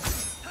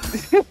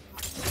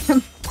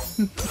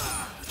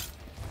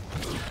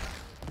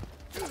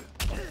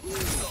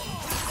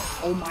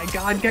 Oh my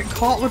god, get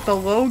caught with the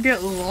low,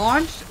 get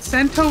launched.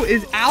 Sento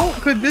is out.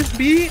 Could this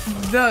be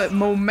the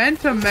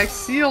momentum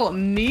MEXIL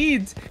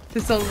needs to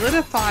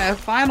solidify a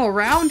final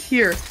round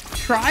here?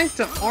 Tries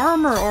to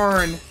armor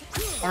Arn.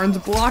 Arn's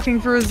blocking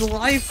for his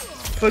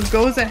life, but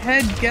goes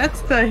ahead,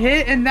 gets the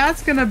hit, and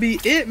that's gonna be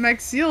it.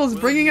 MEXIL is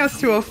bringing us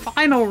to a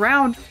final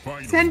round.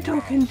 Sento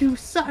can do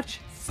such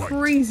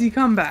crazy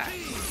comeback.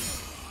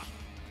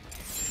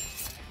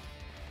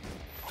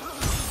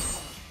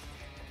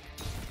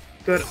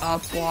 Good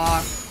up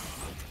block.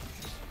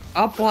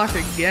 Up block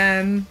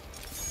again.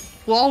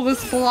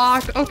 Flawless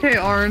block. Okay,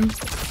 Arn.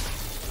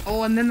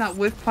 Oh, and then that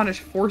whiff punish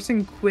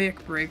forcing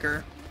quick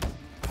breaker.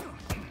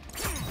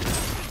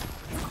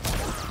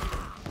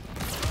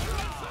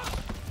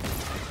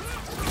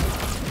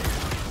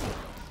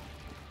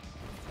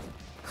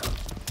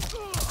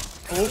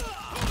 Oh.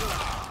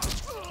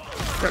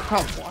 Got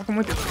caught blocking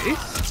with your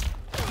face.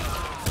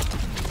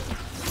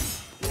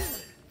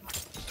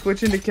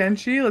 Switch into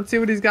Kenshi. Let's see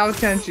what he's got with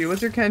Kenshi.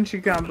 What's your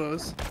Kenshi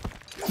combos?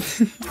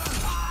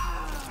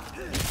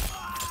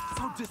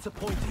 So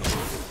disappointing.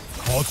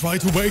 Oh, try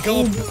to wake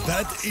up.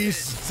 That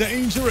is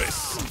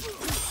dangerous.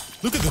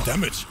 Look at the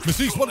damage.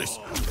 Mystics, what are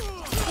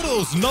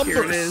those numbers?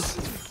 Here it is.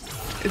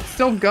 It's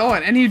still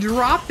going. And he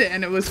dropped it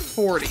and it was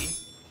 40.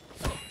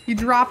 He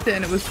dropped it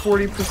and it was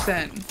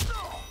 40%.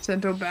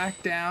 Sento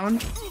back down.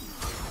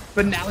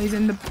 But now he's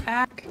in the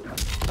back.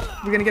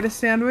 We're gonna get a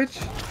sandwich.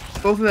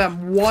 Both of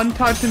them, one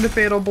touch into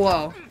fatal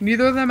blow.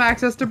 Neither of them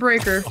access to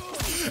breaker.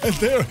 And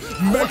there,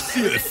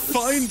 MEXIL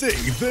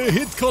finding the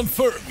hit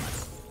confirm.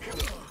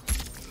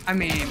 I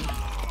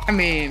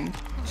mean,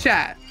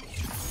 chat.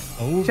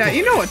 Oh, Chat,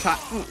 you know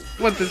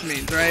what this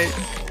means, right?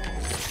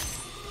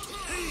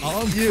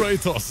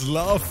 Arnkratos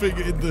laughing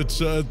in the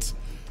chat.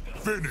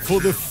 For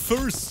the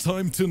first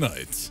time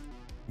tonight,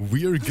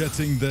 we're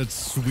getting that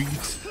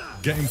sweet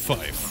Game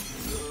 5.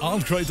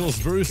 Arnkratos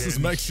versus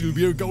MEXIL.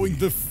 We are going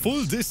the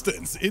full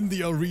distance in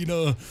the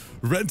arena.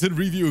 Rant and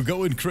Review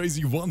going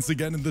crazy once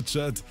again in the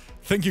chat.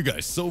 Thank you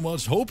guys so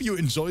much. Hope you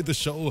enjoyed the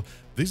show.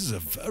 This is a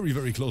very,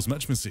 very close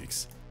match,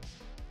 Mystics.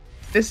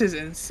 This is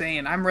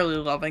insane. I'm really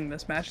loving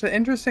this match. The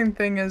interesting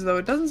thing is, though,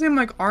 it doesn't seem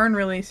like Arn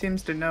really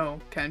seems to know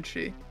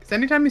Kenshi. Because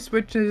anytime he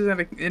switches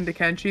into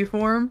Kenshi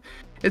form,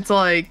 it's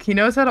like he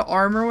knows how to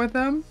armor with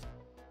him,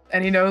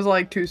 and he knows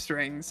like 2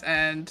 strings.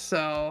 And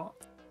so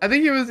I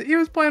think he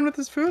was playing with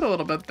his food a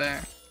little bit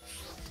there.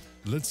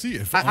 Let's see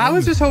if I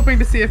was just hoping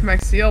to see if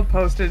MEXIL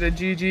posted a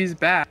GG's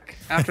back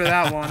after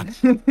that one.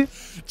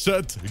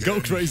 Chat,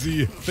 go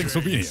crazy. Thanks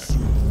for being here.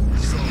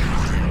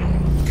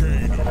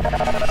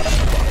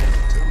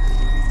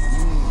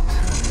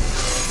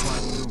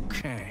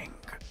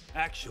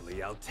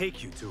 Actually, I'll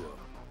take you to him.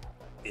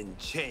 In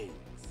chains.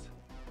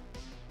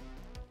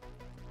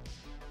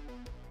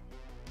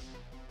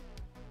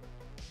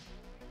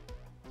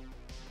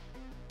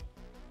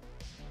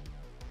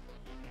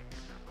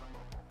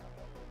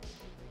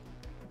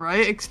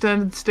 Right?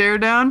 Extended stare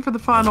down for the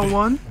final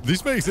one.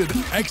 This makes it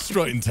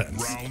extra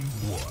intense. Round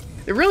 1.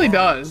 It really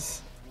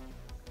does.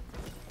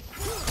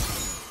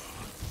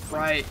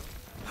 Right.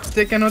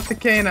 Sticking with the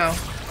Kano.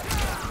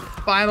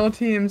 Final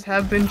teams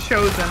have been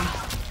chosen.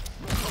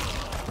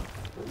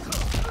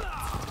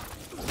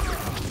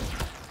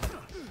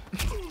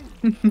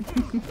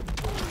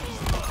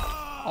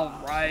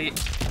 Alright.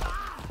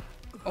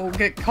 Oh,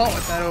 get caught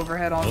with that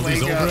overhead on All way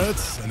these up.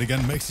 overheads, and again,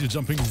 MEXIL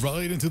jumping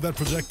right into that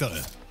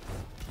projectile.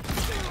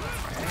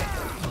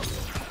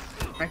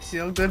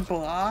 MEXIL, good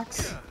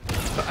blocks.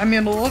 But, I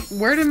mean, look,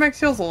 where did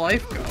MEXIL's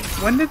life go?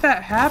 When did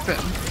that happen?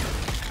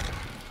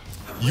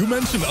 You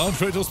mentioned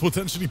Arnkratos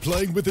potentially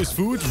playing with his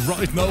food.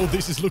 Right now,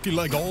 this is looking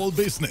like all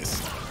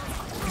business.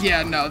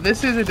 Yeah, no,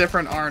 this is a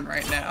different Arn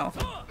right now.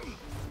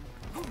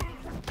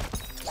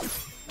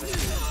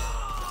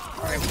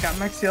 Alright, we got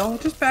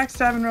MEXIL. Just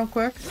backstabbing real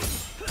quick.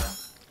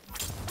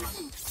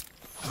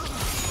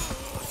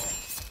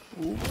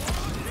 Ooh.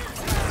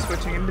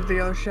 Switching into the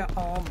other shot.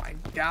 Oh my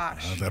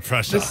gosh. The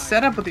pressure. The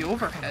setup with the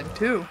overhead,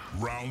 too.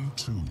 Round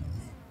 2.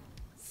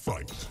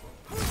 Fight.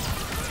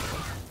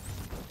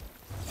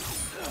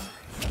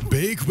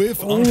 Big whiff.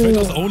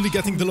 Arnkratos only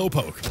getting the low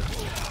poke.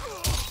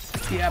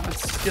 Yeah, but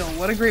still,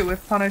 what a great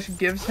whiff punish.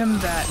 Gives him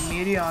that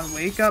media on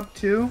wake up,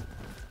 too.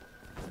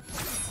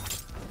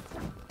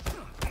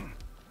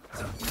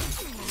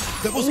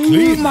 That was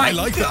clean. Oh my I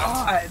like that.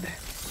 God.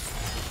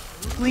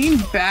 Clean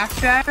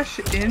backdash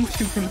in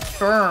to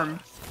confirm.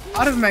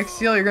 Out of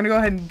MEXIL, you're gonna go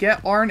ahead and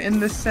get Arn in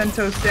the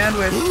Sento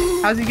sandwich.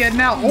 How's he getting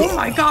out? Oh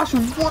my gosh,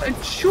 what a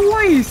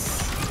choice!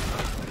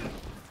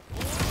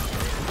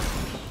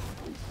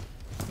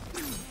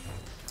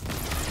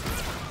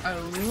 I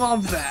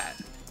love that.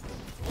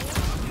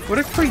 What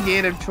a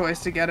creative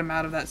choice to get him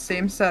out of that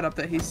same setup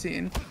that he's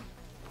seen.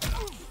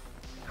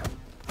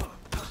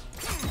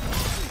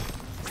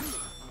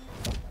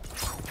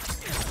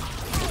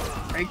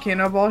 Right,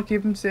 Kano ball,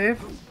 keep him safe.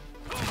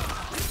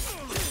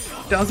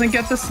 Doesn't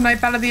get the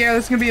snipe out of the air.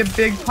 This is going to be a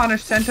big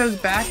punish. Sento's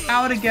back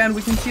out again.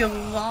 We can see a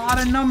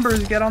lot of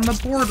numbers get on the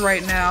board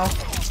right now.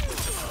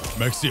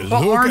 MEXIL,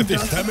 But look Arn at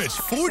this does- damage.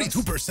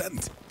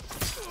 42%.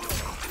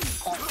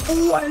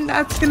 Oh, and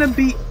that's going to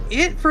be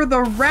it for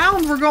the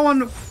round. We're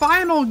going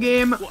final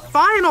game,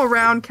 final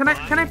round. Can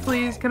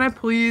I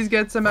please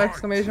get some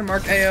exclamation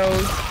mark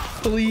AOs?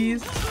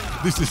 Please.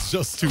 This is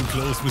just too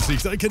close,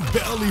 MEXIL. I can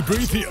barely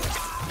breathe here.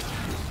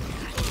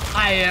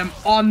 I am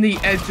on the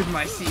edge of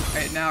my seat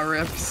right now,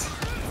 Rips.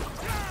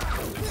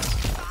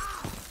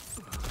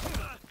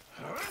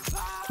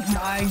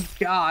 My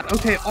God.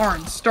 Okay,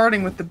 Arn,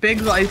 starting with the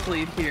big life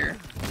lead here.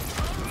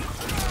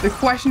 The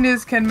question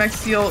is, can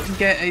MEXIL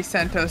get a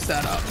Sento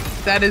setup?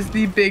 That is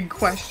the big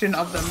question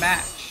of the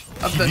match,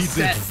 of He the needs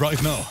set. it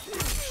right now.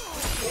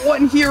 Oh,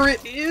 and here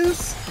it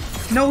is.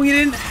 No, he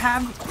didn't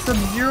have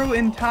Sub-Zero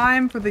in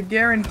time for the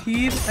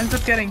guaranteed. Ends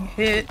up getting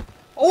hit.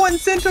 Oh, and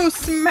Sento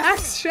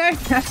smacks Shang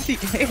at the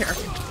air.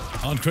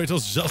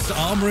 Arnkratos just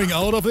armoring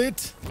out of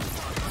it.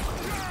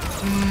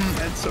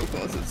 It's so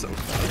close, it's so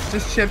close.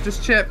 Just chip,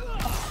 just chip.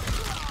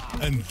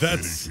 And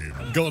that's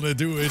gonna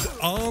do it.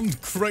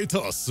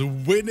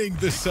 Arnkratos winning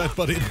the set,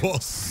 but it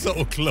was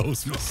so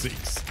close,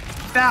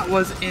 MEXIL. That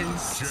was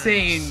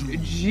insane.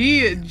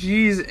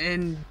 GG's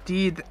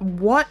indeed.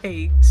 What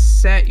a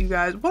set, you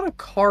guys. What a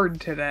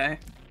card today.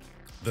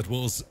 That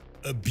was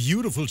a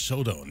beautiful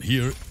showdown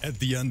here at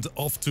the end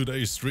of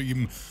today's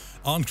stream.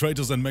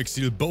 Arnkratos and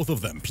MEXIL, both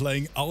of them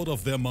playing out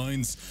of their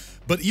minds.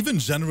 But even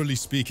generally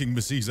speaking,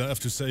 MEXIL, I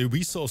have to say,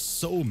 we saw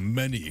so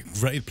many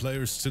great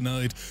players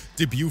tonight,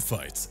 debut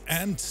fights,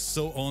 and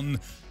so on.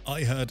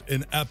 I had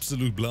an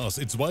absolute blast.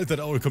 It's wild that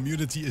our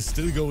community is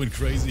still going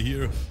crazy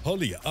here.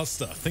 Holly,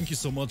 Asta, thank you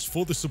so much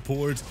for the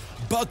support.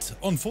 But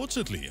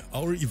unfortunately,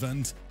 our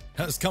event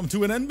has come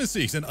to an end,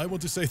 MEXIL, and I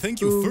want to say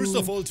thank you, first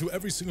of all, to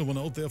every single one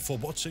out there for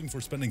watching,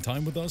 for spending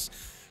time with us.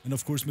 And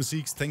of course,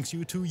 MEXIL, thanks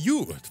you to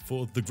you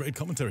for the great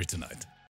commentary tonight.